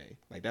along the way.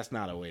 Like that's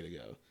not a way to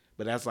go.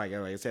 But that's like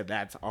I said,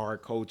 that's our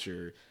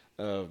culture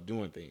of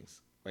doing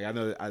things. Like I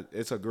know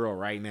it's a girl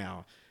right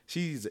now.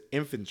 She's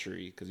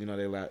infantry because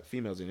they let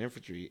females in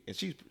infantry, and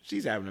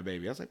she's having a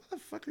baby. I was like, "What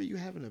the fuck are you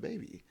having a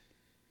baby?"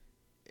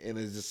 And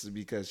it's just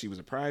because she was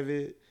a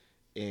private,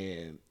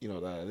 and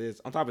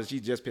this on top of it, she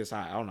just pissed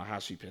hot. I don't know how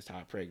she pissed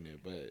hot pregnant,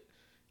 but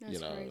that's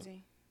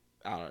crazy.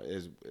 I don't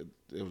know,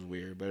 it was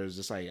weird, but it was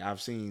just like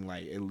I've seen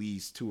like at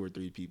least 2 or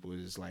 3 people.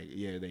 It's just like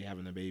they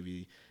having a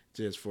baby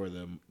just for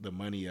the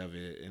money of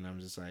it, and I'm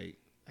just like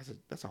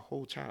that's a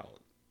whole child.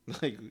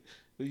 Like,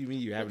 what do you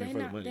mean you having it for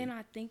the money? They're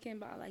not thinking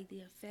about like the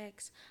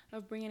effects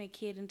of bringing a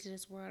kid into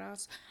this world. I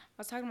was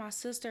talking to my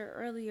sister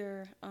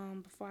earlier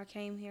before I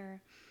came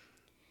here,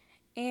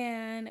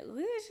 and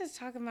we were just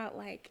talking about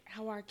like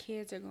how our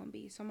kids are gonna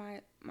be. So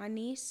my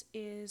niece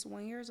is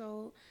 1 year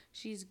old.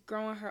 She's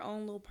growing her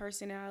own little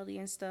personality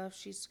and stuff.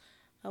 She's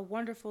a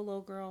wonderful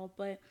little girl.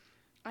 But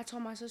I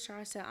told my sister,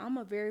 I said, I'm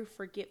a very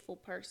forgetful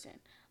person.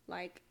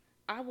 Like,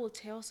 I will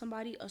tell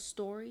somebody a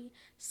story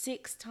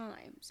 6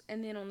 times,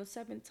 and then on the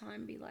 7th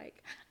time be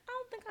like, I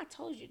don't think I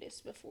told you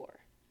this before.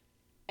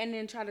 And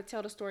then try to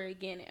tell the story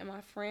again. And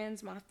my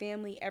friends, my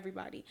family,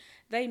 everybody,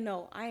 they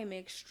know I am an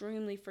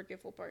extremely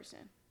forgetful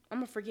person. I'm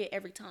going to forget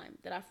every time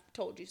that I've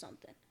told you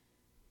something.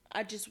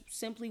 I just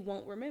simply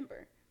won't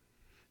remember.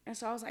 And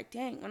so I was like,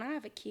 dang, when I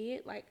have a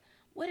kid, like,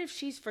 what if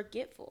she's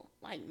forgetful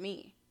like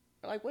me?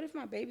 Or like, what if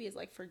my baby is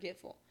like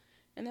forgetful?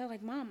 And they're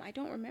like, Mom, I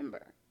don't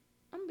remember.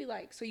 I'm gonna be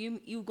like, so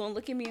you gonna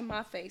look at me in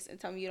my face and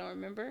tell me you don't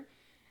remember?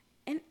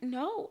 And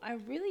no, I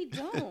really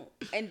don't.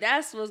 And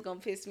that's what's gonna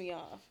piss me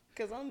off.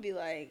 Cause I'm gonna be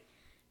like,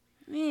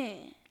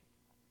 man,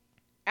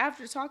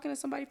 after talking to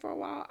somebody for a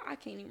while, I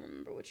can't even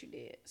remember what you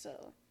did.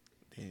 So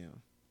damn.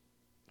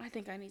 I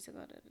think I need to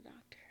go to the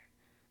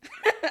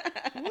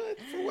doctor. What?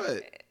 For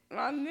what?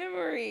 My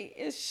memory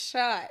is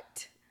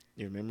shot.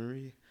 Your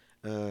memory?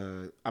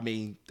 I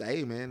mean,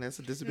 hey man, that's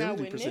a Now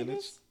disability with percentage.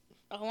 niggas,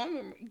 oh, my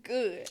memory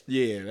good.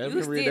 Yeah, You that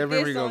did memory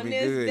this gonna on be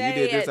this good. You day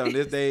did this at on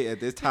this this- day at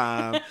this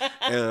time,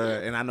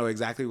 and I know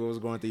exactly what was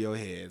going through your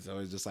head. So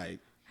it's just like,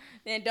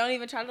 Then don't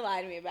even try to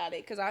lie to me about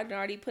it because I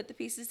already put the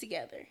pieces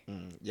together.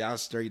 y'all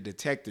straight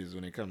detectives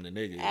when it comes to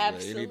niggas.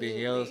 Absolutely. But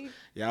anything else,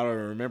 y'all don't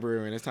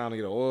remember when it's time to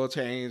get an oil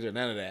change or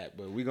none of that.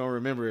 But we gonna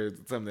remember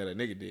something that a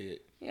nigga did.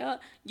 Yeah,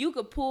 you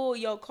could pull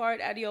your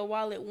card out of your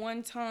wallet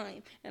one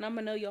time, and I'm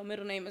gonna know your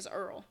middle name is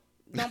Earl.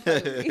 Don't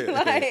play with me.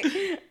 Like,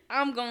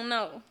 I'm gonna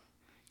know.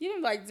 You gonna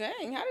be like,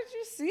 dang, how did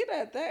you see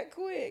that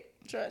quick?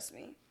 Trust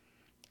me,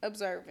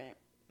 observant.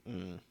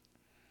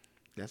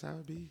 That's how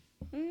it be.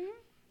 Hmm.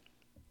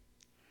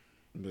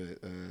 But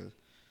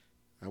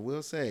I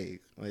will say,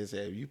 like I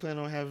said, if you plan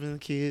on having a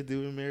kid,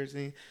 doing marriage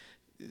thing,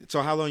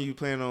 so how long you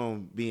plan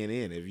on being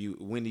in?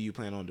 When do you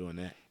plan on doing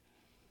that?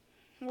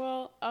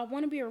 Well, I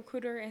want to be a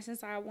recruiter, and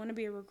since I want to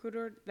be a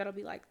recruiter, that'll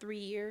be like 3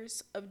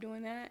 years of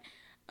doing that.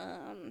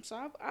 So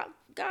I've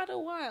got a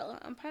while.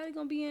 I'm probably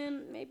gonna be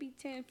in maybe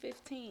 10,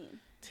 15.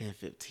 10,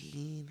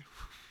 15?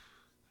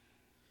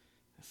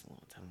 That's a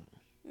long time.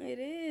 It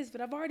is,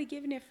 but I've already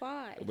given it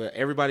 5. But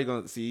everybody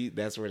gonna see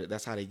that's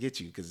how they get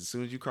you. Because as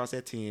soon as you cross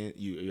that 10,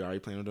 you already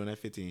plan on doing that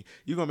 15.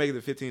 You're gonna make it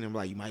to 15 and be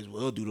like, you might as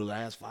well do the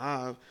last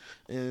 5.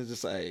 And it's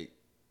just like,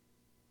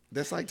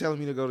 that's like telling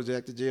me to go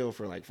to jail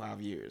for like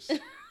 5 years.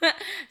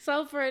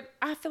 So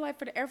I feel like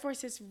for the Air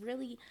Force, it's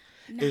really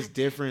not It's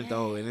different bad.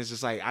 though, and it's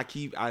just like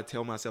I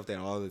tell myself that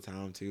all the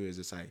time too. It's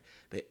just like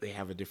they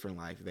have a different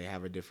life. They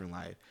have a different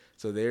life.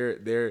 So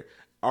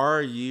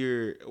our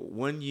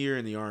 1 year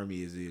in the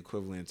Army is the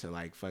equivalent to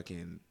like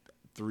fucking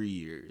 3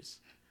 years.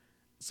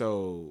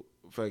 So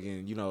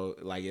fucking,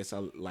 like it's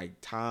like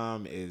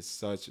time is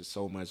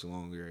so much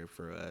longer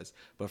for us,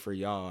 but for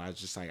y'all, I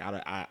just like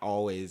I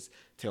always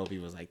tell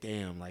people, it's like,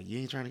 damn, like you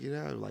ain't trying to get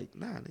out. Like,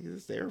 nah, nigga,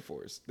 this is the Air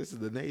Force. This is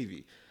the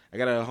Navy. I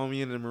got a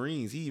homie in the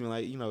Marines. He even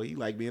like, he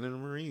like being in the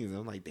Marines.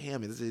 I'm like,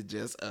 damn, is it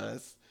just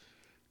us?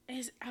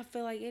 I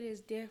feel like it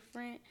is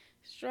different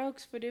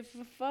strokes for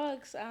different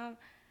fucks.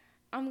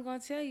 I'm gonna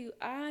tell you,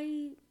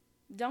 I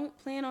don't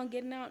plan on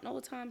getting out no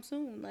time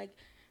soon. Like,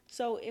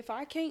 so if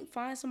I can't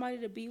find somebody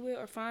to be with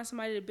or find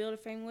somebody to build a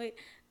family with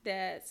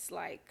that's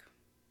like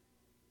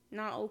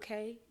not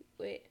okay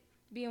with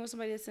being with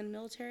somebody that's in the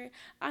military,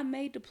 I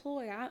may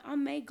deploy. I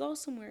may go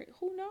somewhere.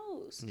 Who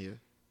knows? Yeah.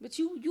 But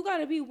you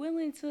gotta be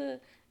willing to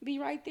be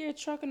right there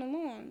trucking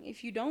along.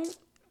 If you don't,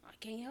 I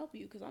can't help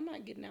you because I'm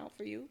not getting out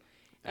for you.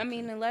 Okay. I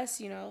mean,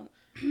 unless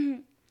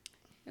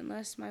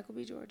unless Michael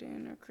B.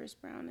 Jordan or Chris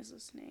Brown is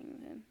listening,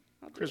 then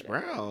I'll do Chris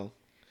whatever. Brown.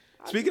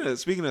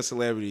 Speaking of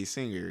celebrity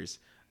singers,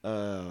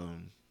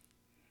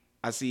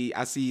 I see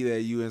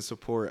that you in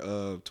support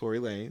of Tory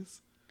Lanez.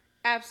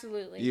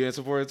 Absolutely. You in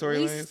support of Tory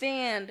Lanez? We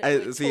stand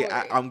with Tory.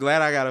 I'm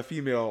glad I got a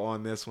female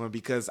on this one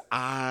because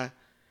I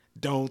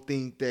don't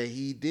think that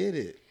he did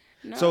it.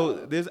 No.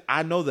 So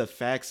I know the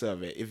facts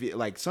of it. If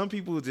like some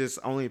people just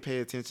only pay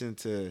attention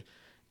to,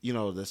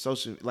 the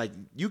social, like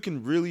you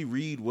can really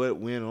read what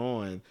went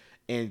on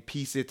and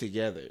piece it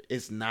together.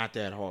 It's not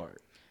that hard.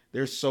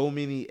 There's so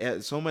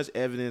much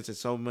evidence and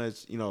so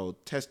much,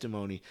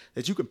 testimony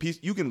that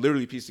you can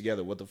literally piece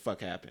together what the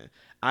fuck happened.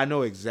 I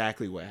know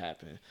exactly what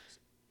happened.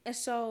 And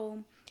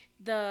so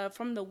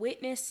from the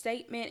witness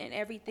statement and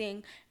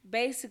everything,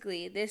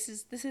 basically this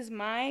is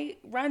my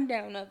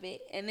rundown of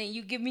it, and then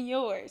you give me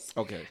yours.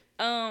 Okay.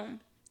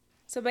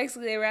 So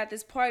basically they were at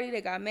this party,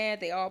 they got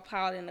mad, they all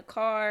piled in the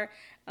car,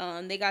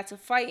 they got to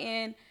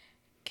fighting.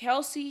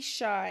 Kelsey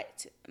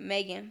shot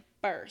Megan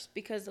first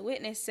because the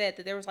witness said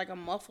that there was like a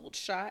muffled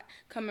shot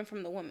coming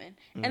from the woman.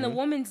 Mm-hmm. And the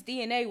woman's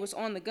DNA was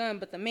on the gun,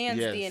 but the man's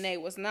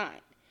DNA was not.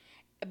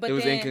 But it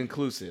was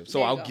inconclusive,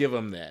 so I'll give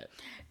him that.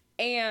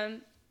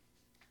 And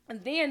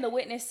then the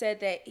witness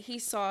said that he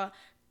saw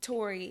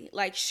Tory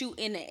like shoot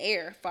in the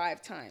air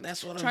 5 times.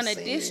 That's what I'm saying. Trying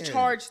to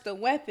discharge the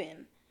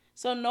weapon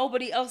so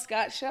nobody else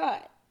got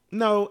shot.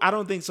 No, I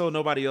don't think so.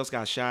 Nobody else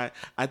got shot.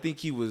 I think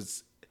he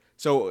was.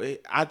 So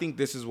I think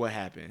this is what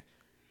happened.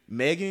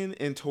 Megan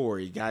and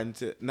Tory got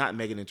into, not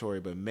Megan and Tory,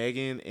 but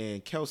Megan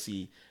and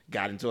Kelsey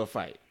got into a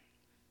fight.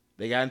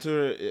 They got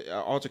into an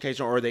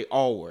altercation, or they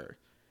all were.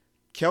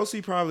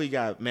 Kelsey probably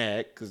got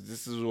mad because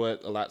this is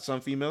what some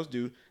females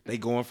do. They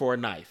going for a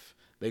knife.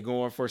 They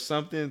going for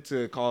something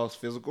to cause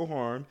physical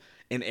harm,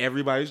 and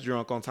everybody's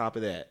drunk on top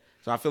of that.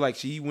 So I feel like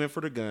she went for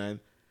the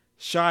gun,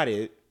 shot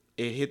it,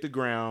 it hit the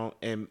ground,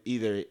 and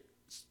either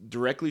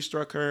directly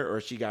struck her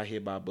or she got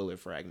hit by bullet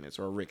fragments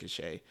or a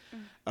ricochet.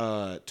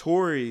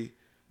 Tory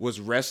was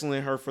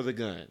wrestling her for the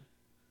gun.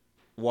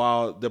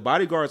 While the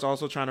bodyguard's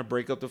also trying to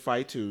break up the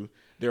fight too.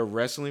 They're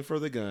wrestling for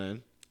the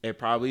gun. It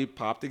probably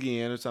popped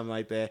again or something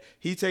like that.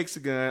 He takes the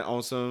gun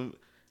on some,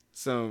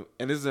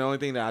 and this is the only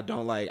thing that I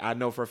don't like. I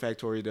know for a fact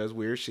Tory does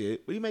weird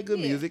shit, but he make good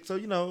music. So,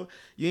 you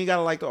ain't got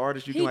to like the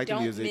artist. You can like the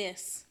music. He don't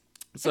miss.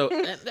 So,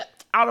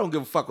 I don't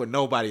give a fuck what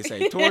nobody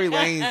say. Tory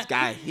Lanez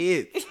got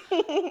hit.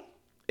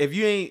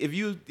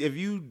 if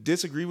you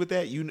disagree with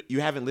that, you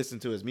haven't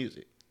listened to his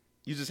music.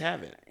 You just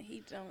haven't.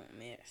 He don't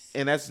miss.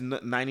 And that's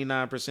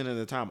 99% of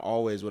the time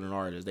always with an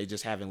artist. They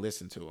just haven't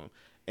listened to him.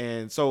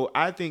 And so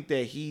I think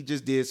that he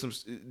just did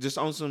just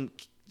on some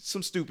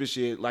stupid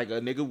shit like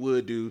a nigga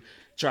would do,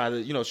 try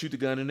to, shoot the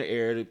gun in the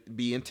air to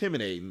be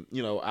intimidating.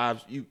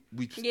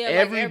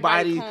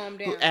 Everybody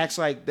who acts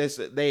like this,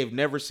 they've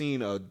never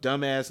seen a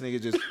dumbass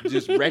nigga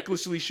just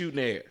recklessly shoot in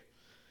the air.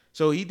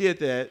 So he did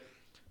that,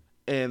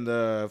 and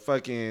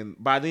fucking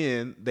by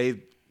then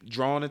they've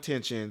drawn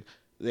attention.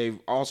 They've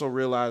also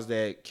realized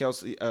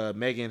that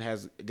Megan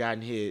has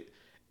gotten hit,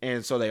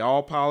 and so they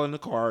all pile in the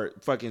car.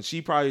 Fucking,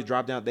 she probably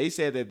dropped down. They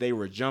said that they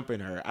were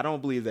jumping her. I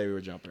don't believe they were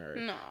jumping her.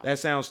 No, that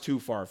sounds too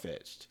far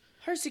fetched.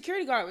 Her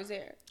security guard was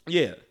there.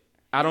 Yeah,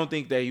 I don't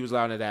think that he was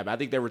allowed to that. But I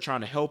think they were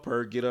trying to help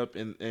her get up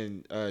and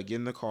get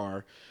in the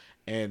car,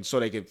 and so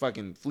they could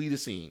fucking flee the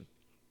scene.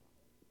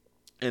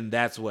 And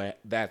that's what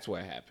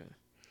happened.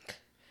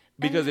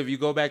 Because if you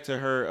go back to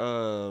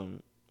her,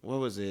 what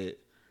was it?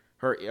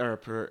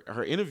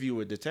 Her interview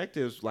with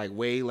detectives like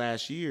way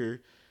last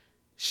year,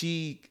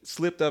 she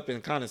slipped up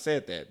and kind of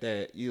said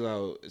that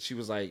she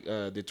was like,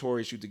 did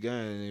Tory shoot the gun?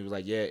 And he was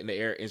like, yeah, in the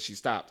air, and she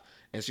stopped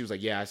and she was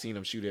like, yeah, I seen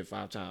him shoot it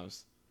 5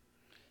 times.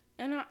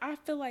 And I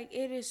feel like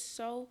it is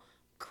so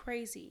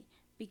crazy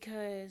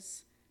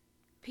because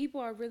people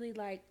are really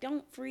like,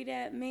 don't free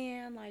that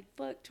man, like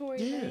fuck Tory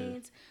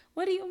Lanez.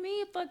 What do you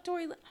mean fuck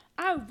Tory Lanez?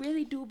 I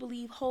really do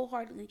believe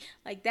wholeheartedly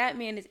like that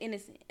man is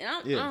innocent, and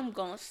I'm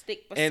gonna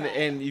stick beside him.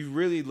 And you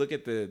really look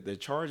at the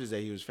charges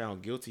that he was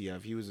found guilty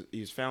of. He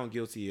was found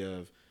guilty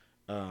of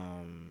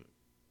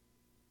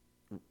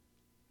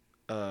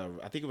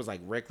I think it was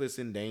like reckless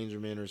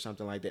endangerment or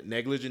something like that,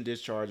 negligent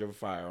discharge of a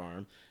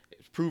firearm.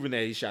 It's proven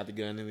that he shot the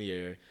gun in the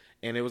air,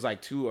 and it was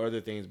like 2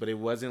 other things, but it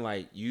wasn't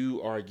like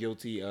you are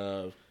guilty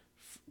of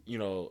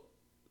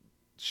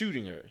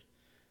shooting her.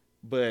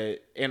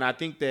 And I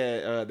think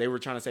that they were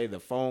trying to say the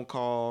phone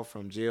call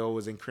from jail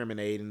was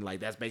incriminating. Like,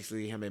 that's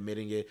basically him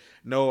admitting it.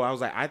 No, I was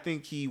like, I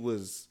think he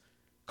was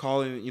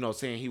calling,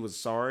 saying he was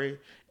sorry.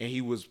 And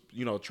he was,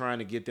 trying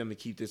to get them to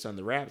keep this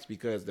under wraps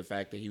because the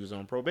fact that he was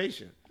on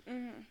probation.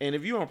 Mm-hmm. And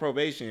if you're on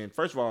probation,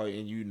 first of all,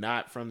 and you're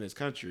not from this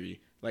country,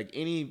 like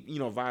any,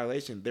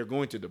 violation, they're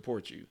going to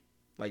deport you.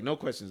 Like, no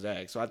questions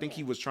asked. So I think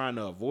he was trying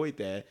to avoid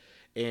that.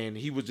 And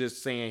he was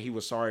just saying he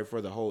was sorry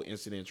for the whole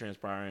incident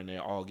transpiring and they're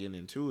all getting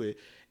into it.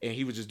 And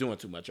he was just doing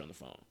too much on the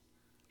phone.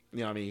 You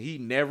know what I mean? He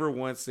never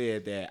once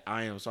said that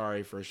I am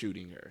sorry for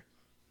shooting her.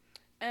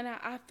 And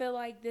I feel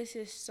like this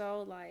is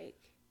so, like,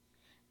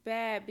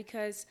 bad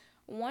because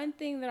one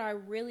thing that I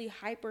really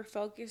hyper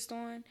focused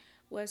on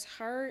was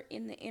her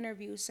in the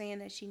interview saying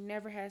that she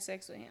never had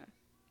sex with him.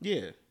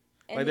 Yeah.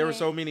 And like, there were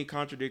so many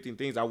contradicting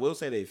things. I will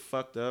say they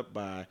fucked up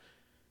by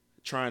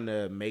trying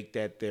to make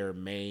that their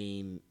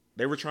main...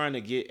 They were trying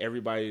to get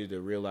everybody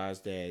to realize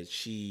that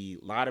she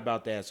lied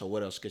about that, so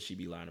what else could she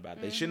be lying about?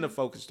 Mm-hmm. They shouldn't have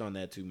focused on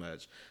that too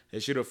much.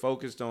 They should have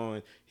focused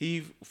on,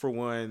 for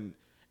one,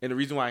 and the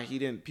reason why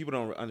people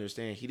don't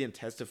understand, he didn't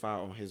testify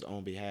on his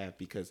own behalf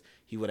because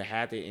he would have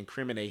had to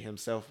incriminate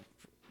himself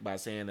by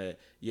saying that,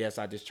 yes,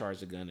 I discharged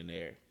the gun in the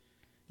air.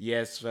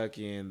 Yes,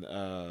 fucking,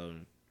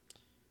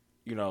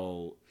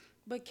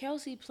 But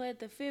Kelsey pled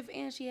the 5th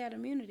and she had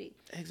immunity.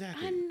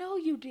 Exactly. I know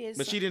you did.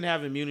 But she didn't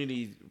have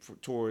immunity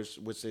towards,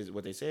 which is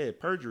what they said,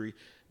 perjury.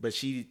 But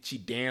she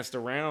danced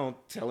around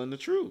telling the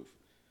truth.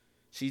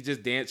 She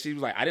just danced. She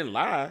was like, I didn't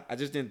lie. I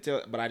just didn't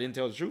tell, but I didn't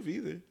tell the truth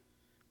either.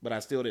 But I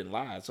still didn't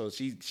lie. So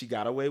she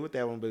got away with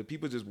that one. But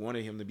people just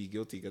wanted him to be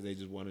guilty because they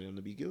just wanted him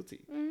to be guilty.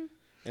 Mm-hmm.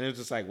 And it was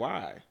just like,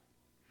 why?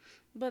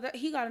 But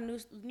he got a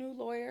new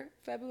lawyer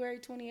February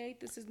 28th.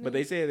 This is new. But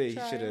they said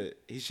that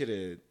he should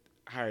have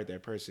hired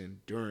that person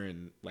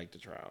during like the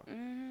trial.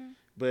 Mm-hmm.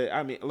 But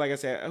I mean, like I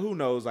said, who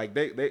knows? Like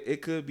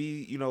it could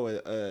be,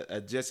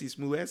 a Jesse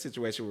Smollett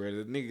situation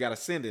where the nigga got a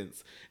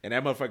sentence and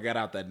that motherfucker got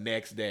out the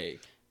next day.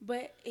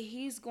 But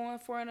he's going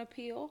for an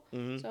appeal,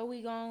 so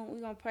we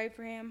gonna pray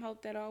for him.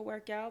 Hope that all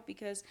work out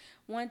because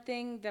one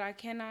thing that I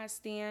cannot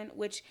stand,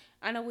 which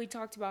I know we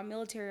talked about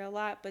military a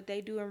lot, but they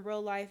do in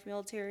real life.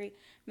 Military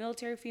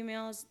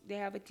females, they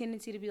have a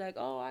tendency to be like,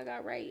 "Oh, I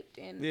got raped,"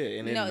 and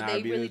no,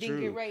 they really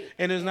didn't get raped.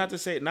 And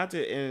it's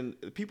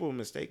and people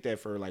mistake that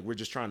for like we're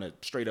just trying to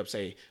straight up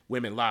say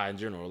women lie in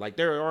general. Like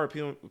there are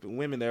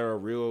women that are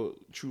real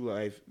true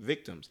life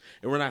victims,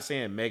 and we're not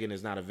saying Megan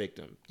is not a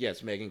victim.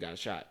 Yes, Megan got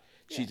shot.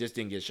 She just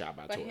didn't get shot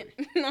by Tory.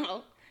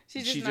 No,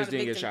 she just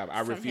didn't get shot.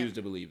 I refuse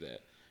to believe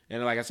that.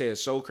 And like I said,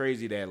 it's so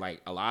crazy that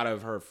like a lot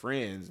of her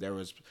friends, there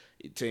was,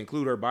 to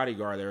include her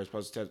bodyguard, they were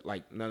supposed to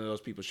like none of those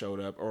people showed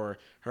up, or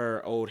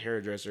her old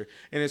hairdresser.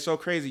 And it's so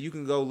crazy. You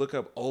can go look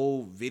up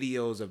old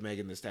videos of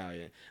Megan Thee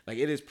Stallion. Like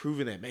it is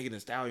proven that Megan Thee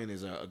Stallion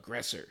is an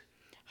aggressor.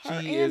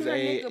 She is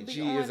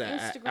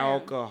an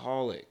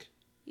alcoholic.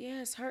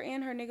 Yes, her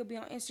and her nigga be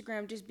on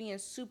Instagram just being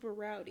super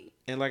rowdy.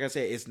 And like I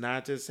said, it's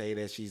not to say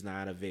that she's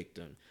not a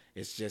victim.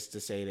 It's just to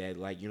say that,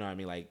 like, you know what I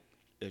mean? Like,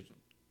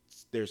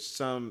 there's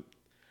some...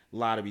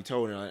 lie to be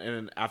told.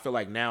 And I feel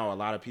like now a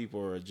lot of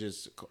people are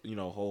just,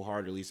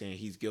 wholeheartedly saying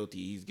he's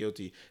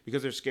guilty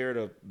because they're scared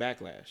of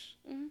backlash.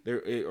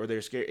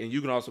 They're scared, and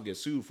you can also get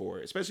sued for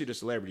it, especially the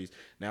celebrities.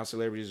 Now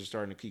celebrities are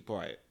starting to keep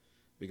quiet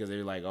because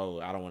they're like, oh,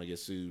 I don't want to get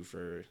sued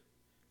for,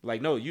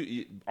 like, no,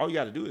 you all you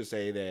got to do is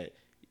say that,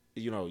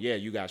 yeah,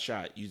 you got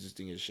shot. You just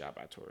didn't get shot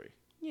by Tory.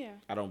 Yeah.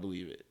 I don't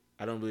believe it.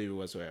 I don't believe it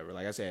whatsoever.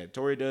 Like I said,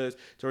 Tory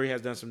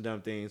has done some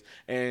dumb things.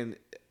 And,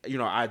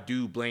 I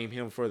do blame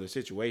him for the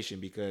situation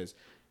because,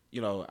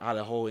 how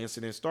the whole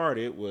incident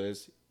started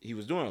was he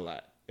was doing a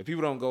lot. If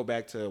people don't go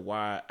back to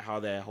how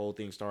that whole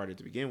thing started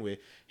to begin with,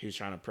 he was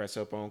trying to press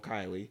up on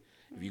Kylie.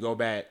 If you go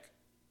back,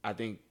 I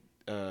think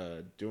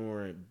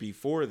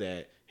before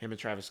that, him and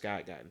Travis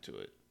Scott got into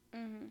it.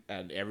 Mm-hmm.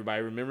 And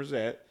everybody remembers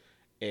that.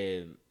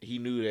 And he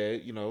knew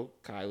that,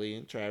 Kylie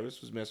and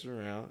Travis was messing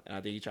around. And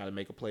I think he tried to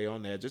make a play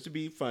on that just to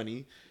be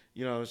funny,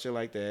 shit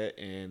like that.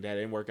 And that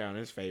didn't work out in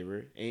his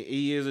favor. And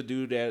he is a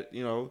dude that,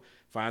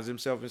 finds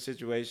himself in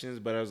situations.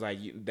 But I was like,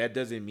 that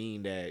doesn't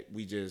mean that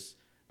we just,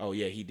 oh,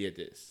 yeah, he did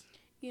this.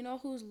 You know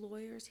whose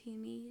lawyers he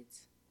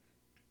needs?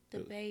 The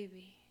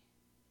baby.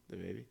 The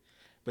baby?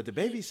 But the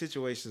baby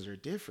situations are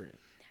different.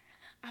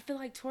 I feel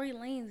like Tory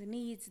Lanez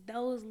needs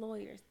those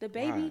lawyers. The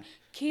baby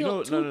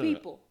killed two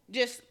people.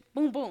 Just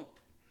boom, boom.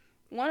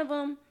 One of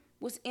them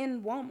was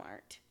in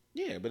Walmart.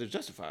 Yeah, but it's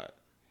justified.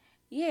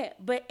 Yeah,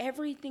 but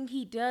everything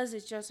he does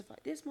is justified.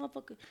 This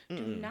motherfucker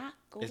do not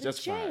go to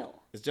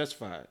jail. It's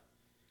justified.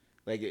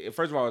 Like,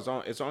 first of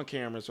all, it's on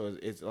camera, so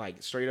it's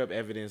like straight up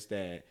evidence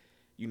that,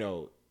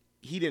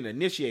 he didn't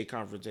initiate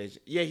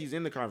confrontation. Yeah, he's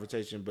in the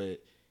confrontation,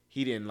 but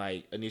he didn't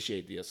like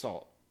initiate the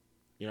assault.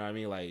 You know what I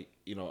mean? Like,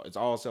 it's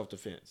all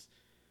self-defense.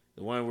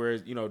 The one where,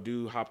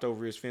 dude hopped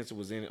over his fence and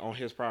was on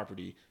his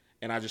property,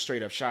 and I just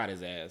straight up shot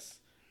his ass.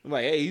 I'm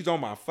like, hey, he's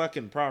on my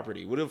fucking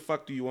property. What the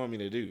fuck do you want me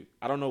to do?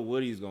 I don't know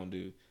what he's going to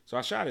do. So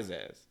I shot his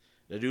ass.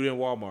 The dude in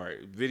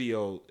Walmart,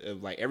 video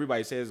of, like,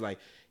 everybody says, like,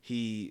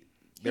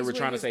 they were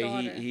trying to say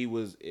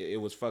it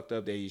was fucked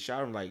up that he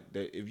shot him. Like,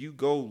 if you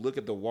go look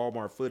at the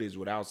Walmart footage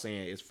without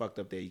saying it's fucked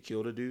up that he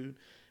killed a dude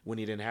when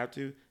he didn't have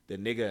to, the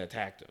nigga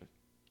attacked him.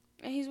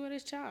 And he's with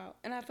his child.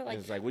 And I feel like,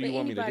 it's like, what do you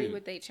want me to do? Anybody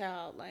with their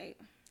child, like...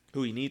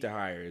 Who he need to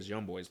hire is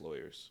YoungBoy's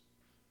lawyers.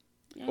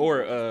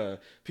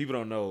 People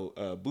don't know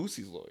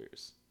Boosie's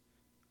lawyers.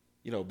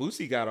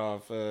 Boosie got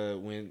off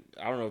when,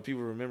 I don't know if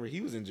people remember,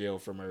 he was in jail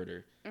for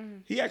murder. Mm-hmm.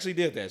 He actually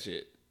did that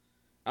shit.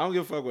 I don't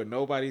give a fuck what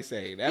nobody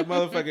say. That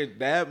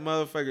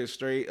motherfucker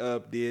straight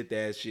up did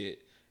that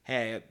shit.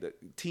 Had the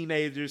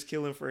teenagers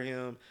killing for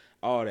him,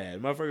 all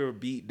that. Motherfucker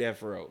beat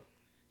Death Row.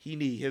 He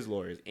need his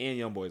lawyers and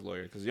YoungBoy's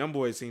lawyers because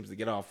YoungBoy seems to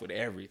get off with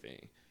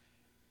everything.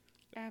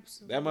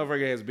 Absolutely. That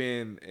motherfucker has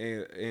been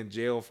in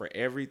jail for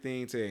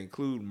everything to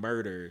include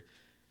murder,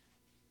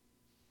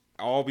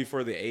 all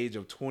before the age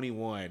of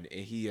 21,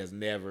 and he has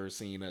never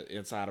seen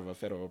inside of a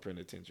federal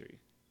penitentiary.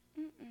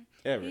 Mm-mm.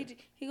 Ever.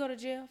 He go to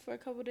jail for a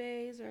couple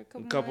days or a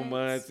couple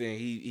months, and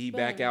he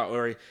back out,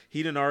 or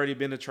he done already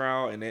been to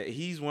trial, and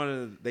he's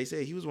they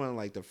say he was one of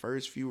like the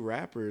first few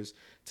rappers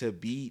to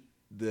beat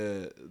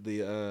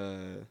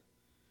the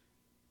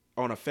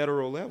on a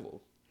federal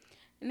level.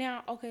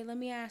 Now, okay, let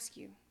me ask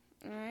you,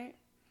 all right?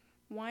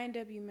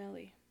 YNW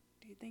Melly,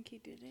 do you think he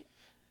did it?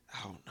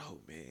 I don't know,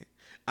 man.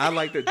 I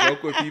like to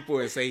joke with people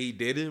and say he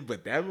didn't,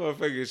 but that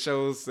motherfucker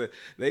shows.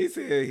 They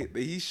say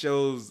he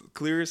shows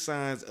clear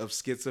signs of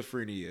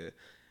schizophrenia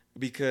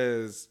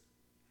because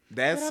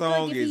that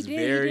song is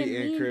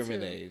very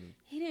incriminating.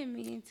 He didn't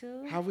mean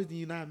to. How would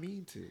you not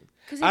mean to?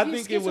 I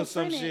think it was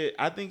some shit.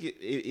 I think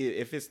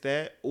if it's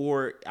that,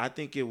 or I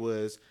think it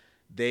was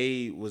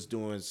they was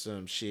doing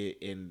some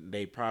shit and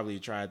they probably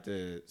tried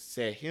to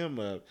set him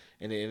up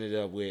and it ended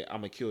up with,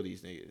 I'm gonna kill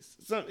these niggas.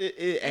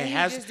 It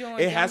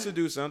has to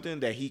do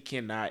something that he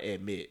cannot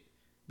admit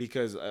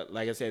because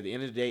like I said, at the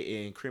end of the day,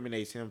 it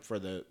incriminates him for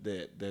the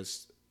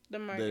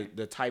murder.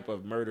 the type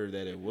of murder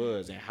that it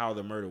was and how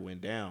the murder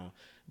went down.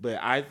 But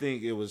I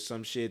think it was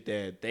some shit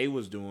that they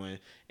was doing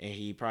and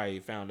he probably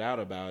found out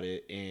about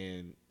it,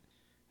 and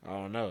I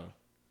don't know.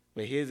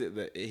 But his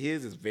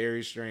is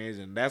very strange,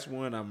 and that's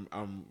one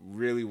I'm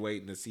really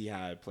waiting to see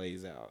how it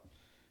plays out.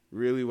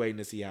 Really waiting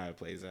to see how it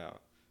plays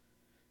out,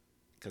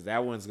 because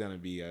that one's gonna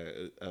be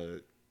a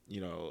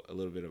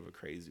little bit of a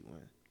crazy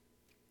one.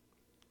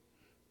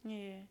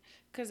 Yeah,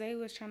 because they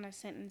was trying to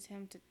sentence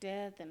him to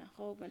death and a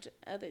whole bunch of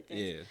other things.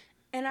 Yeah.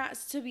 And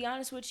to be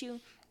honest with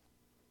you,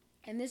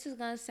 and this is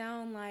gonna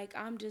sound like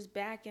I'm just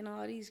backing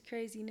all these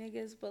crazy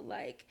niggas, but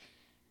like,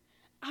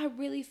 I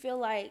really feel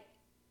like.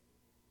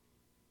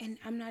 And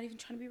I'm not even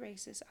trying to be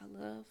racist.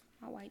 I love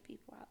my white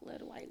people. I love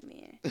the white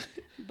men.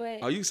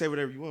 But you can say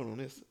whatever you want on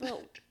this.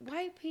 But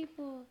white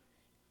people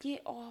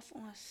get off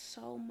on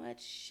so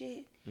much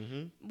shit.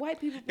 Mm-hmm.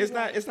 White people. That's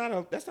not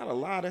a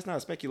lie. That's not a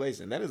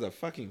speculation. That is a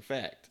fucking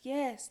fact.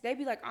 Yes, they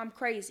be like, I'm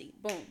crazy.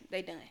 Boom,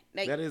 they done.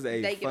 That is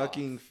a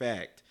fucking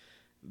fact.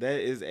 That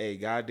is a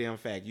goddamn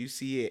fact. You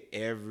see it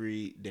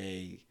every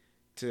day.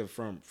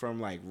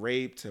 From like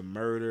rape to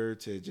murder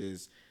to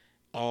just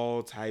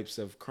all types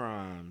of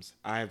crimes.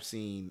 I have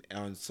seen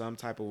on some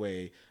type of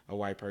way a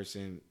white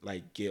person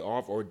like get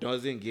off or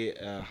doesn't get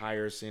a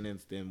higher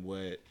sentence than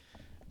what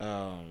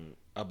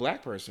a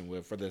black person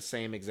would for the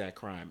same exact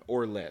crime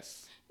or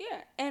less.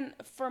 Yeah, and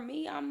for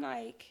me, I'm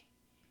like,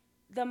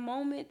 the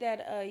moment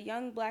that a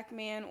young black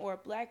man or a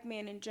black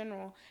man in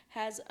general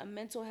has a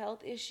mental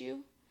health issue,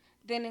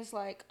 then it's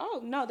like, oh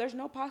no, there's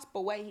no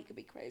possible way he could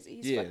be crazy.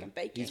 He's Yeah, fucking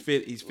faking. he's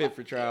fit. He's fit Like,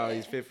 for trial. yeah.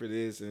 He's fit for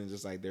this, and it's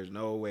just like there's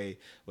no way,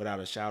 without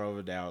a shadow of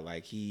a doubt,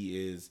 like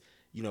he is,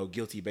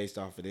 guilty based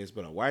off of this.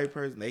 But a white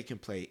person, they can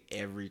play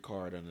every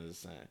card under the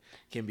sun.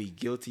 Can be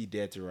guilty,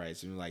 dead to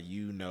rights, and like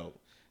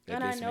that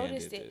And I this man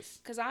noticed did it this.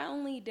 because I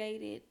only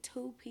dated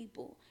two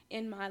people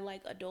in my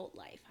like adult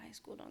life. High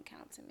school don't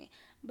count to me,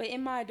 but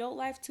in my adult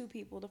life, two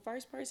people. The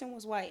first person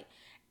was white,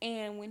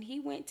 and when he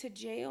went to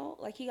jail,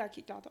 like he got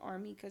kicked out the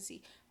army because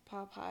he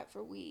pop hot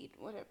for weed,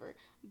 whatever.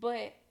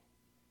 But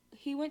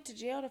he went to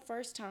jail the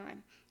first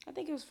time. I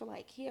think it was for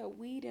like he had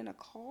weed in a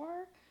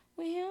car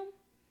with him.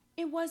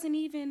 It wasn't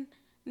even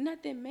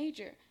nothing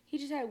major. He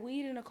just had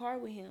weed in a car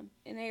with him,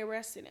 and they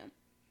arrested him.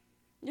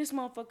 This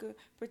motherfucker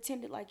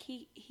pretended like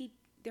he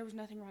there was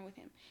nothing wrong with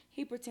him.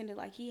 He pretended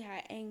like he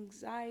had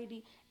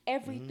anxiety.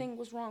 Everything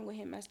was wrong with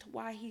him as to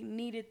why he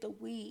needed the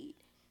weed.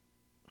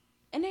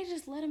 And they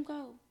just let him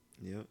go.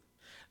 Yep.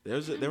 And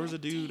I'm There was a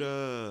like, dude.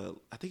 damn.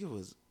 I think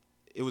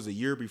it was a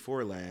year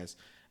before last.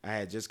 I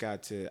had just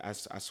got to. I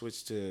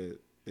switched to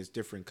this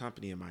different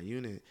company in my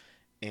unit,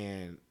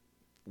 and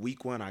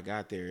week one I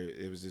got there.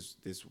 It was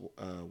this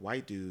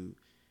white dude.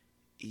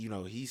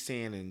 He's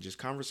saying in just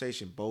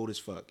conversation bold as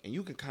fuck, and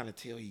you can kind of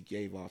tell he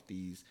gave off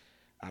these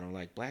I don't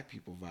like black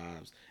people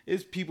vibes.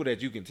 It's people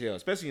that you can tell,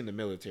 especially in the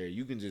military.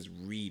 You can just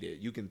read it,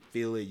 you can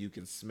feel it, you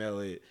can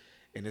smell it,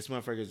 and this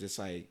motherfucker is just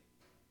like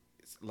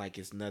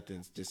it's nothing.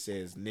 It just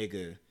says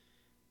nigga,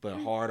 but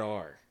hard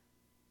R.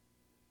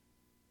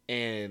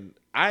 And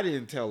I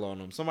didn't tell on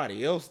him.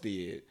 Somebody else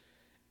did.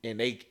 And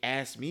they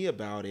asked me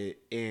about it,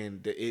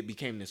 and it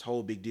became this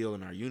whole big deal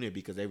in our unit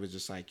because they was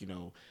just like,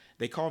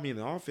 they called me in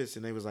the office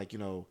and they was like,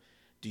 do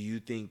you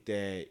think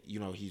that,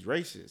 he's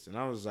racist? And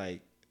I was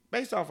like,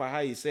 based off of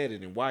how he said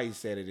it and why he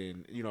said it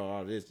and,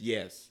 all this,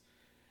 yes.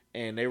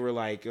 And they were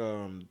like,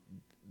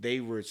 they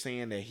were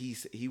saying that he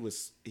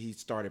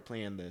started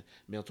playing the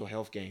mental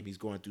health game. He's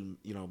going through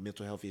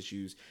mental health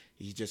issues.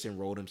 He just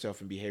enrolled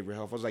himself in behavioral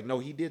health. I was like, no,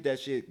 he did that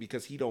shit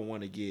because he don't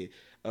want to he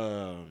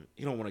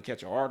don't want to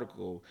catch an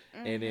article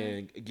and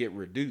then get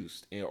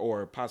reduced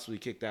or possibly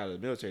kicked out of the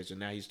military. So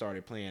now he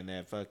started playing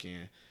that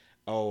fucking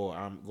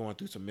I'm going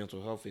through some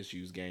mental health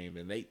issues game,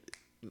 and they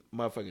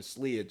motherfucker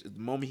slid the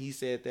moment he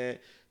said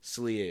that,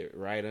 slid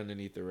right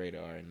underneath the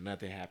radar and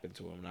nothing happened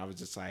to him. And I was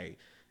just like,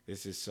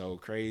 this is so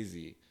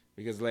crazy.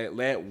 Because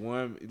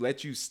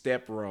let you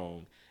step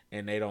wrong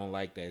and they don't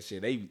like that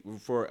shit. They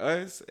for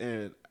us,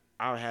 and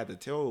I had to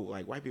tell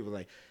like white people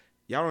like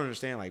y'all don't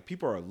understand, like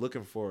people are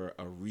looking for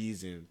a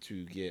reason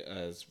to get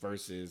us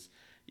versus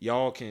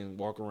y'all can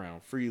walk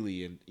around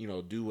freely and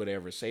do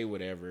whatever, say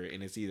whatever,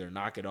 and it's either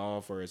knock it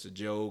off or it's a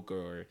joke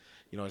or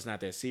it's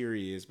not that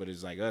serious, but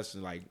it's like us,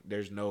 like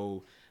there's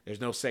no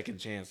second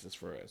chances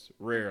for us,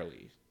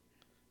 rarely.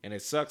 And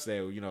it sucks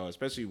that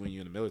especially when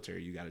you're in the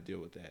military, you got to deal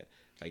with that.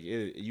 Like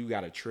you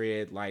got to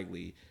tread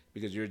lightly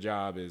because your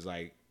job is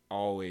like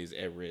always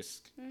at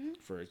risk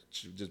for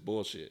just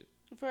bullshit.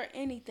 For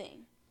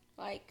anything.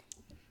 Like,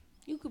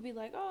 you could be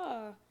like,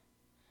 oh,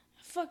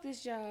 fuck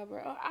this job,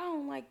 or oh, I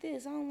don't like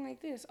this. I don't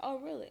like this. Oh,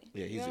 really?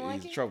 Yeah, he's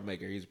like a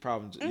troublemaker. He's a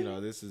problem.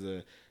 This is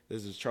a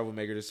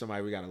troublemaker. This is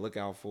somebody we got to look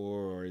out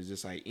for, or it's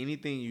just like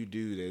anything you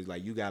do that's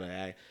like you got to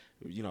act,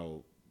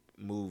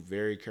 move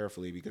very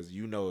carefully because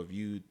if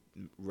you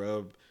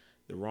rub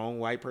the wrong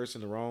white person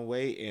the wrong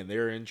way and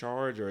they're in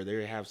charge or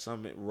they have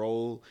some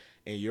role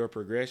in your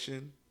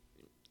progression,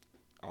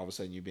 all of a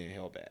sudden you're being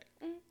held back.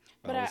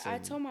 But I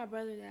told my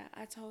brother that.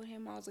 I told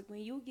him, I was like, when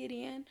you get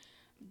in,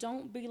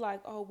 don't be like,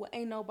 oh, well,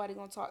 ain't nobody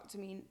gonna talk to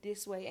me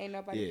this way. Ain't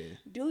nobody. Yeah.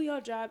 Do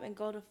your job and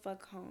go the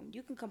fuck home.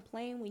 You can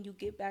complain when you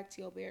get back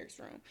to your barracks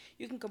room.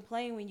 You can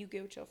complain when you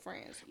get with your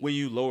friends. When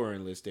you lower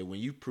enlisted, when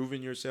you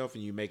proven yourself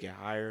and you make it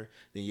higher,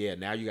 then yeah,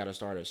 now you got to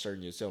start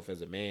asserting yourself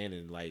as a man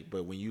and like.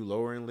 But when you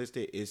lower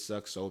enlisted, it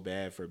sucks so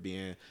bad for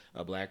being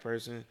a black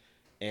person.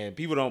 And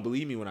people don't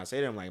believe me when I say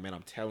that. I'm like, man,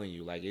 I'm telling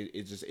you, like,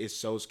 it's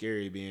so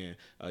scary being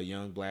a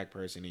young black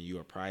person and you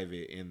are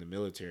private in the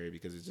military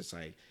because it's just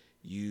like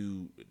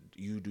you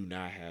do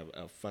not have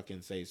a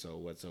fucking say so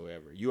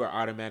whatsoever. You are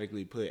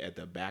automatically put at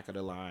the back of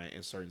the line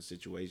in certain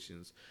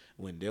situations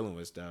when dealing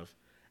with stuff.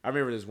 I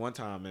remember this one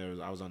time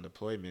I was on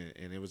deployment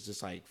and it was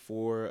just like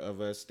 4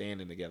 of us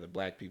standing together,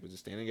 black people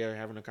just standing together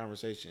having a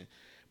conversation.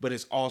 But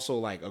it's also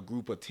like a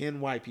group of 10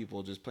 white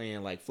people just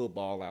playing like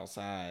football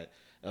outside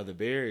of the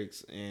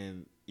barracks,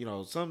 and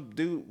some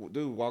dude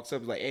walks up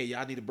and like, hey,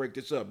 y'all need to break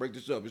this up,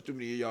 there's too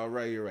many of y'all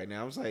right here right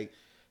now. I was like,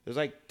 there's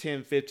like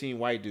 10, 15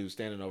 white dudes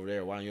standing over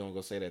there, why don't you don't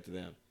go say that to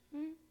them?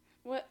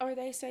 What, or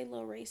they say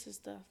little racist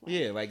stuff like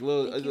Yeah, like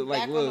little, think you like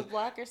back on the little,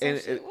 block or some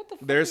and shit. What the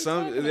fuck are there's you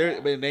some talking there,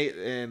 about? but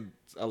and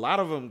a lot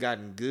of them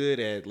gotten good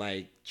at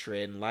like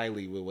treading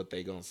lightly with what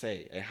they gonna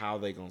say and how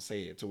they gonna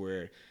say it to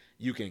where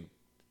you can,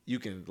 you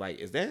can like,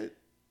 is that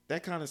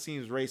kind of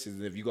seems racist?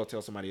 And if you go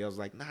tell somebody else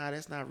like, nah,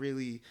 that's not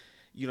really,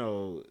 you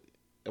know,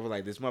 it was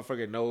like this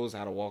motherfucker knows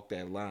how to walk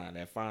that line,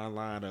 that fine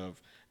line of,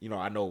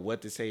 I know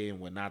what to say and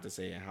what not to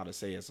say and how to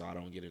say it so I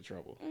don't get in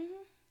trouble.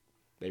 Hmm.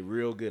 They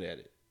real good at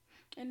it.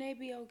 And they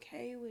be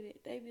okay with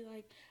it. They be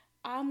like,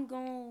 I'm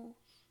gonna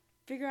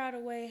figure out a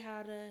way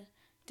how to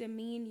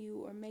demean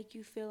you or make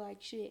you feel like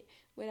shit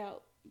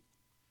without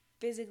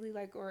physically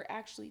like or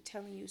actually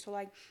telling you. So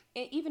like,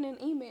 and even in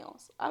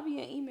emails, I'll be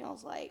in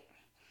emails like,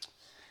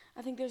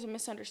 I think there's a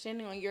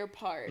misunderstanding on your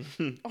part,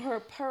 or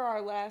per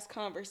our last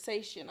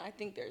conversation, I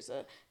think there's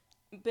a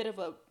bit of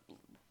a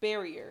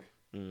barrier,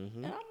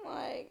 Mm-hmm. and I'm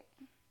like,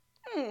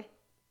 okay.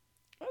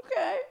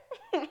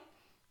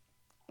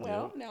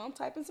 Well, Yep. now I'm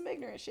typing some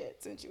ignorant shit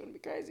since you want to be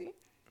crazy.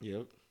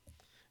 Yep.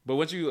 But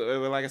once you,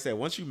 like I said,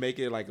 once you make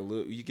it like a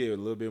little, you get a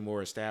little bit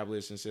more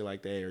established and shit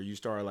like that, or you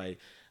start like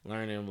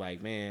learning,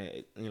 like,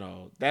 man,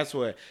 that's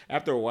what.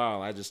 After a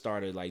while, I just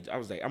started like, I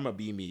was like, I'm gonna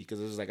be me,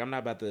 because it was like I'm not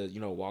about to,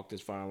 walk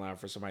this fine line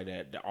for somebody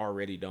that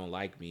already don't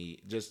like me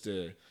just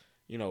to,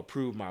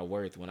 prove my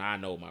worth when I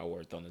know my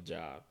worth on the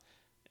job,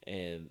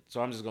 and so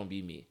I'm just gonna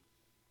be me.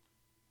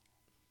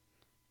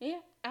 Yeah,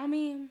 I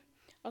mean,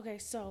 okay,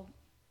 so,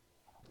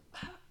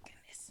 oh,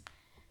 goodness,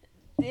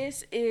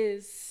 this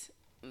is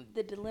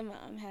the dilemma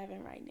I'm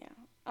having right now.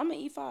 I'm an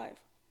E5,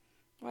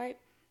 right?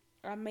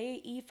 I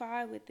made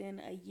E5 within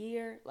a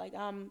year. Like,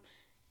 I'm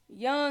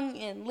young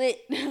and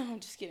lit. I'm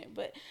just kidding.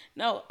 But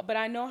no, but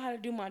I know how to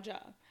do my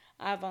job.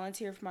 I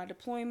volunteered for my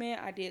deployment.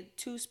 I did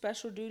 2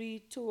 special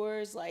duty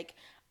tours. Like,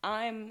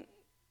 I'm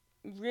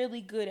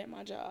really good at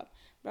my job.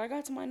 But I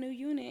got to my new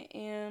unit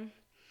and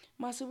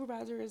my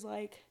supervisor is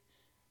like,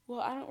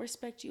 well, I don't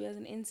respect you as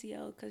an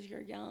NCO because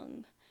you're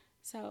young.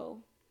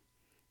 So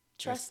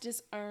That's trust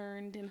is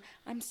earned, and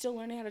I'm still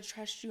learning how to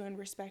trust you and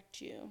respect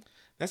you.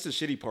 That's the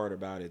shitty part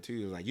about it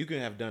too. Like you can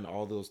have done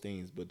all those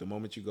things, but the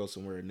moment you go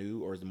somewhere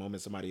new, or the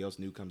moment somebody else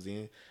new comes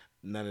in,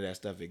 none of that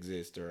stuff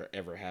exists or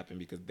ever happened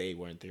because they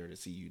weren't there to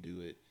see you do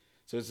it.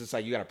 So it's just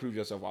like you got to prove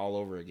yourself all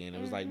over again.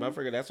 It was like, Mm-hmm.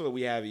 motherfucker, that's what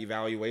we have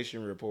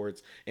evaluation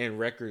reports and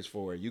records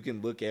for. You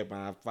can look at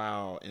my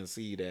file and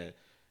see that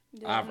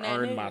That I've I'm that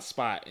earned my new.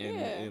 spot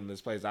Yeah. in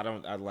this place. I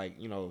like,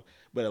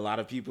 but a lot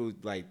of people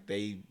like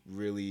they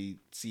really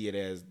see it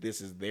as this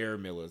is their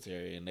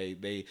military and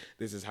they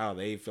this is how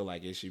they feel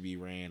like it should be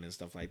ran and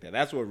stuff like that.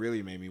 That's what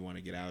really made me want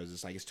to get out. Is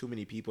just like it's too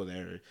many people that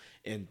are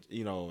and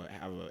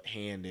have a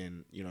hand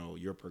in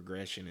your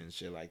progression and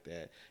shit like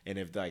that. And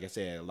if like I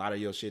said, a lot of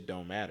your shit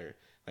don't matter.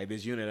 Like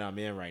this unit I'm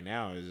in right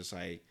now is just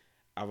like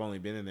I've only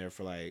been in there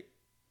for like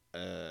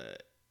uh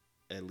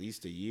at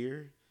least a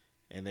year,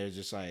 and they're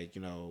just like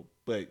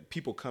but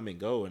people come and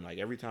go, and like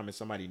every time it's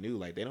somebody new,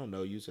 like they don't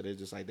know you, so they're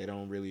just like they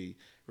don't really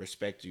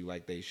respect you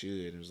like they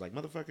should. And it's like,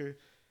 motherfucker,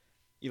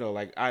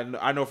 like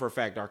I know for a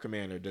fact our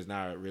commander does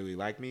not really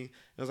like me. And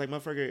it's like,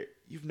 motherfucker,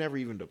 you've never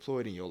even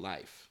deployed in your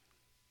life.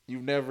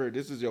 You've never,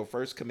 this is your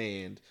first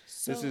command.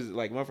 This So is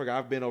like, motherfucker,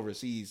 I've been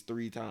overseas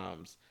 3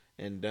 times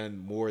and done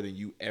more than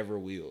you ever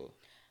will.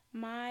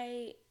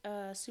 my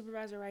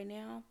supervisor right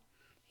now,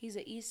 he's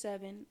an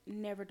E7,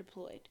 never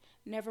deployed,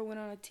 never went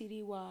on a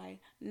TDY,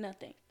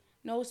 nothing,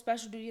 no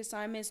special duty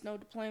assignments, no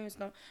deployments,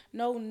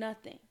 no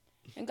nothing,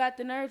 and got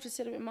the nerve to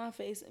sit up in my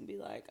face and be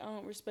like, I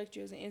don't respect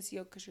you as an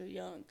NCO because you're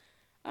young.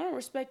 I don't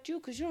respect you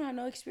because you don't have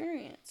no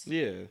experience.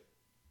 Yeah.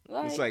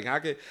 It's Like,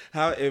 like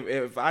how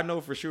if I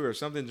know for sure if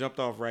something jumped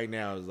off right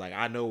now, it's like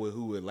I know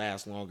who would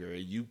last longer.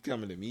 And you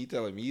coming to me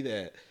telling me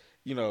that,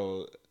 you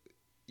know,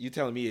 you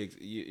telling me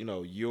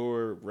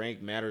your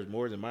rank matters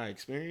more than my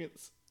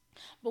experience.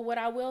 but what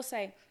I will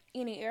say,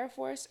 in the Air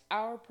Force,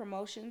 our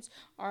promotions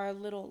are a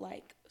little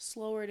like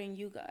slower than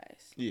you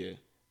guys. Yeah,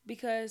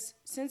 Because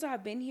since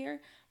I've been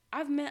here,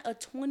 I've met a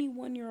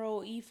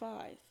 21-year-old E5.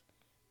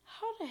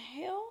 How the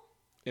hell?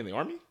 in the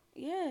army.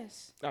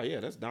 Yes. Oh yeah,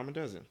 that's dime a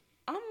dozen.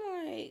 I'm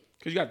like,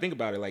 Cause you got to think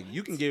about it. Like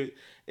you can what? get,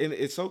 and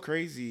it's so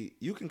crazy.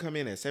 You can come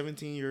in at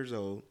 17 years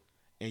old,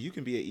 and you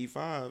can be an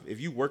E5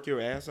 if you work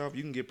your ass off.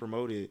 You can get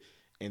promoted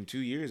in 2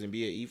 years and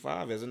be an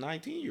E5 as a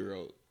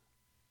 19-year-old,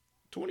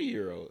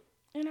 20-year-old.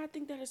 And I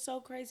think that is so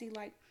crazy.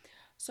 Like,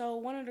 so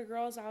one of the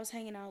girls I was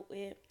hanging out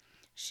with,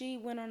 she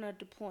went on a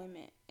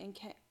deployment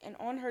and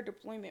on her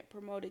deployment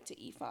promoted to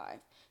E5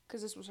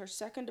 because this was her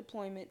second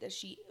deployment that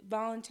she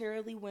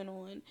voluntarily went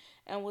on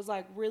and was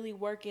like really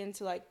working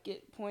to like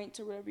get point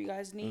to whatever you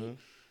guys need. Mm-hmm.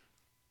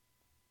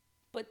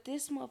 But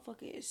this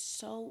motherfucker is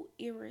so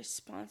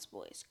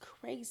irresponsible. It's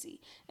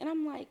crazy. And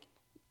I'm like,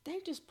 they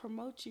just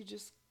promote you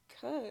just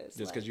cuz. Just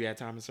Like, because you had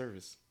time in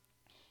service.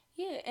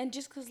 yeah, and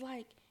just cuz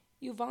like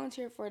you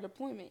volunteered for a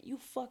deployment. You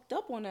fucked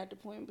up on that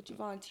deployment, but you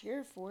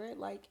volunteered for it.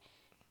 Like,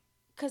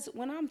 cuz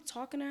when I'm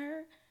talking to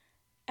her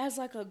as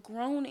like a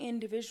grown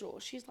individual,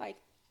 she's like,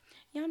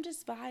 yeah, I'm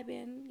just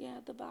vibing. Yeah,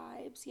 the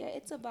vibes. Yeah,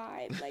 it's a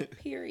vibe. Like,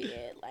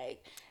 period.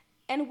 Like,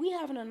 And we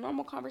having a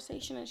normal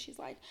conversation, and she's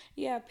like,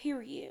 "Yeah,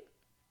 period."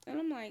 And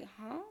I'm like,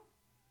 "Huh?"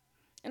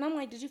 And I'm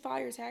like, "Did you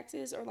file your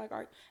taxes, or like,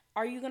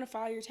 are you gonna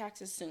file your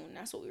taxes soon?"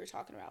 That's what we were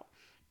talking about.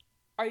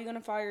 Are you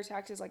gonna file your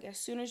taxes like as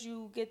soon as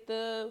you get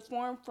the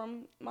form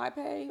from my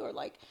pay, or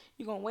like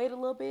you gonna wait a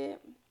little bit?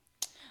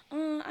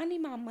 I need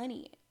my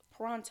money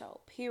pronto,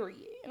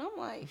 period. And I'm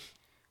like,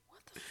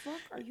 what the fuck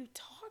are you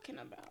talking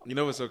about? You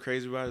know what's so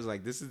crazy about it is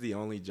like this is the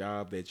only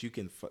job that you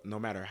can, no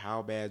matter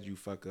how bad you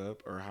fuck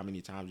up or how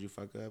many times you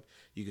fuck up,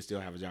 you can still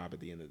have a job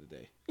at the end of the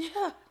day.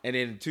 Yeah. And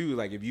then too,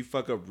 like if you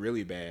fuck up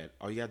really bad,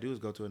 all you gotta do is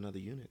go to another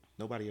unit.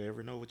 Nobody will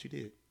ever know what you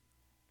did.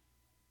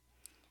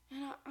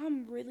 And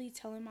I'm really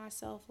telling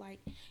myself, like,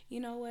 you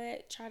know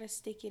what? Try to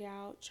stick it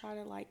out. Try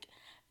to, like,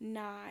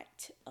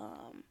 not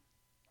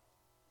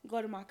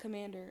go to my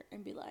commander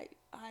and be like,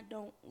 I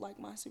don't like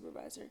my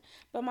supervisor.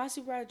 But my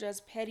supervisor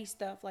does petty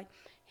stuff. Like,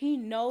 he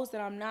knows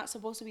that I'm not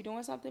supposed to be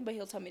doing something, but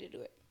he'll tell me to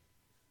do it.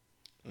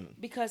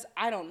 Because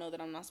I don't know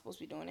that I'm not supposed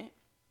to be doing it.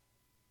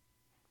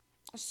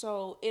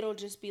 So it'll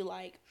just be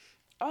like,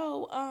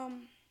 oh,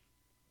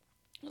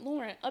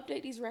 Lauren,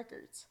 update these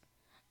records.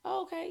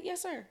 Oh, okay,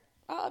 yes, sir.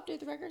 I'll update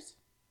the records.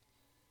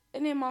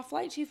 And then my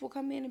flight chief will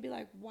come in and be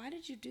like, why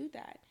did you do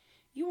that?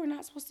 You were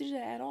not supposed to do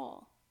that at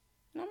all.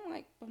 And I'm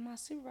like, but my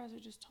supervisor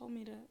just told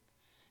me to.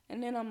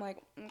 And then I'm like,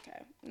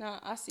 okay, now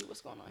I see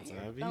what's going on That's here.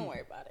 how it be. Don't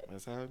worry about it.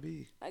 That's how it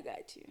be. I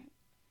got you.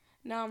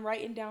 Now I'm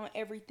writing down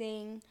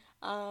everything,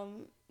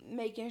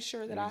 making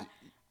sure that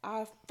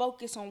I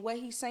focus on what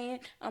he's saying.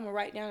 I'm gonna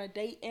write down a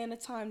date and a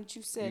time that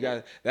you said. You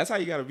got. That's how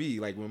you gotta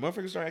be. Like when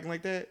motherfuckers start acting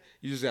like that,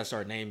 you just gotta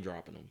start name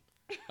dropping them.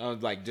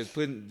 Like just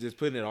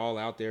putting it all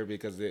out there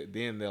because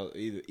then they'll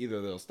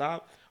either they'll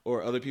stop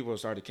or other people will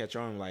start to catch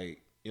on.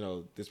 Like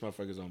this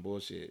motherfucker's on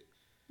bullshit.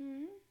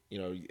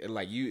 Mm-hmm.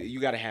 Like you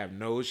got to have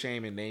no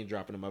shame in name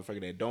dropping a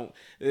motherfucker that don't.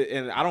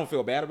 And I don't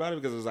feel bad about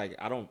it because it's like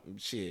I don't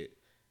shit.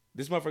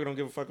 This motherfucker don't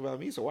give a fuck about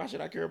me, so why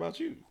should I care about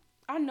you?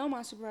 I know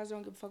my supervisor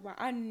don't give a fuck about.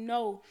 I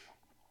know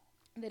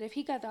that if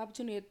he got the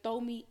opportunity to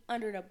throw me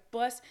under the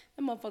bus,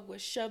 that motherfucker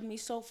would shove me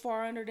so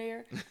far under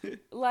there.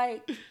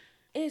 Like,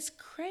 it's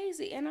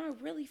crazy. And I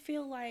really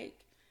feel like,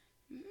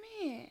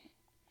 man,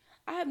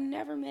 I have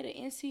never met an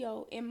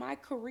NCO in my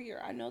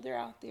career. I know they're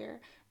out there,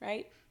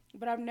 right?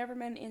 But I've never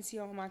met an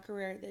NCO in my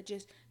career that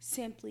just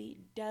simply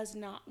does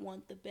not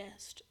want the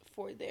best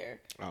for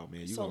their Oh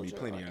man, you gonna be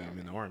plenty of them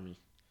in the army.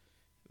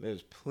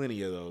 There's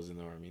plenty of those in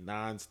the army,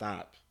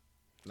 nonstop.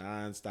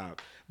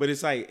 But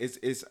it's like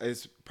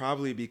it's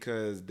probably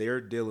because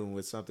they're dealing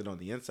with something on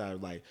the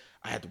inside. Like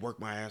I had to work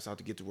my ass out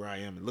to get to where I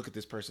am, and look at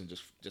this person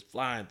just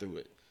flying through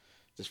it,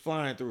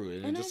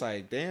 and just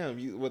like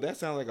damn, well that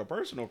sounds like a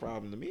personal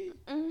problem to me.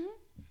 Mm-hmm.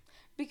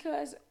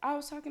 Because I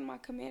was talking to my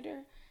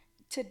commander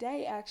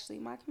today, actually.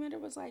 My commander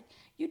was like,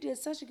 you did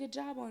such a good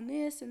job on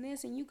this and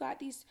this, and you got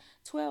these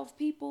 12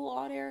 people,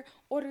 all their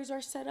orders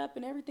are set up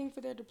and everything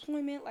for their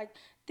deployment. Like,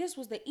 this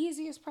was the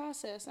easiest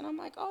process. And I'm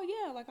like, oh,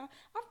 yeah, like,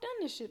 I've done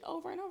this shit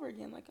over and over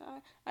again. Like,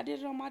 I did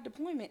it on my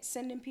deployment,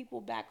 sending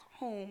people back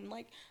home.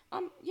 Like,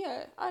 I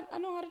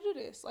know how to do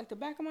this, like, the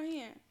back of my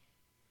hand.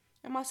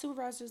 And my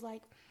supervisor's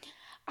like,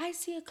 I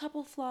see a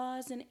couple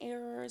flaws and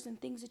errors and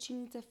things that you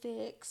need to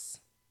fix.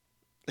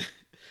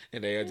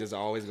 And they are just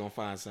always gonna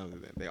find something.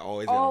 They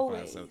always gonna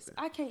find something.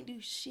 I can't do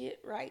shit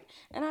right.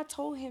 And I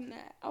told him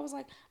that. I was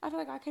like, I feel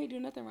like I can't do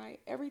nothing right.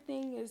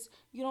 Everything is,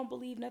 you don't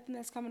believe nothing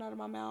that's coming out of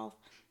my mouth.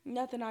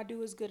 Nothing I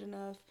do is good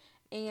enough.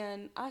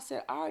 And I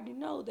said, I already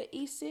know the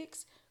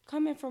E6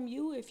 coming from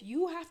you. If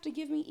you have to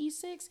give me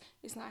E6,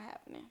 it's not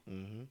happening.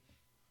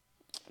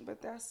 Mm-hmm.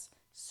 But that's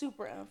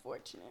super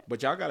unfortunate.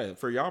 But y'all gotta,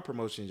 for y'all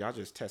promotions, y'all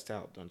just test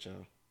out, don't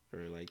y'all?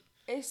 Or like,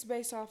 it's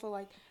based off of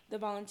like the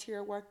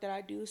volunteer work that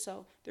I do.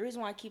 So the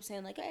reason why I keep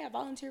saying like, hey, I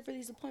volunteer for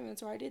these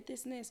deployments or I did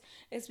this and this,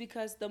 is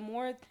because the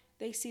more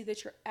they see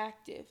that you're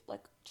active,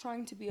 like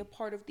trying to be a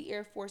part of the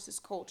Air Force's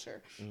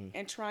culture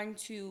and trying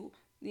to,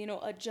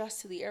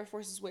 adjust to the Air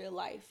Force's way of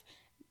life,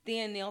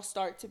 then they'll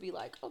start to be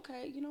like,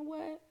 okay, you know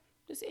what?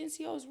 This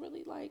NCO is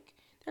really like,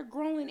 they're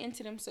growing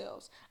into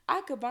themselves.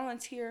 I could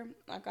volunteer,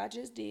 like I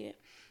just did,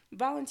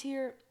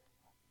 volunteer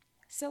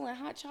selling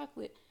hot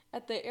chocolate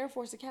at the Air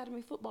Force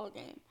Academy football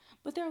game.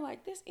 But they're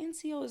like, this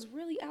NCO is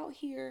really out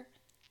here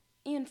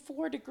in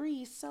 4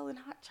 degrees selling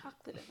hot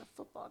chocolate at a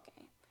football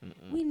game.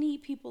 Mm-mm. We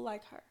need people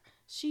like her.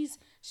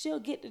 She'll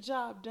get the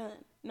job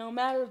done, no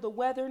matter the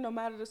weather, no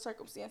matter the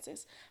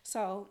circumstances.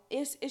 So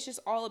it's just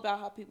all about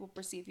how people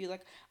perceive you.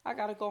 Like, I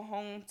gotta go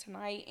home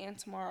tonight and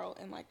tomorrow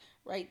and like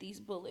write these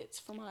bullets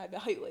for my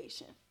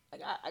evaluation.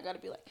 Like I gotta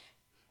be like,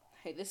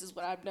 hey, this is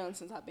what I've done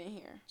since I've been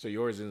here. So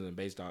yours isn't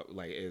based off,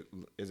 like, it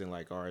isn't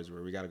like ours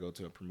where we got to go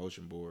to a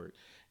promotion board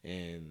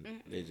and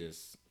they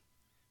just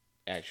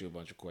ask you a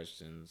bunch of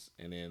questions.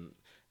 And then,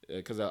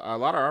 because a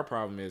lot of our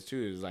problem is,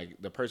 too, is like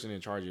the person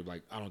in charge of,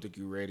 like, I don't think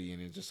you're ready.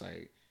 And it's just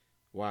like,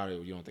 why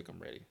do you don't think I'm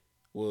ready?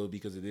 Well,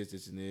 because of this,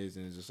 and this.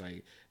 And it's just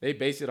like, they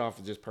base it off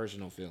of just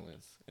personal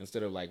feelings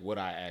instead of like what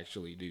I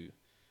actually do.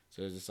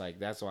 So it's just like,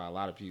 that's why a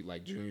lot of people,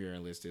 like junior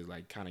enlisted,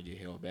 like kind of get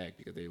held back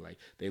because they like,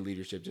 their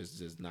leadership just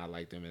does not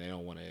like them and they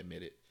don't want to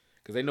admit it.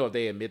 Because they know if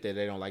they admit that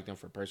they don't like them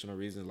for personal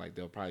reasons, like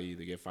they'll probably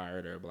either get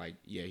fired or be like,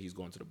 yeah, he's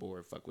going to the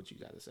board. Fuck what you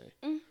got to say.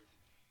 Mm.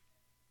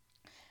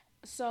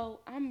 So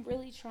I'm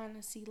really trying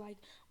to see like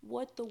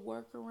what the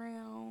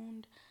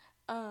workaround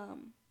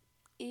um,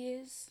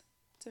 is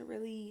to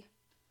really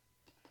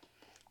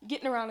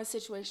getting around the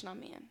situation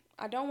I'm in.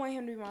 I don't want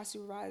him to be my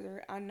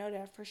supervisor. I know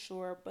that for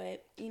sure.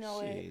 But you know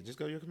what? Shit, just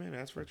go to your commander,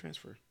 ask for a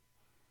transfer.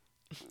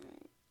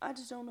 I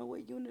just don't know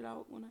what unit I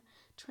want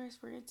to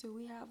transfer into.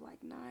 We have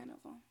like 9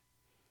 of them.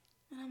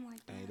 And I'm like,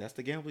 Hey, that's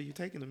the gamble you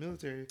take in the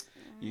military.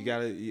 You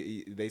gotta.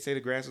 They say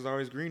the grass is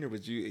always greener,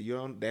 but you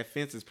don't. That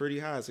fence is pretty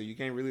high, so you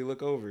can't really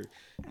look over.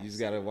 You just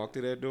gotta walk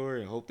through that door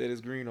and hope that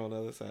it's green on the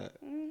other side.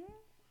 mm-hmm.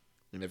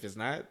 And if it's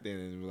not,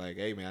 then it's like,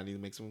 hey man, I need to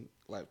make some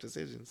life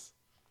decisions.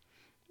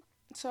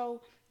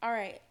 So, all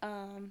right,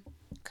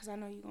 because I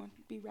know you're going to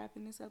be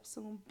wrapping this up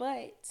soon,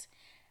 but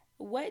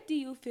what do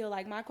you feel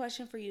like? My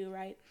question for you,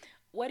 right?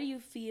 What do you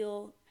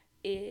feel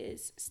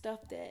is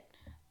stuff that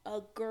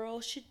a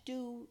girl should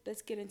do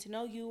that's getting to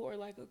know you, or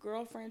like a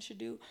girlfriend should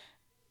do,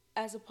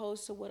 as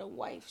opposed to what a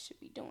wife should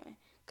be doing?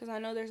 Because I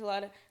know there's a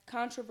lot of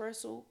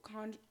controversial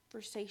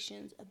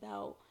conversations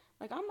about,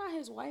 like, I'm not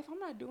his wife, I'm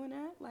not doing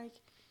that.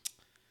 Like,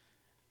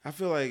 I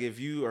feel like if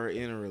you are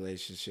in a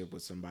relationship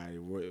with somebody,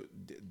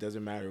 it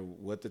doesn't matter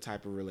what the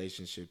type of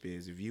relationship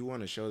is. If you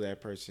want to show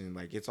that person,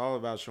 like it's all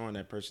about showing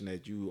that person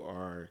that you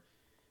are,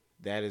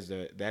 that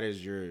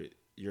is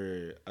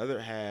your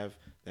other half.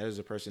 That is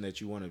the person that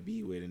you want to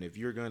be with. And if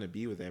you're going to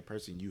be with that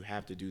person, you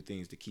have to do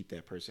things to keep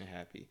that person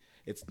happy.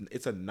 It's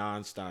a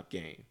nonstop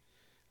game.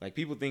 Like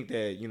people think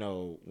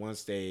that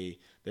once there's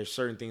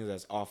certain things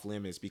that's off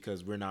limits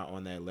because we're not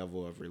on that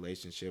level of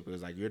relationship.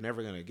 It's like you're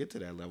never gonna get to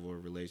that level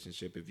of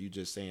relationship if you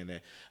just saying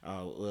that,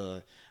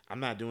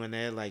 I'm not doing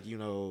that. Like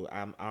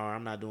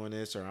I'm not doing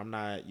this, or I'm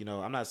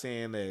not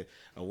saying that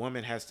a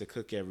woman has to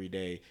cook every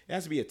day. It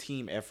has to be a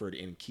team effort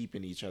in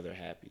keeping each other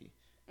happy.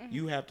 Mm-hmm.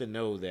 You have to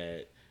know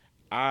that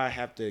I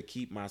have to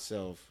keep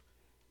myself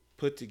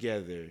put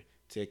together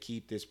to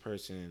keep this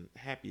person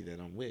happy that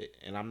I'm with.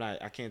 And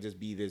I can't just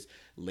be this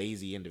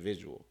lazy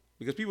individual.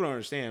 Because people don't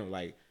understand,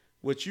 like,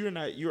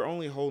 you're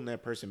only holding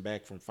that person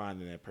back from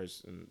finding that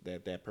person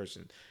that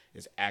person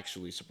is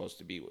actually supposed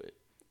to be with.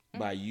 Mm-hmm.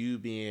 By you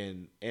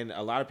being, and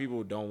a lot of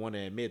people don't want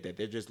to admit that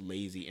they're just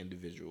lazy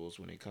individuals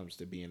when it comes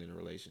to being in a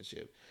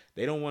relationship.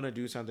 They don't want to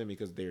do something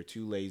because they're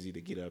too lazy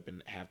to get up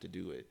and have to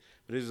do it.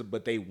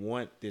 But they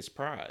want this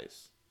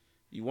prize.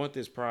 You want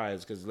this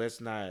prize because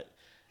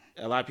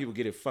a lot of people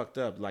get it fucked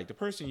up. Like the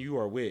person you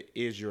are with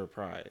is your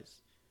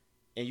prize,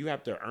 and you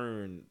have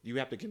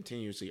to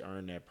continuously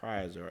earn that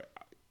prize, or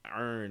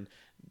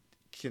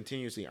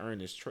continuously earn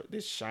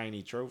this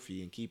shiny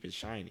trophy and keep it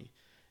shiny.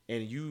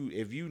 And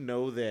if you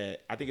know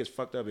that, I think it's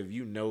fucked up if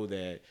you know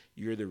that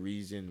you're the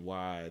reason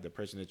why the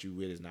person that you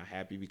with is not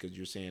happy because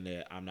you're saying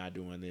that I'm not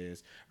doing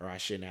this, or I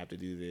shouldn't have to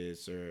do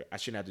this, or I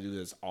shouldn't have to do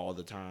this all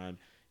the time.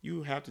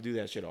 You have to do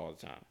that shit all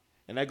the time.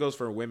 And that goes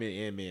for women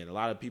and men. A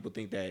lot of people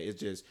think that it's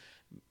just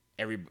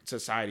every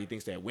society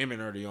thinks that women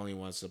are the only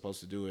ones supposed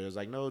to do it. It's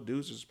like, no,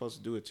 dudes are supposed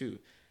to do it too.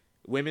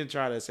 Women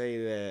try to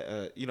say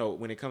that,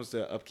 when it comes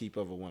to upkeep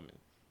of a woman,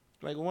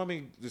 like a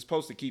woman is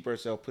supposed to keep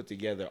herself put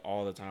together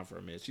all the time for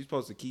a man. She's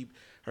supposed to keep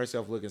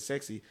herself looking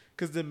sexy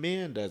because the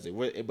man does it.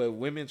 But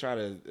women try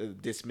to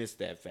dismiss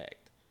that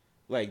fact.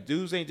 Like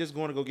dudes ain't just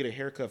going to go get a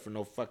haircut for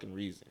no fucking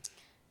reason.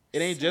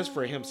 It ain't just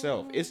for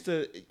himself.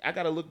 I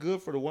gotta look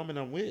good for the woman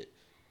I'm with.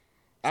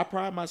 I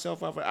pride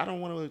myself off. I don't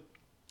want to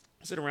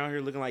sit around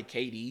here looking like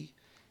KD,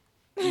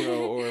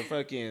 or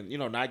fucking,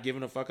 not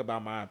giving a fuck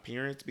about my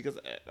appearance because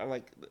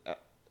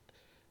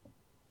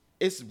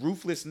it's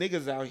rufless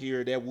niggas out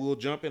here that will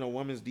jump in a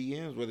woman's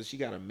DMs whether she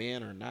got a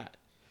man or not.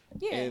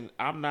 Yeah. And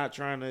I'm not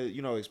trying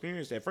to,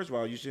 experience that. First of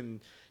all, you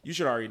should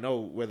already know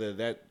whether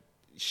that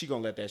she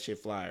gonna let that shit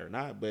fly or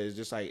not. But it's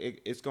just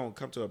like it's gonna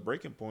come to a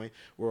breaking point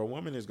where a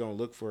woman is gonna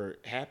look for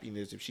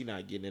happiness if she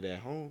not getting it at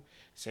home.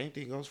 Same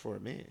thing goes for a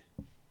man.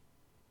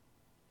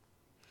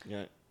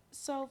 Yeah.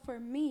 So for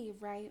me,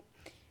 right,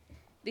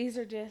 these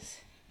are just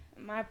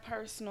my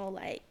personal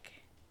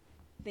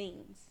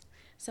things.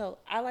 So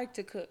I like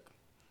to cook.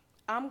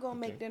 I'm gonna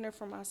make dinner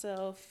for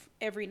myself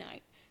every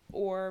night,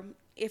 or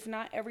if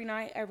not every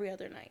night, every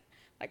other night.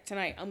 Like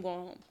tonight, I'm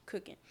going home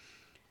cooking.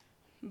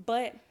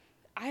 But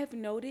I have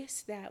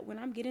noticed that when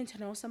I'm getting to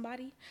know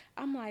somebody,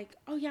 I'm like,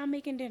 oh yeah, I'm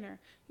making dinner.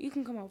 You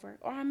can come over.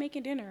 Or I'm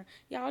making dinner.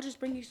 Yeah, I'll just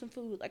bring you some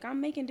food. Like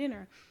I'm making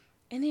dinner.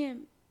 And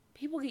then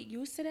people get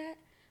used to that.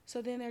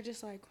 So then they're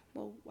just like,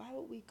 well, why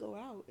would we go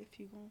out if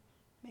you're going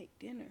to make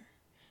dinner?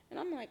 And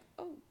I'm like,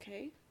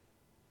 okay.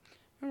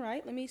 All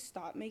right, let me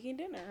stop making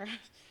dinner.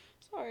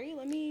 Sorry,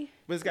 let me.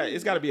 But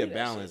it's got to be a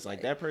balance.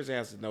 Like that person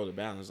has to know the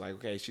balance. Like,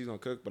 okay, she's gonna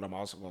cook, but I'm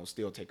also gonna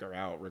still take her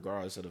out,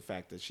 regardless of the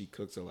fact that she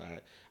cooks a lot.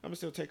 I'm gonna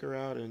still take her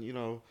out, and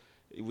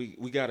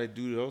we got to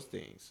do those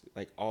things.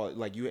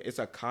 It's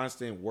a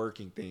constant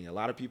working thing. A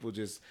lot of people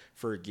just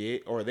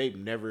forget, or they've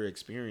never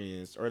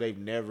experienced, or they've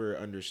never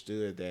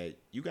understood that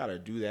you got to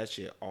do that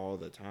shit all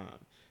the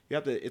time. you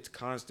have to. It's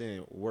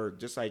constant work.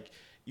 Just like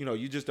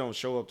you just don't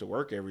show up to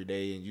work every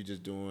day and you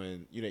just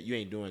doing you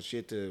ain't doing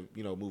shit to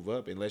move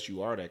up unless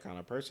you are that kind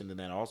of person. Then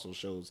that also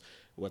shows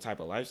what type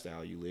of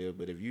lifestyle you live.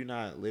 But if you're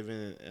not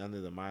living under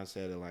the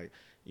mindset of like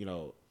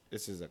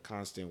this is a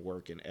constant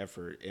work and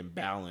effort and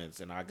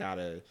balance, and I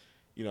gotta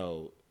you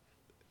know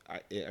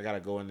I gotta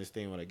go in this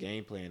thing with a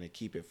game plan and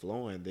keep it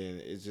flowing, then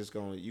it's just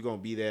you're gonna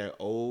be that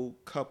old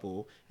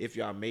couple if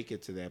y'all make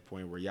it to that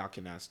point where y'all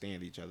cannot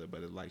stand each other.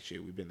 But it's like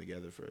shit, we've been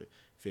together for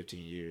 15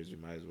 years. We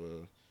might as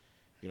well,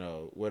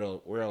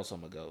 where else I'm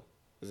gonna go?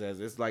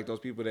 It's like those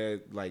people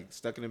that like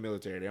stuck in the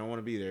military. They don't want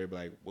to be there. But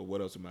like, well,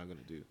 what else am I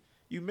gonna do?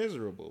 You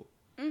miserable.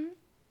 Mm-hmm.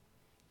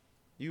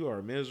 You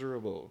are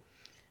miserable.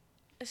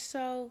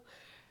 So,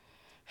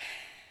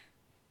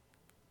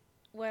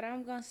 what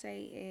I'm gonna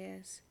say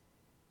is,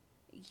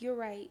 you're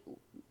right.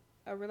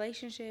 A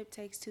relationship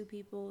takes two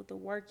people. The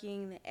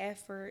working, the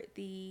effort,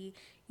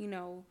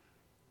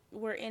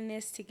 we're in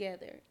this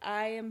together.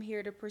 I am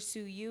here to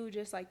pursue you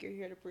just like you're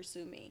here to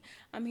pursue me.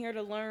 I'm here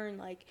to learn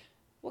like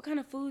what kind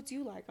of foods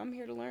you like. I'm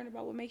here to learn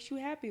about what makes you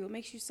happy, what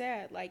makes you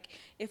sad. Like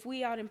if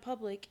we out in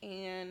public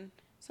and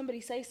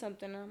somebody say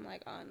something, I'm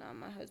like, oh no,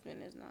 my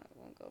husband is not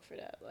gonna go for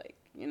that. Like,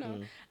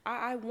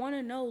 I want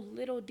to know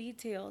little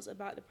details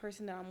about the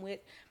person that I'm with,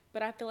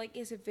 but I feel like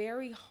it's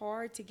very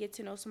hard to get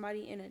to know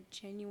somebody in a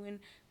genuine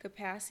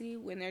capacity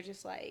when they're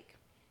just like,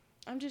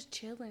 I'm just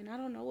chilling. I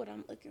don't know what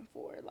I'm looking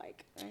for.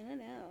 Like, I don't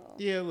know.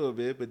 Yeah, a little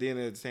bit, but then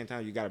at the same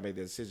time, you got to make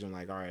the decision.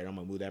 Like, all right, I'm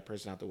gonna move that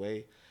person out the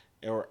way,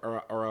 or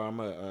I'm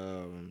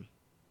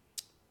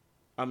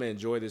gonna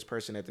enjoy this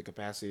person at the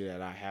capacity that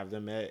I have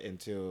them at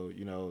until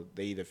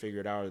they either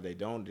figure it out or they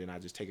don't. Then I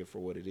just take it for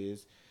what it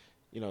is.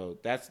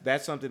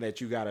 That's something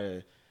that you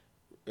gotta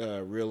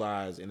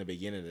realize in the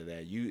beginning of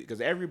that.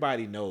 Because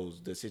everybody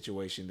knows the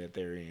situation that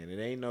they're in.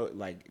 It ain't no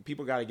like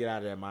people got to get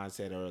out of that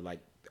mindset or like,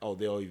 oh,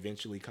 they'll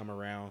eventually come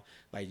around.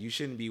 Like you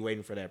shouldn't be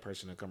waiting for that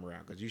person to come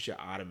around because you should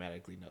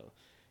automatically know.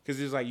 Because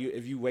it's like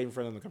if you waiting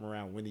for them to come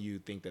around, when do you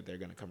think that they're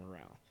gonna come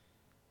around?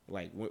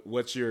 Like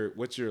what's your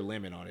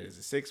limit on it? Is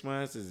it 6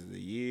 months? Is it a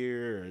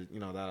year?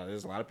 Or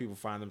there's a lot of people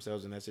find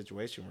themselves in that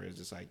situation where it's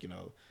just like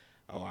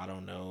oh, I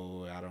don't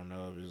know.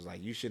 It's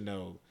like you should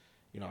know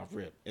off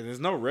rip. And there's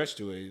no rush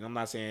to it. I'm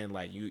not saying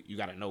like you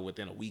got to know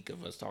within a week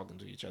of us talking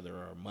to each other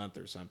or a month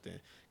or something,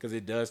 because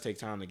it does take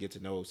time to get to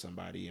know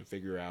somebody and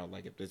figure out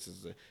like if this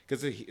is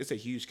because it's a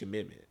huge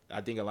commitment.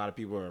 I think a lot of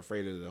people are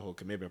afraid of the whole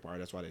commitment part.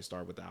 That's why they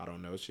start with the I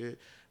don't know shit.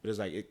 But it's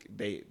like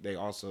they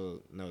also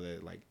know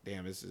that like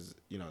damn, this is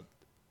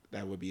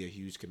that would be a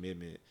huge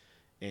commitment,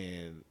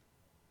 and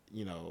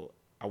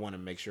I want to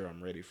make sure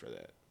I'm ready for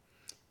that.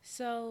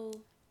 So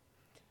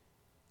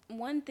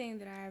one thing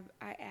that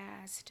I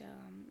asked,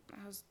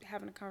 I was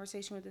having a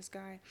conversation with this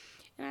guy,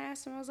 and I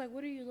asked him, I was like,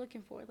 what are you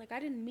looking for? Like, I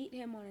didn't meet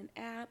him on an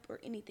app or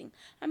anything.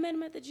 I met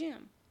him at the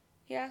gym.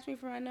 He asked me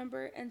for my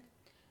number, and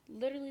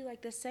literally,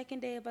 like, the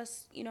second day of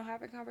us,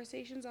 having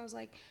conversations, I was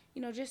like,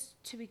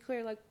 just to be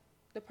clear, like,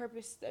 the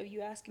purpose of you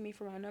asking me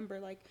for my number,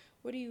 like,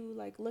 what are you,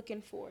 like,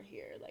 looking for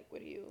here? Like,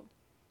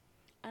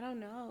 I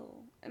don't know.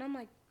 And I'm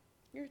like,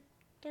 you're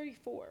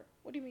 34.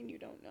 What do you mean you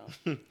don't know?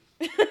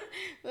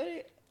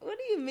 What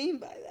do you mean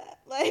by that?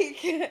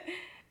 Like,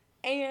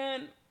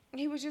 and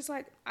he was just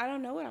like, I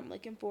don't know what I'm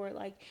looking for.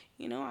 Like,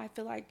 I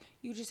feel like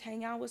you just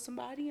hang out with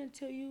somebody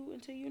until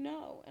you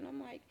know. And I'm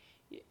like,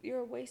 you're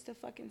a waste of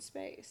fucking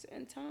space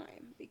and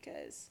time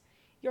because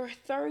you're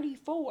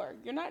 34.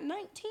 You're not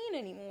 19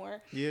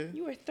 anymore. Yeah.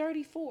 You are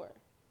 34.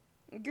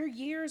 Your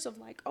years of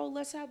like, oh,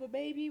 let's have a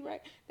baby,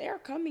 right? They are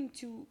coming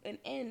to an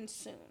end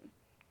soon.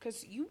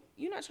 Because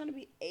you're not trying to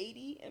be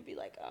 80 and be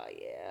like, oh,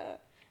 yeah,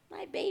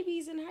 my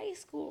baby's in high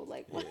school.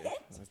 Like, what? Yeah,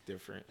 that's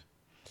different.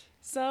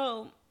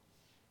 So,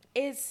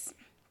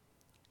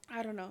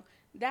 I don't know.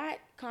 That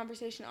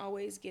conversation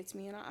always gets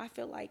me. And I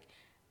feel like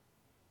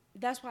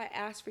that's why I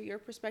asked for your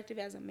perspective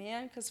as a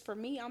man. Because for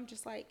me, I'm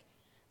just like,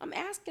 I'm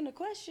asking a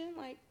question.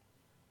 Like,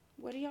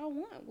 what do y'all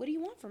want? What do you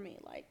want from me?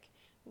 Like,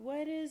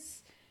 what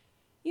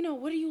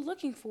are you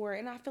looking for?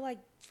 And I feel like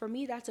for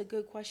me, that's a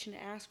good question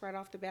to ask right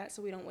off the bat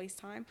so we don't waste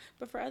time.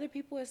 But for other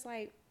people, it's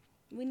like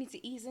we need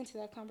to ease into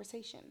that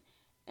conversation.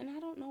 And I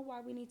don't know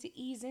why we need to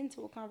ease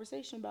into a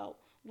conversation about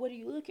what are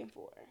you looking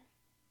for?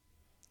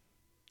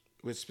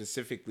 With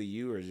specifically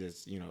you or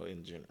just,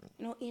 in general?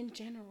 No, in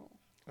general.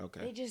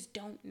 Okay. They just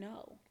don't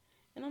know.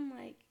 And I'm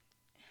like,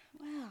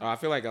 wow. I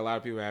feel like a lot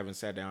of people haven't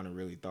sat down and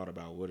really thought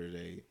about what do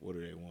they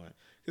want.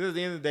 Because at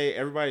the end of the day,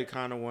 everybody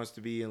kind of wants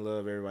to be in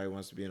love. Everybody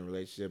wants to be in a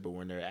relationship. But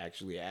when they're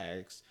actually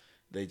asked,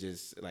 they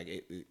just, like,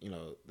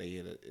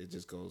 it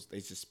just goes, they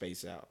just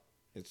space out.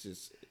 It's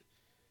just,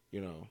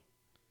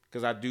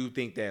 because I do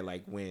think that,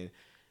 like,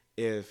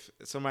 if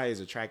somebody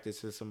is attracted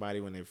to somebody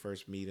when they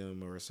first meet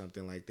them or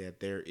something like that,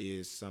 there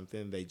is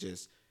something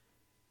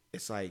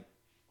it's like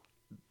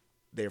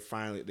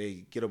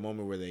they get a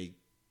moment where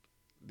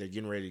they're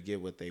getting ready to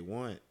get what they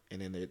want, and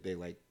then they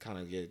like kind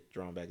of get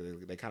drawn back.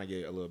 They kind of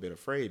get a little bit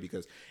afraid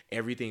because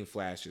everything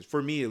flashes.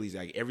 For me, at least,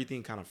 like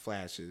everything kind of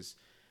flashes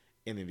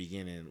in the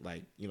beginning.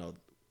 Like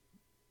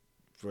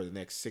for the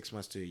next 6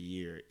 months to a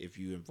year if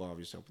you involve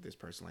yourself with this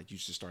person. Like you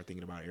should start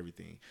thinking about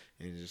everything,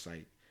 and it's just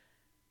like,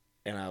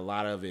 and a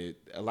lot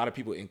of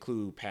people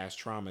include past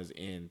traumas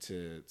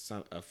into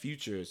a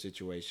future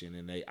situation,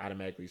 and they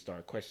automatically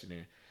start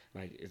questioning,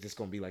 like, is this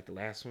gonna be like the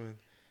last one?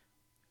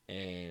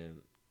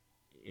 And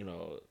you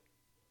know,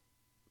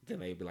 then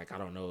they'd be like, I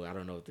don't know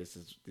if this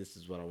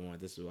is what I want,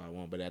 this is what I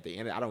want. But at the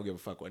end, I don't give a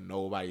fuck what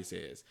nobody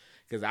says,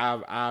 because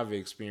I've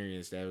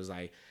experienced that. It was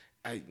like,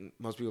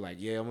 most people like,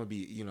 yeah, I'm gonna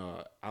be,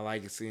 I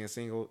like seeing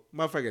single.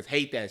 Motherfuckers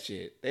hate that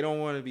shit. They don't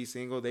want to be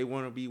single. They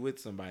want to be with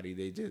somebody.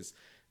 They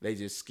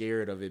just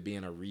scared of it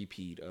being a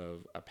repeat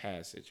of a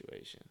past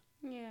situation.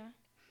 Yeah.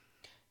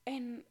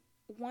 And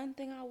one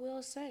thing I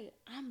will say,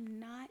 I'm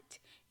not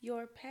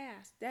your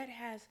past. That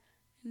has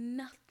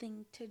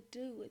nothing to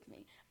do with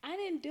me. I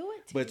didn't do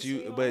it to But you,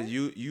 you,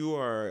 sweetheart. you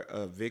are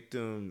a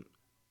victim.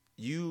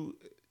 You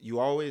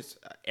always,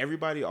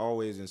 everybody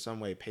always in some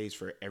way pays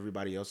for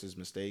everybody else's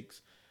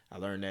mistakes. I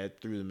learned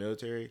that through the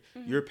military.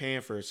 Mm-hmm. You're paying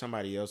for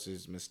somebody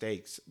else's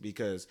mistakes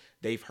because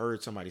they've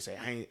heard somebody say,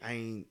 I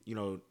ain't,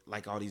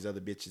 like all these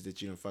other bitches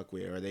that you don't fuck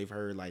with, or they've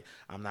heard like,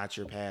 I'm not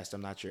your past,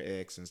 I'm not your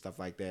ex, and stuff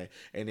like that.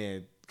 And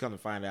then come to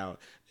find out,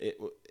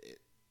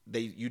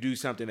 you do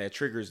something that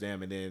triggers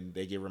them, and then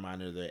they get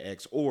reminded of their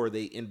ex, or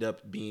they end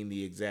up being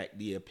the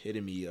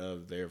epitome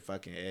of their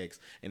fucking ex,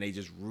 and they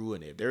just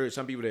ruin it. There are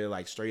some people that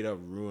like straight up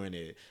ruin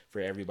it for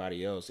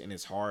everybody else, and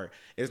it's hard.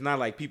 It's not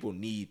like people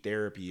need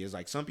therapy. It's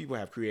like some people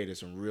have created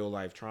some real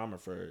life trauma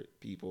for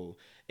people,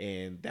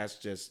 and that's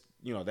just,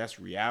 that's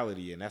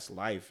reality, and that's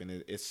life, and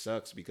it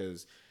sucks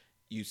because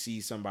you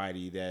see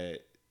somebody that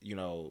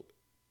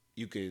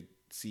you could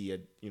see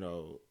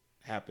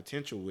have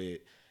potential with,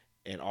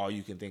 and all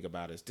you can think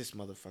about is, this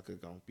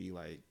motherfucker gonna be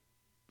like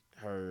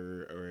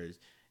her, or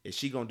is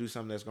she gonna do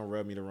something that's gonna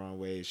rub me the wrong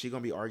way? Is she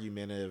gonna be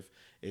argumentative?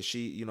 Is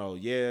she,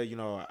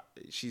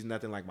 she's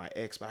nothing like my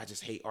ex, but I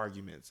just hate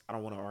arguments. I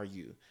don't want to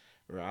argue,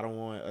 or I don't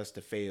want us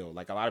to fail.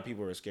 Like a lot of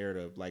people are scared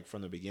of, like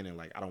from the beginning,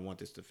 like I don't want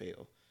this to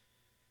fail.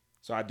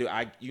 So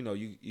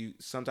you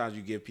sometimes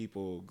you give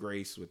people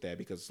grace with that,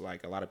 because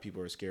like a lot of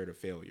people are scared of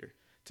failure,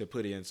 to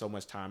put in so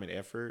much time and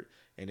effort,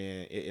 and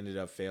then it ended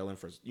up failing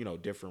for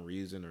different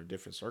reason or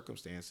different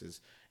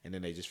circumstances, and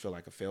then they just feel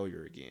like a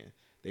failure again.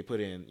 They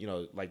put in,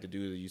 like the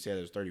dude that you said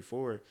is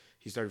 34,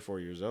 he's 34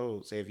 years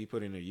old. Say if he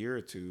put in a year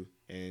or two,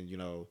 and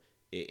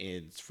it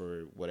ends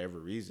for whatever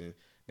reason,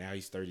 now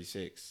he's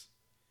 36.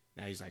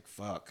 Now he's like,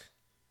 fuck,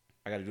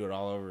 I got to do it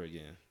all over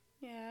again.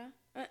 Yeah.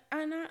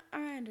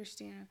 I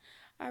understand.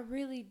 I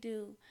really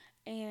do.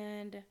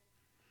 And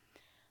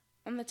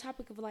on the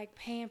topic of like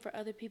paying for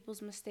other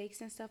people's mistakes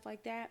and stuff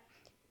like that,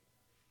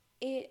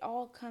 it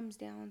all comes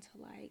down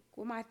to like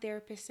what my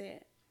therapist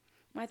said.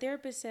 My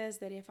therapist says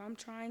that if I'm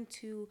trying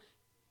to,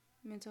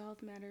 mental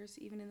health matters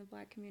even in the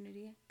Black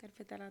community. Gotta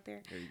put that out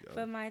there. There you go.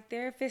 But my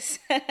therapist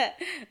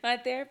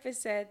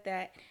said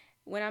that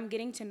when I'm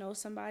getting to know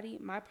somebody,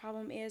 my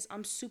problem is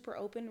I'm super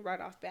open right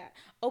off bat.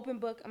 Open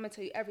book. I'm gonna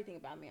tell you everything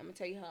about me. I'm gonna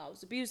tell you how I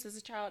was abused as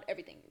a child,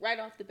 everything right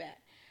off the bat.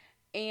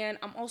 And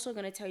I'm also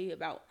gonna tell you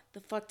about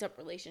the fucked up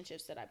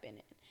relationships that I've been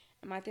in.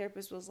 And my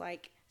therapist was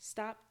like,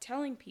 stop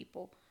telling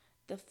people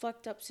the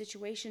fucked up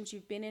situations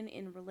you've been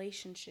in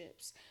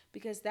relationships,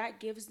 because that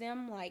gives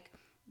them like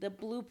the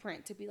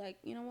blueprint to be like,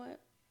 you know what?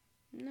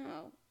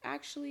 No,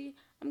 actually,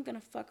 I'm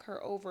gonna fuck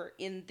her over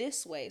in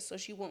this way so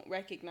she won't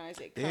recognize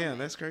it coming. Damn,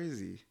 that's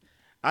crazy.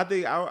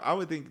 I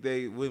would think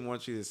they wouldn't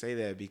want you to say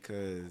that,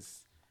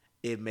 because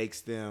it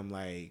makes them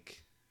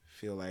like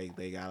feel like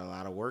they got a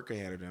lot of work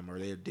ahead of them, or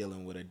they're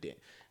dealing with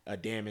a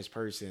damaged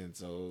person,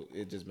 so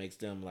it just makes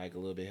them like a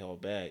little bit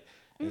held back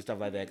and stuff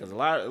like that. Because a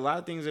lot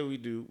of things that we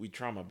do, we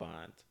trauma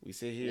bond. We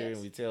sit here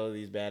and we tell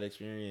these bad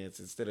experiences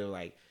instead of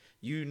like,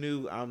 you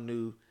knew, I'm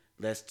new.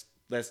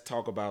 Let's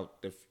talk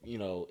about the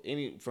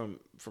any from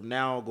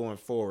now going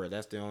forward.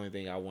 That's the only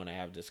thing I want to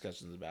have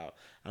discussions about.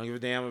 I don't give a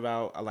damn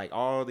about like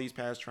all these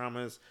past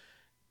traumas.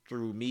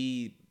 Through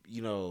me,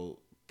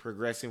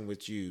 progressing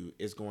with you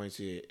is going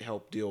to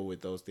help deal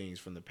with those things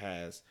from the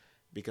past,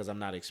 because I'm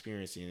not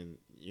experiencing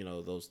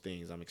those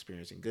things. I'm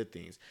experiencing good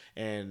things.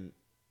 And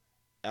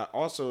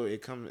also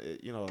it comes,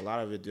 a lot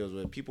of it deals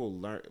with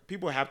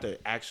people have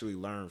to actually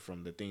learn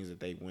from the things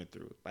that they went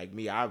through. Like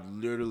me, I've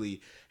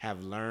literally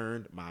have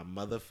learned my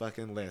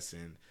motherfucking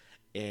lesson,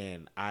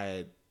 and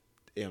I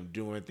am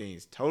doing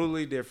things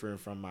totally different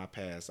from my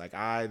past. Like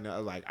I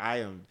know, like I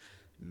am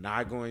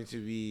not going to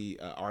be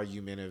an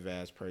argumentative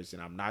ass person.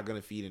 I'm not going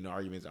to feed into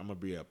arguments. I'm going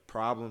to be a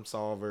problem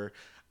solver.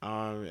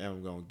 And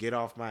I'm going to get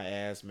off my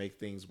ass, make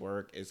things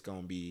work. It's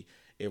going to be,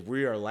 if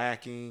we are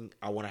lacking,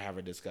 I want to have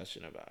a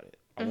discussion about it.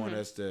 I want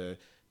us to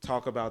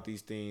talk about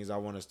these things. I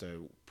want us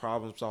to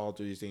problem solve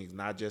through these things,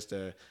 not just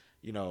to,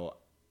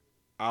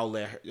 I'll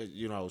let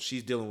her,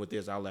 she's dealing with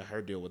this, I'll let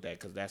her deal with that,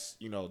 because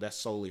that's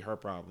solely her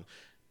problem.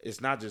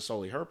 It's not just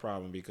solely her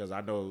problem, because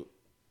I know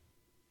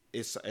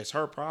it's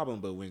her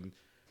problem, but when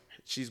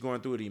she's going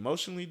through it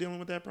emotionally, dealing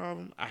with that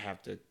problem, I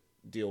have to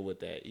deal with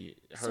that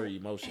her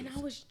emotions. And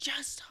I was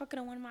just talking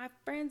to one of my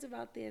friends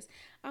about this.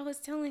 I was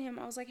telling him,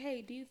 I was like,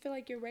 hey, do you feel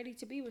like you're ready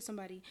to be with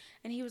somebody?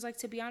 And he was like,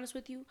 to be honest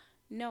with you,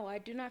 no, I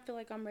do not feel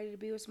like I'm ready to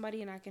be with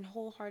somebody, and I can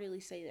wholeheartedly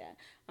say that.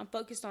 I'm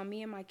focused on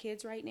me and my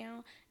kids right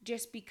now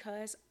just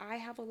because I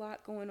have a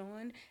lot going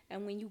on.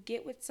 And when you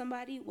get with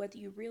somebody, whether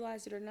you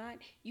realize it or not,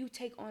 you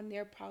take on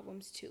their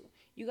problems too.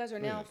 You guys are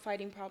now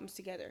fighting problems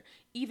together.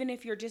 Even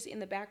if you're just in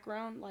the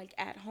background, like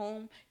at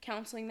home,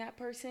 counseling that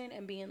person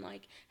and being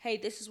like, hey,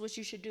 this is what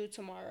you should do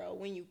tomorrow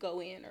when you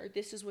go in, or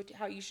this is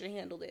how you should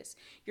handle this.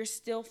 You're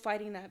still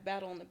fighting that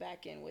battle on the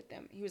back end with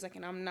them. He was like,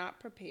 and I'm not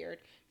prepared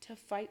to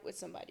fight with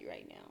somebody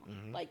right now.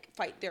 Like,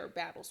 fight their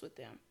battles with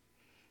them.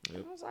 Yep.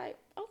 And I was like,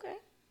 okay.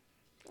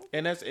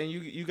 And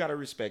you got to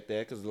respect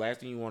that, because the last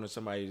thing you want is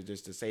somebody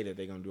to say that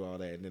they're going to do all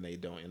that, and then they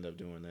don't end up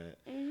doing that.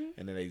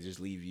 And then they just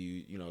leave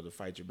you, to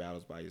fight your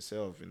battles by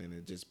yourself, and then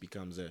it just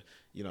becomes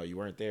you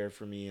weren't there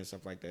for me and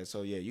stuff like that.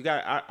 So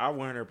yeah, I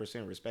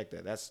 100% respect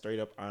that. That's straight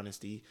up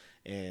honesty,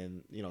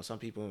 and some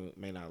people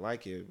may not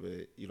like it,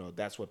 but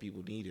that's what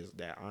people need, is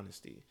that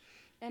honesty.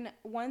 And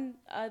one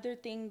other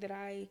thing that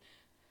I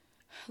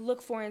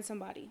look for in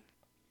somebody.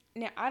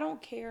 Now, I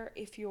don't care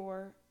if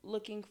you're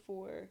looking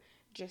for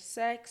just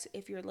sex,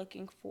 if you're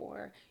looking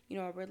for,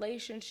 a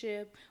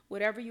relationship,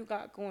 whatever you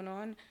got going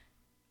on.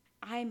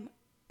 I'm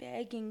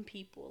begging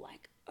people,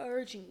 like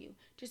urging you,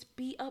 just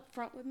be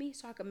upfront with me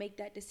so I can make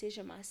that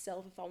decision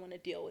myself if I want to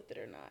deal with it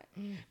or not.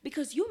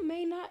 Because you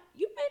may never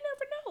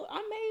know.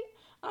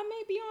 I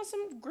may be on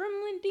some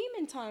gremlin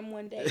demon time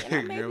one day, and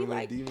I may be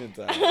like,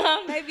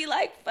 I may be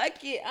like,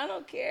 fuck it, I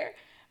don't care.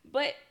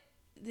 But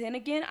then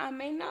again, I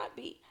may not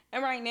be.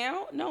 And right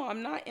now, no,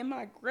 I'm not in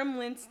my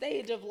gremlin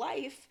stage of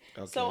life.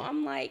 Okay. So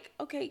I'm like,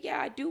 okay,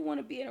 yeah, I do want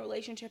to be in a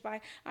relationship. I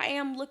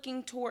am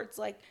looking towards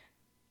like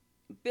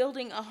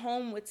building a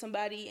home with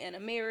somebody and a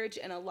marriage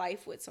and a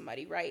life with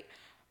somebody, right?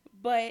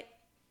 But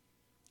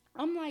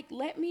I'm like,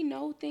 let me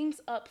know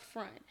things up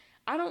front.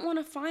 I don't want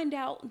to find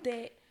out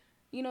that,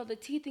 the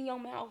teeth in your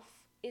mouth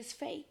is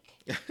fake.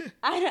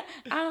 I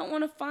don't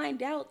want to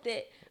find out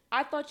that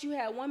I thought you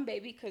had one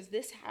baby, because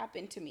this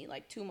happened to me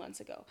like 2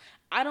 months ago.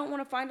 I don't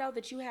want to find out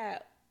that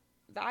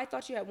I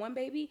thought you had one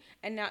baby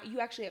and now you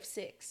actually have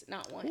 6,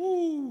 not 1.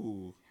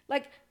 Ooh.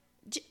 Like,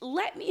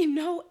 let me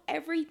know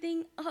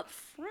everything up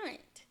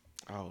front.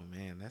 Oh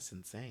man, that's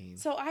insane.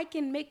 So I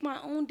can make my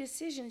own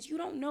decisions. You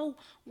don't know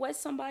what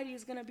somebody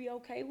is going to be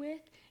okay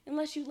with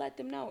unless you let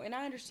them know. And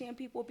I understand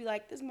people will be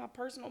like, this is my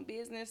personal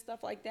business,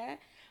 stuff like that.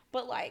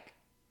 But like,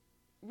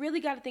 really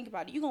got to think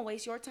about it. You're going to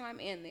waste your time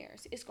and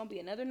theirs. It's going to be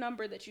another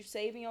number that you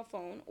save in your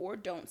phone or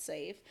don't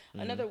save.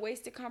 Another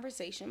wasted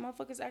conversation.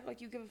 Motherfuckers act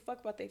like you give a fuck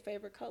about their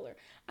favorite color.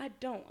 I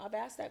don't. I've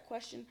asked that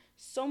question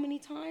so many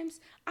times.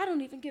 I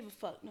don't even give a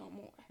fuck no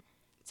more.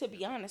 To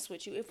be honest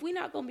with you, if we're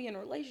not going to be in a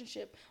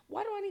relationship,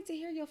 why do I need to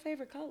hear your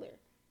favorite color?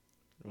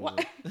 Why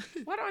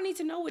do I need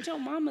to know what your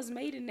mama's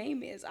maiden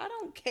name is? I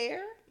don't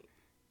care.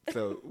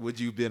 So, would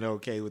you been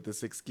okay with the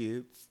 6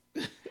 kids?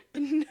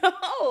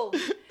 No.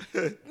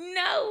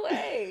 No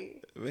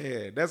way.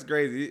 Man, that's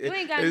crazy.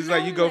 It's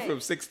like you go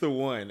from 6 to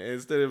 1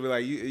 instead of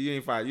like you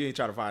ain't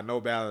trying to find no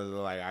balance.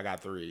 Like, I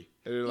got 3.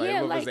 And like,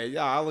 yeah, motherfucker say,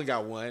 yeah, I only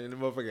got 1, and the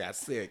motherfucker got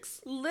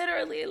 6.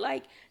 Literally,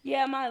 like,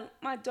 yeah,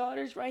 my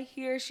daughter's right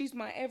here. She's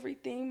my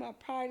everything, my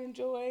pride and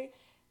joy.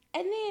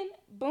 And then,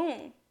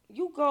 boom,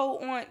 you go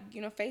on,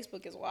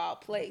 Facebook is a wild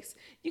place.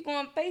 You go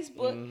on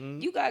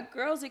Facebook, you got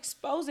girls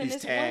exposing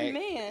this one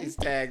man. He's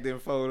tagged in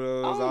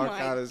photos, all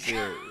kind of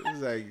shit.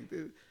 It's like,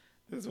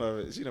 this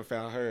mother, she done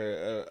found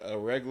her a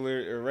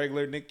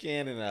regular Nick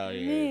Cannon out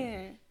here.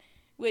 Man,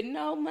 with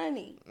no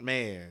money.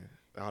 Man,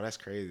 oh, that's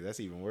crazy. That's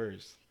even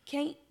worse.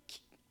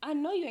 I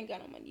know you ain't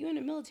got no money. You in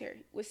the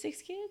military with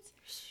 6 kids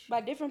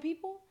by different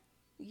people.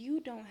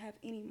 You don't have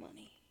any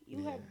money.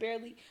 You have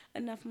barely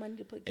enough money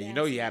to put gas. And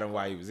you had him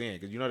while he was in,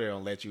 because they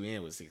don't let you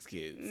in with 6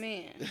 kids.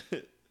 Man.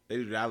 They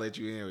do not let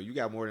you in. You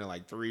got more than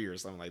like 3 or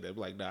something like that.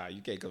 Be like, nah,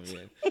 you can't come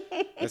in.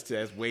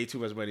 That's way too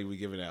much money we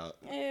giving out.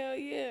 Hell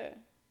yeah.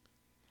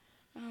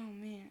 Oh,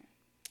 man.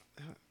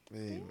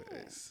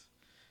 Anyways.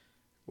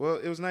 Well,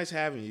 it was nice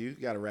having you.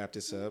 Got to wrap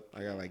this up.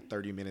 I got like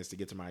 30 minutes to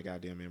get to my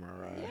goddamn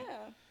MRI.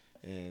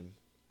 Yeah. And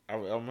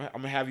I'm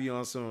gonna have you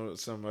on some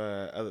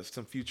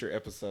future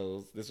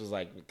episodes. This was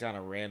like kind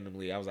of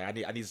randomly. I was like, I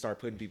need to start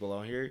putting people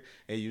on here,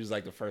 and you was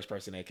like the first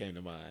person that came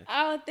to mind.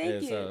 Oh,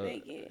 thank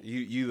you.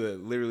 You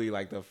literally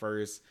like the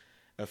first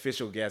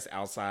official guest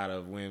outside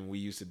of when we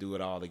used to do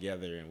it all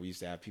together, and we used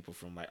to have people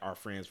from like our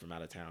friends from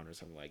out of town or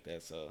something like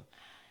that. So,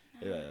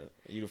 yeah,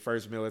 you the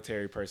first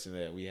military person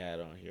that we had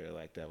on here.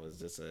 Like that was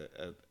just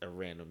a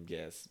random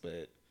guest,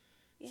 but.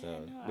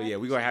 Yeah,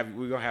 we're gonna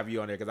have you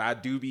on there, because I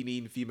do be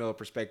needing female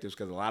perspectives,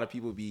 because a lot of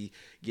people be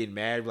getting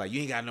mad like, you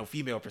ain't got no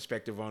female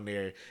perspective on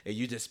there, and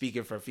you just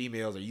speaking for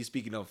females, or you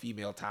speaking on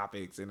female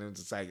topics, and it's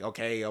just like,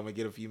 okay, I'm gonna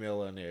get a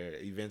female on there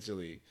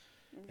eventually,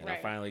 and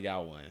I finally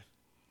got one.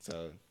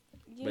 So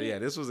But yeah,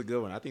 this was a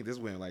good one. I think this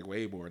went like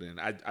way more than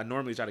I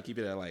normally try to keep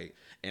it at like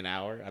an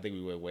hour. I think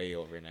we went way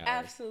over an hour.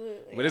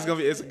 Absolutely. But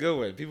it's a good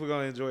one. People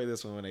gonna enjoy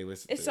this one when they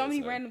listen. It's to so it,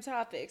 many random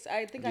topics.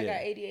 I think I got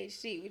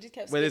ADHD. We just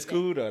kept. But it's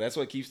cool though. That's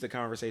what keeps the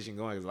conversation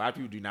going. Because a lot of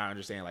people do not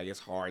understand. Like it's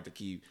hard to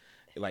keep.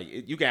 Like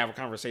you can have a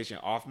conversation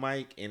off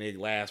mic and it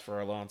lasts for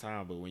a long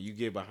time. But when you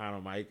get behind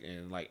a mic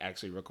and like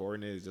actually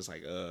recording it, it's just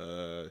like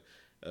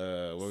what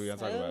are we gonna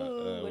talk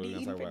about? What are you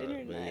eating for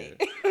dinner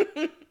tonight?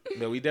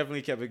 But we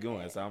definitely kept it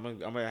going. So I'm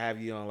gonna have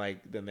you on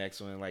like the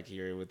next one, like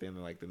here within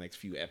like the next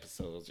few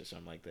episodes or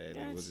something like that,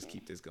 and we'll just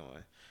keep this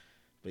going.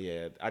 But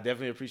yeah, I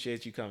definitely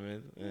appreciate you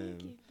coming.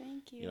 And,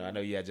 thank you. You know, I know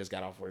you had just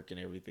got off work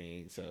and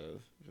everything, so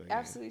like,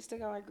 absolutely still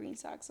got my green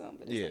socks on.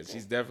 But yeah, okay.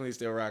 She's definitely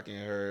still rocking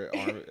her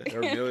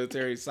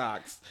military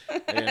socks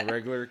and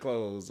regular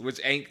clothes, which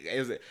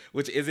is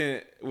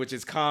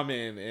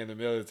common in the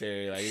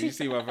military. Like you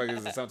see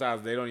motherfuckers,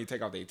 sometimes they don't even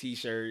take off their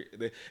t-shirt.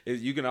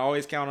 You can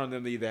always count on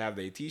them to either have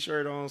their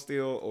t-shirt on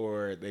still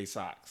or they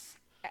socks.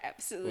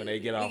 Absolutely. When they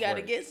get off work, you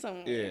gotta get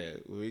somewhere. Yeah,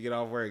 when we get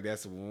off work,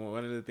 that's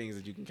one of the things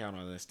that you can count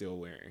on. They're still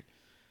wearing.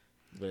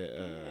 But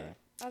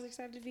I was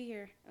excited to be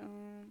here.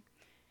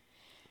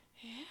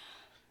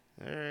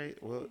 Yeah. All right.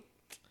 Well,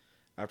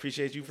 I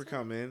appreciate you for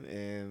coming,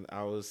 and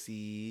I will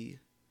see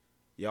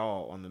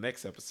y'all on the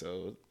next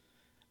episode.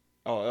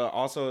 Oh,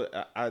 also,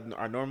 I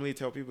normally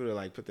tell people to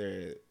like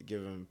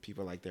give them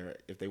people like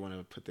if they want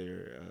to put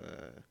their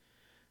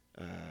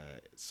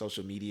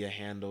social media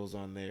handles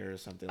on there or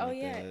something like that. Oh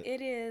yeah, it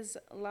is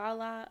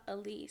Lala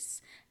Alyse.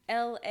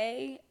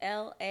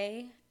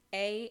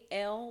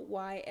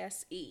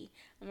 LALAALYSE.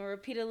 I'm gonna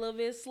repeat a little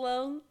bit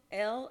slow.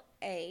 LALAALYSE,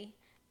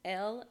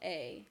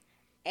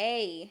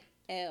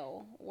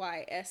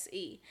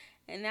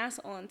 and that's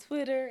on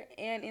Twitter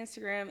and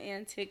Instagram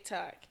and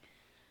TikTok.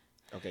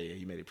 Okay, yeah,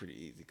 you made it pretty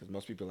easy because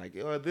most people are like,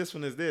 oh, this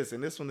one is this,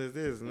 and this one is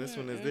this, and this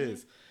one is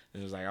this.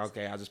 And it was like,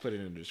 okay, I'll just put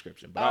it in the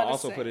description. But I'll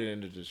also put it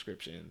in the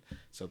description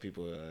so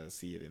people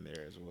see it in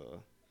there as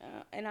well.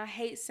 And I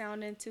hate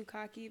sounding too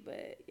cocky,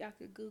 but y'all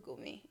could Google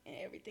me and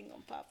everything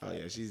gonna pop up. Oh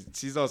yeah,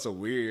 she's also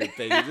weird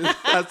things.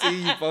 I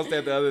see you post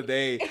that the other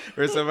day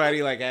where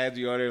somebody like had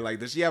you on there like,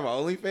 does she have an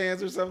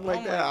OnlyFans or something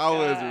like that? I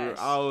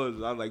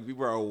was like,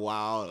 people are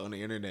wild on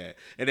the internet,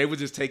 and they would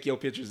just take your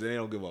pictures and they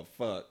don't give a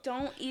fuck.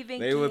 Don't even.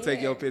 They will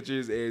take your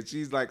pictures, and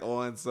she's like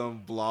on some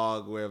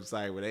blog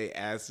website where they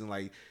asking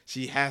like,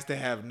 she has to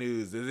have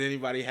nudes. Does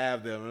anybody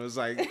have them? And it was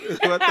like,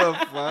 what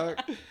the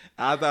fuck?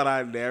 I thought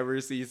I'd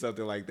never see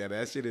something like that.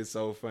 That shit is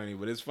so funny.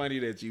 But it's funny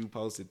that you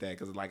posted that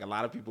because like a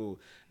lot of people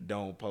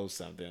wouldn't post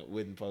something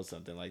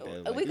like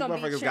that. Like, these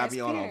motherfuckers got me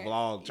on a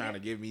vlog trying to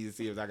get me to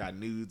see if I got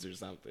nudes or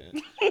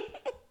something.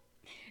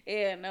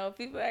 Yeah, no,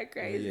 people act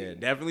crazy. Yeah,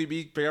 definitely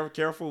be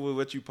careful with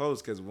what you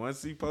post because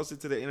once you post it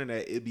to the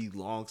internet, it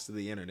belongs to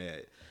the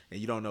internet. And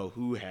you don't know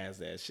who has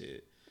that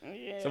shit.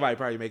 Yeah. Somebody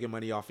probably making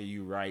money off of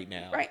you right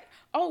now. Right.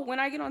 Oh, when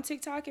I get on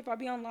TikTok, if I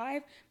be on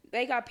live,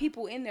 they got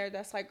people in there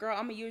that's like, girl,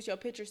 I'm going to use your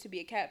pictures to be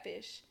a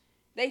catfish.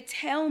 They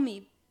tell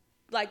me,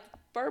 like,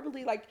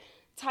 verbally, like,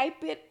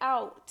 type it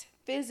out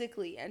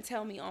physically and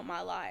tell me on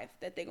my live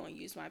that they're going to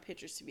use my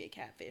pictures to be a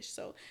catfish.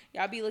 So,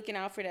 y'all be looking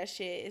out for that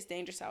shit. It's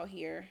dangerous out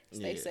here.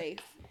 Stay safe.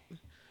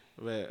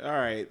 But, all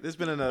right. This has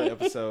been another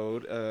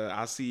episode.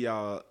 I'll see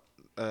y'all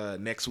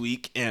next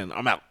week, and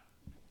I'm out.